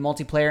it's going to be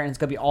multiplayer and it's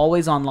going to be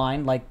always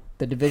online, like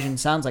the Division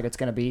sounds like it's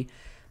going to be,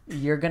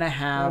 you're going to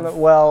have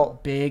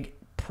big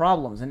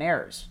problems and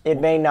errors. It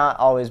may not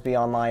always be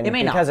online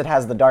because it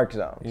has the dark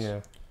zones.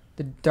 Yeah.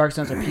 The Dark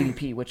Zones are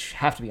PvP, which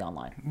have to be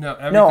online. No,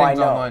 everything's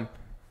know. online.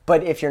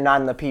 But if you're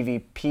not in the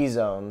PvP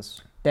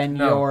zones, Then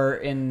No. you're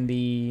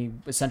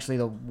in essentially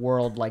the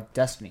world like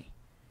Destiny,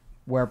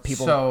 where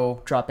people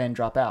So- drop in,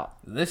 drop out.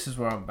 This is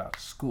where I'm about to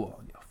school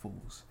all you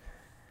fools.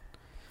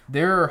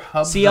 There are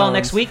hub See y'all zones-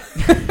 next week.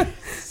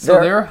 So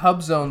there are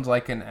hub zones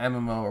like an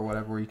MMO or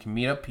whatever where you can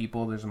meet up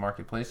people. There's a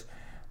marketplace,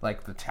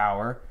 like the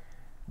tower.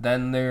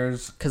 Then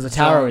there's 'Cause the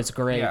tower is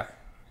great. Yeah.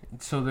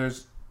 So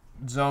there's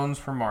zones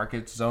for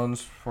markets,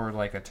 zones for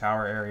like a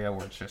tower area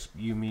where it's just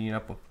you meeting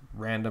up with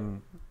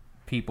random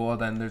people.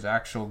 And then there's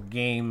actual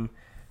game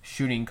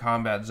shooting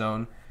combat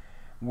zone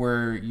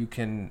where you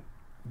can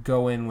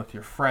go in with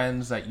your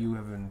friends that you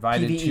have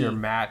invited to your PvE.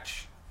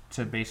 match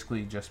to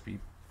basically just be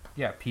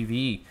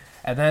PvE.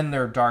 And then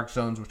there are dark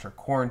zones which are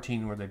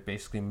quarantine where they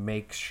basically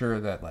make sure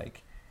that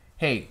like,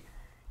 hey,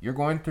 you're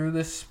going through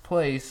this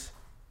place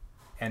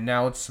and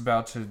now it's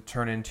about to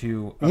turn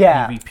into a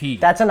PvP.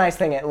 That's a nice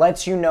thing. It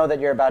lets you know that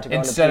you're about to go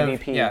into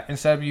PvP.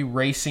 Instead of you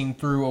racing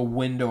through a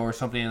window or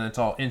something and it's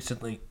all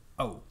instantly,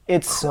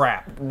 It's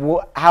crap.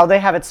 How they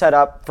have it set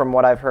up, from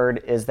what I've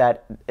heard, is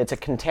that it's a Are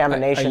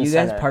contamination you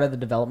guys center. part of the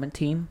development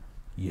team?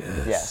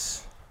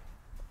 Yes.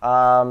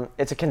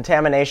 It's a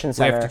contamination We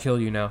center have to kill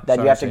you now. that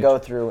Sorry, you have to Sage. go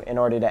through in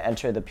order to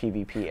enter the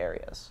PvP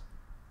areas.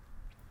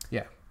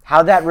 Yeah.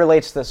 How that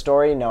relates to the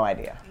story, no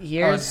idea.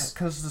 Here's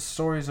Because the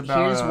story's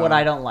about here's what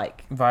I don't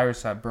like.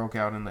 virus that broke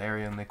out in the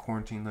area and they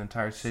quarantined the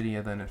entire city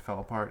and then it fell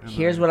apart. And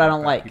Here's then what I brought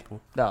don't back like,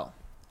 people. though.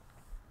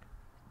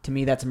 To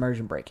me, that's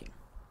immersion breaking.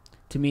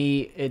 To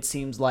me, it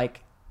seems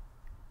like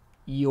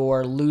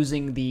you're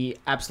losing the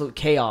absolute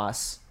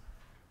chaos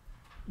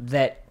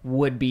that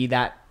would be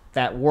that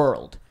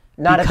world.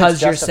 Not if it's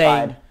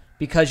justified.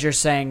 Because you're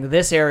saying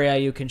this area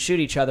you can shoot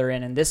each other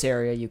in, and this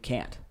area you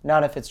can't.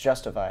 Not if it's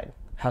justified.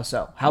 How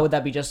so? How would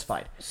that be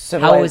justified?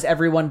 Civili- How is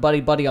everyone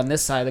buddy on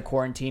this side of the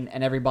quarantine,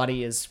 and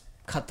everybody is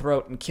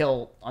cutthroat and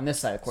kill on this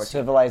side of the quarantine?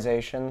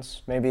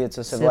 Civilizations. Maybe it's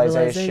a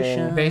civilization.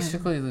 Civilization.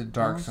 Basically, the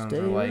dark I'll zones stay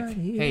are like, right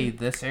here. hey,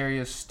 this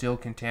area is still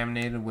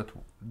contaminated with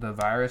the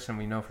virus, and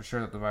we know for sure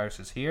that the virus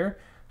is here.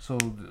 So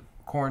the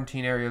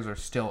quarantine areas are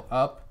still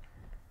up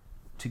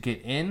to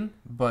get in,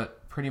 but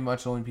pretty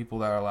much the only people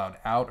that are allowed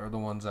out are the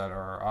ones that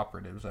are our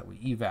operatives that we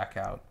evac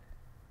out.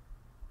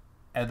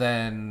 And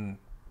then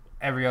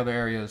every other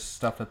area is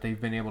stuff that they've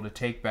been able to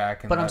take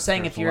back. And But I'm that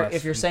saying there's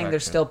if you're less saying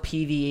there's infection. still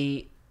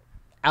PvE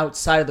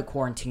outside of the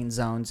quarantine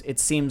zones, it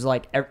seems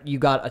like you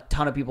got a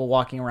ton of people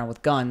walking around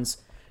with guns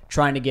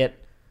trying to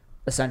get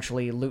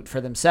essentially loot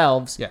for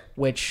themselves. Yeah.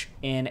 Which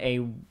in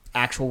a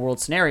actual world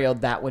scenario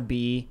that would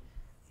be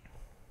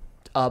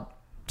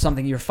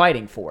something you're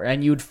fighting for,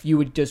 and you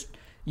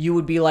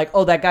would be like,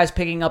 oh, that guy's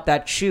picking up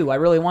that shoe. I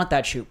really want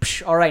that shoe.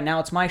 Psh, all right, now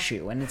it's my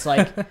shoe, and it's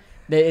like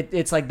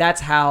it's like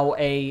that's how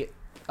a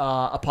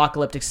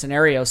apocalyptic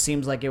scenario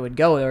seems like it would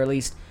go, or at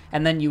least,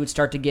 and then you would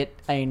start to get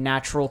a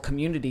natural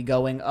community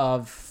going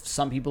of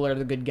some people are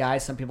the good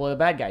guys, some people are the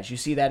bad guys. You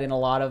see that in a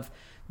lot of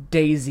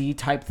DayZ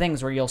type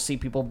things where you'll see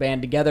people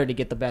band together to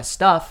get the best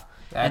stuff,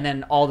 and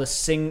then all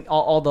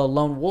the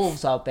lone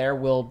wolves out there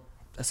will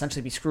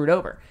essentially be screwed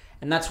over.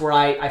 And that's where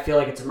I feel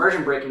like it's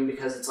immersion breaking,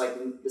 because it's like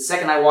the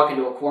second I walk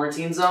into a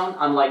quarantine zone,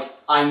 I'm like,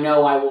 I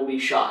know I will be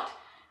shot.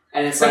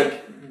 And it's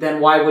like,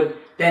 then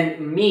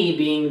me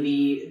being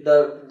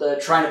the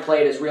trying to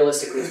play it as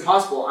realistically as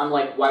possible, I'm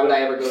like, why would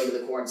I ever go into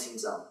the quarantine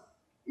zone?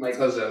 Like,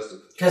 because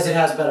it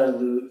has better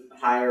loot,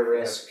 higher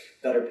risk,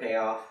 better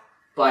payoff.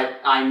 But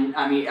I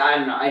mean, I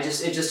don't know. It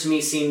just to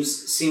me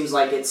seems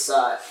like it's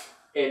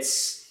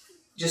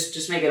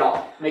just make it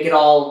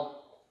all,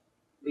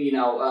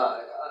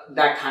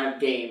 that kind of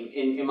game.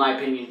 In my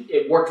opinion,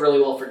 it worked really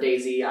well for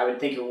DayZ. I would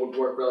think it would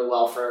work really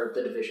well for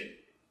The Division.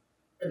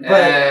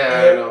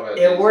 But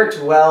it worked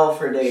well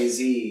for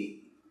DayZ,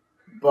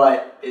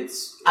 but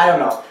I don't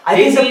know. I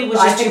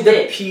think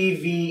the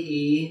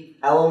PvE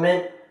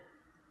element,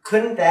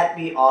 couldn't that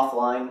be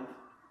offline?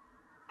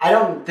 I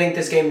don't think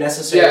this game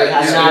necessarily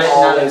has to be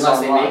always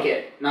online.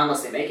 Not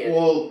unless they make it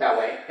that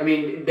way. I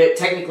mean,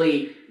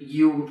 technically,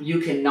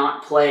 you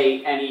cannot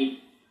play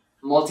any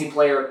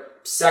multiplayer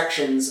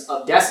sections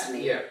of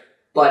Destiny. Yeah.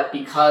 But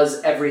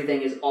because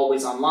everything is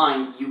always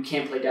online, you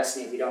can't play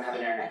Destiny if you don't have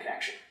an internet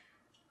connection.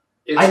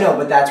 I know,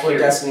 but that's where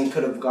Destiny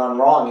could have gone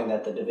wrong, and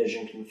that The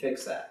Division can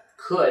fix that.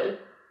 Could.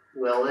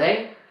 Will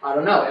they? I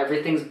don't know.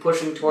 Everything's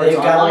pushing towards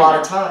online. They've got a lot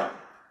of time.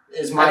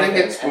 I think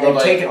it's more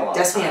like taken a lot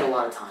Destiny of time. had a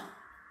lot of time.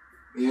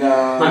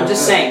 No. I'm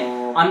just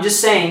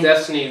saying.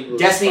 Destiny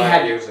had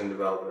 5 years in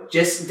development.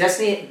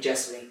 Destiny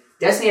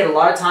had a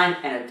lot of time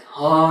and a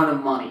ton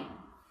of money.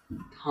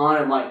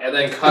 And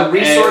then cut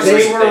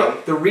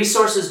the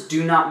resources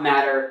do not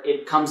matter.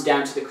 It comes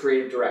down to the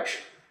creative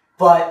direction.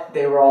 But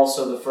they were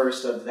also the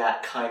first of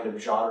that kind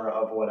of genre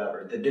of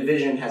whatever. The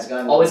Division has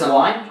gone always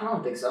online. I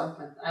don't think so.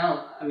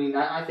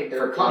 I think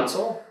they're for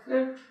console.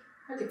 Yeah,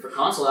 I think for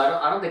console,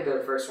 I don't think they're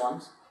the first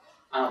ones.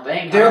 I don't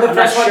think they're the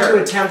first one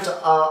to attempt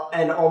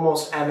an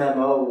almost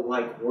MMO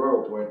like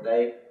world, weren't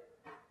they?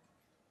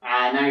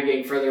 Now you're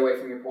getting further away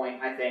from your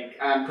point. I think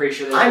I'm pretty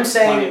sure there's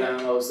plenty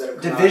of MMOs that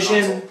have come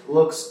Division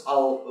looks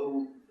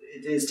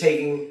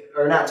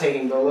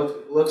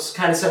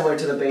kind of similar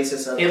to the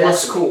basis of. It Destiny.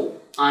 looks cool.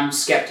 I'm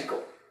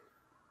skeptical.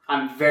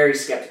 I'm very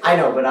skeptical. I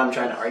know, but I'm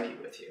trying to argue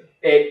with you.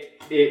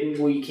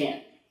 Well, you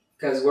can't,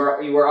 because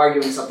we're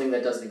arguing something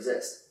that doesn't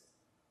exist.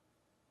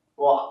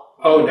 Well,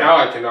 now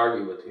I can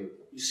argue with you.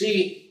 You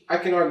see, I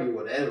can argue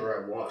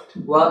whatever I want.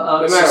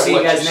 Well, so see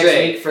you guys next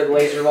week for the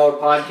Laser Revolver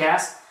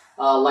podcast.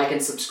 Like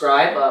and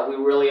subscribe. We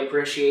really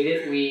appreciate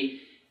it.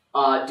 We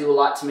do a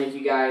lot to make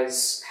you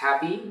guys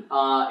happy.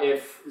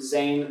 If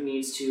Zane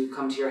needs to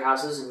come to your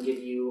houses and give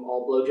you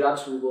all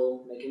blowjobs, we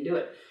will make him do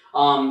it.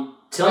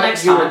 Till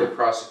next time. You were the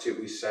prostitute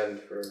we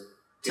send for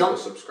people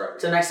subscribing.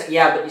 Till next time.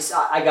 Yeah, but you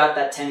saw, I got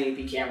that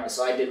 1080p camera,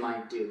 so I did my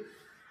due.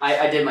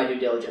 I did my due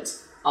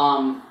diligence.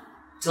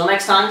 Till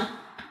next time.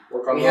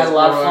 We had a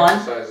lot of fun.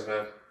 Exercises,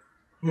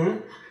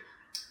 man.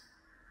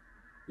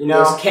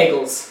 Those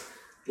kegels.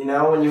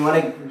 When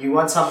you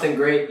want something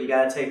great, you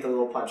gotta take the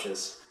little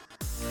punches.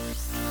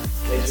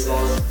 Laser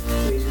Revolver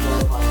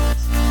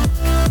podcast.